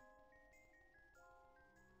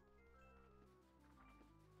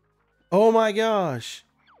 Oh my gosh.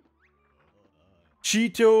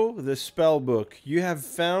 Cheeto, the spell book. You have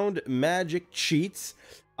found magic cheats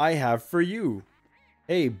I have for you.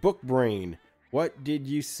 Hey, book brain. What did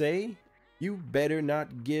you say? You better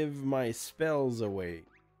not give my spells away.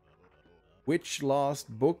 Which lost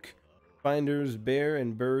book? Finders bear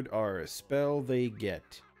and bird are a spell they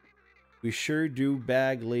get. We sure do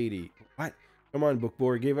bag lady. What? Come on, book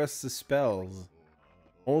boy, give us the spells.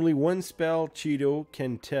 Only one spell Cheeto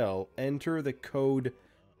can tell. Enter the code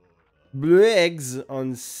BLEGS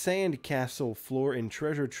on Sandcastle floor in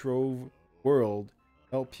Treasure Trove World.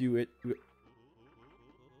 Help you it.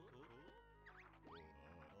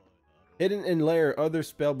 Hidden in lair other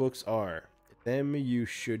spellbooks are. Them you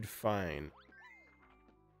should find.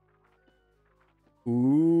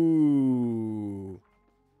 Ooh.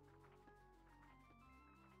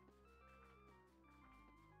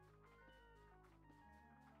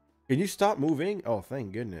 Can you stop moving? Oh,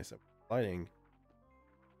 thank goodness. I'm fighting.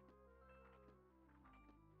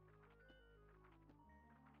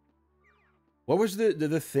 What was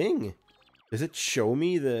the thing? Does it show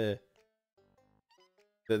me the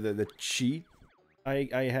cheat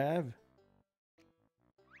I have?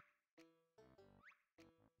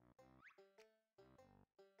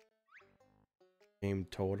 Game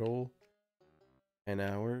total 10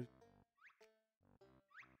 hours.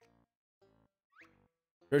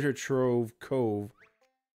 Treasure Trove Cove.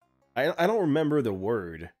 I don't remember the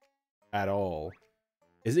word at all.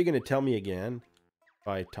 Is it gonna tell me again if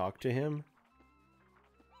I talk to him?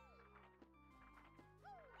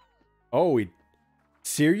 Oh,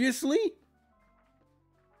 seriously?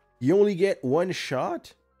 You only get one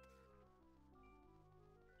shot?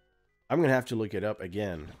 I'm gonna have to look it up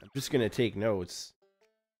again. I'm just gonna take notes.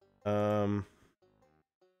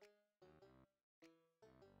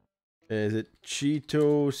 Is it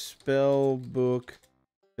Cheeto Spellbook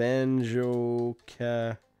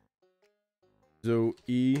Banjo-Kazooie?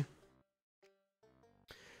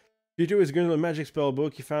 Cheeto is going to the magic spell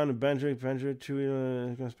book. You found a Banjo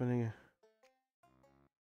to spending.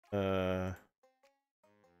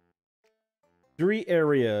 3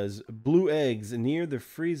 areas. Blue eggs near the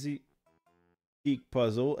Freezy Peak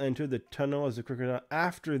puzzle. Enter the tunnel as a crocodile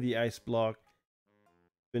after the ice block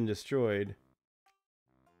been destroyed.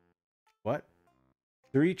 What?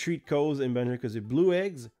 3 treat codes in Banjo-Kazooie. Blue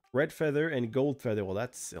eggs, red feather, and gold feather. Well,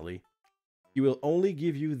 that's silly. He will only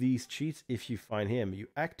give you these cheats if you find him. You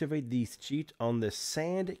activate these cheats on the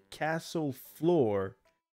sand castle floor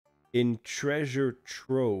in Treasure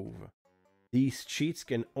Trove. These cheats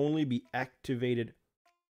can only be activated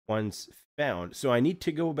once found. So I need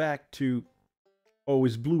to go back to... Oh, it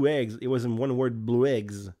was blue eggs. It was in one word, blue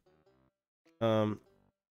eggs. On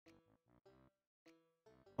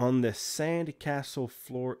the sand castle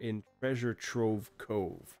floor in Treasure Trove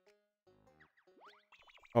Cove.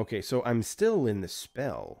 Okay, so I'm still in the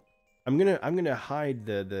spell. I'm gonna hide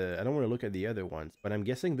the I don't want to look at the other ones, but I'm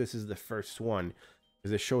guessing this is the first one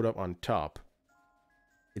because it showed up on top.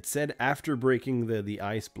 It said after breaking the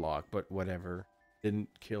ice block, but whatever. Didn't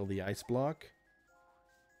kill the ice block.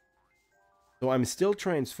 So I'm still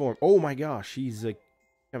transformed. Oh my gosh, he's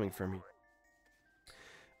coming for me.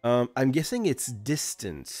 I'm guessing it's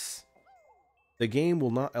distance. The game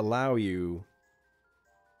will not allow you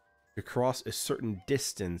to cross a certain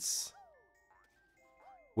distance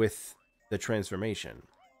with the transformation.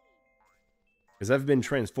 Because I've been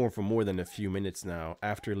transformed for more than a few minutes now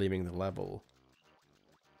after leaving the level.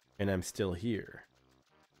 And I'm still here.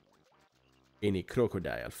 In a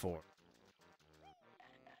crocodile form.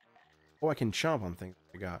 Oh, I can chomp on things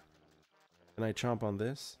I got. Can I chomp on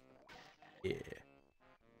this? Yeah.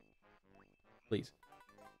 Please.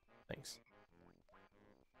 Thanks.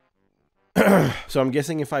 So I'm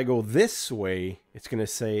guessing if I go this way, it's going to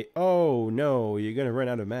say, oh no, you're going to run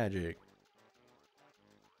out of magic.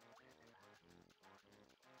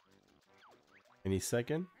 Any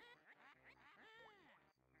second?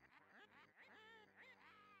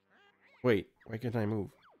 Wait, why can't I move?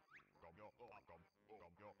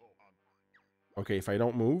 Okay, if I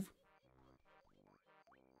don't move,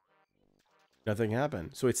 nothing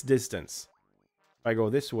happened. So it's distance. If I go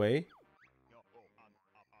this way...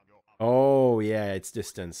 Oh, yeah, it's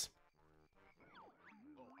distance.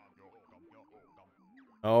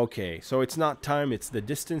 Okay, so it's not time, it's the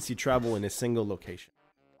distance you travel in a single location.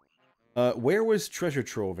 Where was Treasure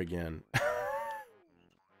Trove again?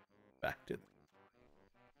 Back to...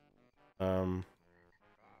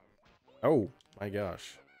 Oh, my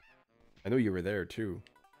gosh. I know you were there, too.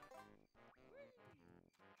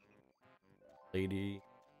 Lady.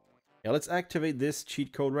 Yeah, let's activate this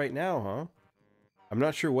cheat code right now, huh? I'm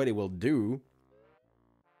not sure what it will do.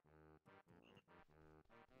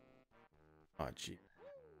 Oh, gee.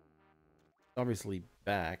 Obviously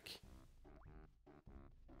back.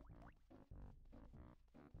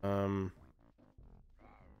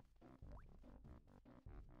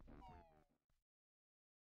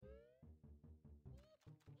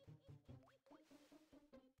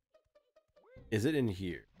 Is it in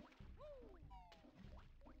here?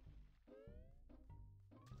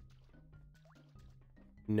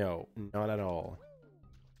 No, not at all.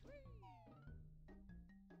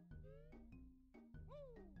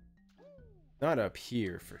 Not up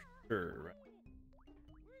here for sure, right?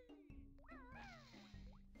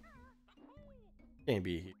 Can't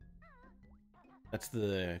be here. That's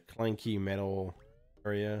the clanky metal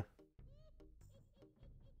area.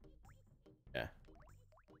 Yeah.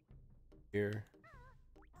 Here.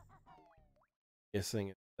 Guessing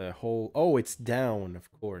it's the whole... Oh, it's down, of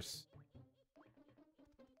course.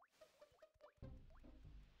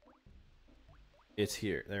 It's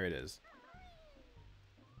here. There it is.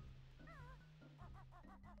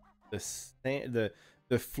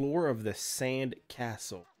 The floor of the sand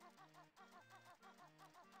castle.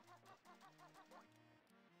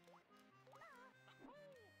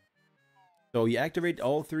 So you activate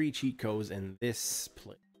all 3 cheat codes in this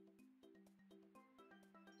place.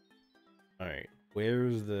 Alright,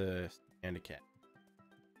 where's the handicap?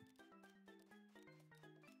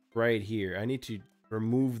 Right here. I need to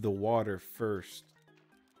remove the water first.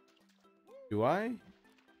 Do I? I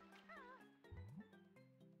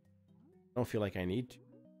don't feel like I need to.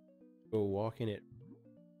 Go walk in it.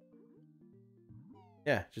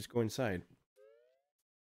 Yeah, just go inside.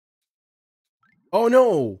 Oh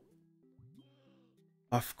no!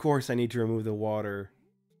 Of course I need to remove the water.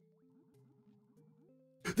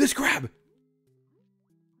 This crab!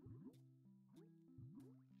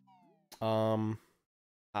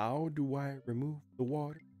 How do I remove the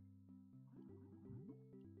water?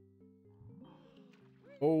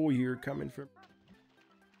 Oh, you're coming from...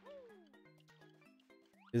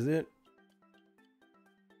 Is it?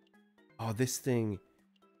 Oh, this thing.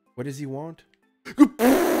 What does he want?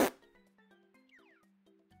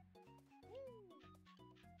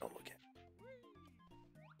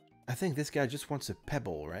 I think this guy just wants a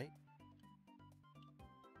pebble, right?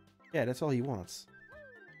 Yeah, that's all he wants.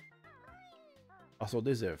 Also,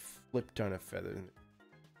 there's a flip ton of feathers.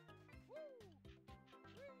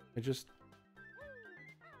 I just...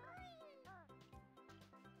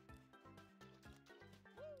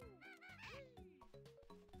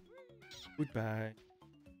 Goodbye.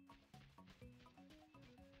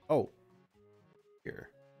 Oh. Here.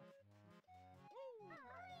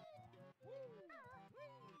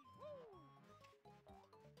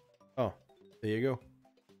 Oh, there you go.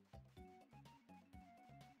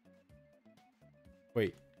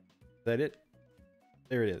 Wait, is that it?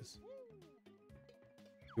 There it is.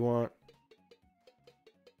 You want...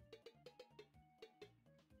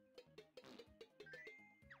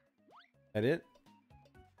 That it?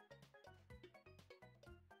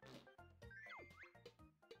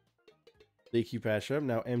 Leaky patch up.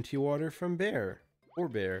 Now empty water from bear. Or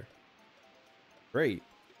bear. Great.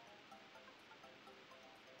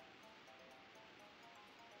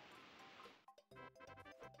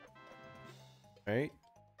 Right.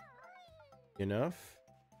 Enough.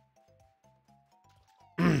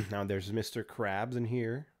 Now there's Mr. Krabs in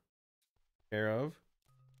here. Care of.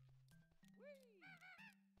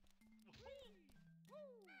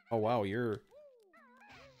 Oh wow, you're...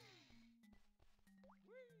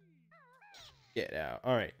 Get out.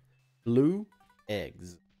 Alright. Blue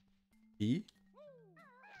eggs. E.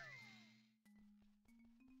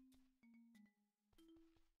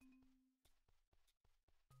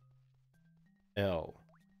 L.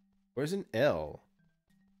 Where's an L?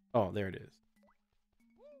 Oh, there it is.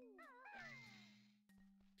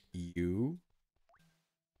 U.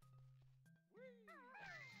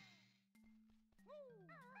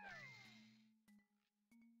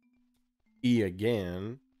 E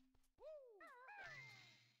again.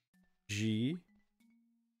 G.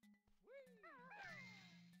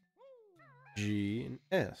 G and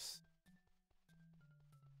S.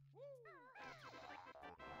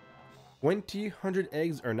 200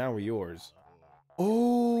 eggs are now yours.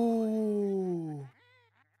 Oh.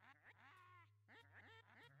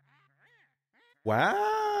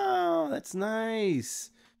 Wow, that's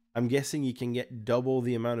nice. I'm guessing you can get double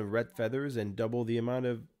the amount of red feathers and double the amount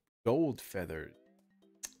of gold feathers.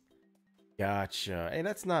 Gotcha. Hey,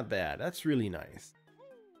 that's not bad. That's really nice.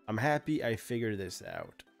 I'm happy I figured this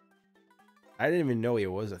out. I didn't even know it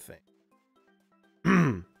was a thing.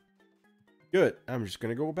 Good. I'm just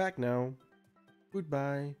gonna go back now.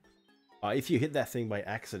 Goodbye. If you hit that thing by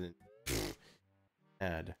accident.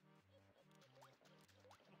 Add.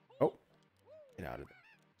 Oh. Get out of there.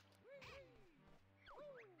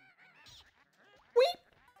 Whee!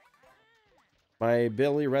 My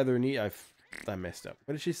belly rather neat. I messed up.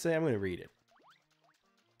 What did she say? I'm going to read it.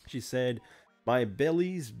 She said, my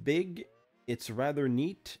belly's big. It's rather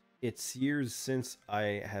neat. It's years since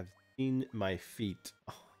I have seen my feet.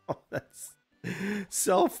 Oh, that's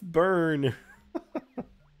self-burn.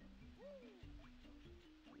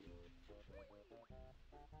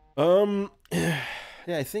 Yeah,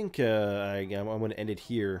 I think I'm going to end it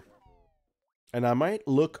here. And I might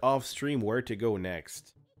look off stream where to go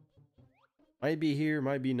next. Might be here,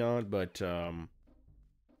 might be not, but there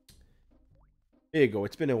you go.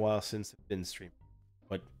 It's been a while since I've been streaming,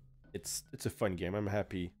 but it's a fun game. I'm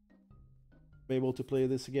happy I'm able to play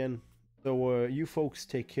this again. So you folks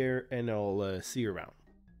take care, and I'll see you around.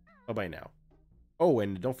 Bye-bye now. Oh,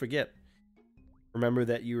 and don't forget, remember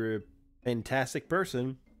that you're a fantastic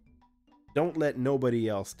person. Don't let nobody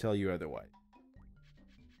else tell you otherwise.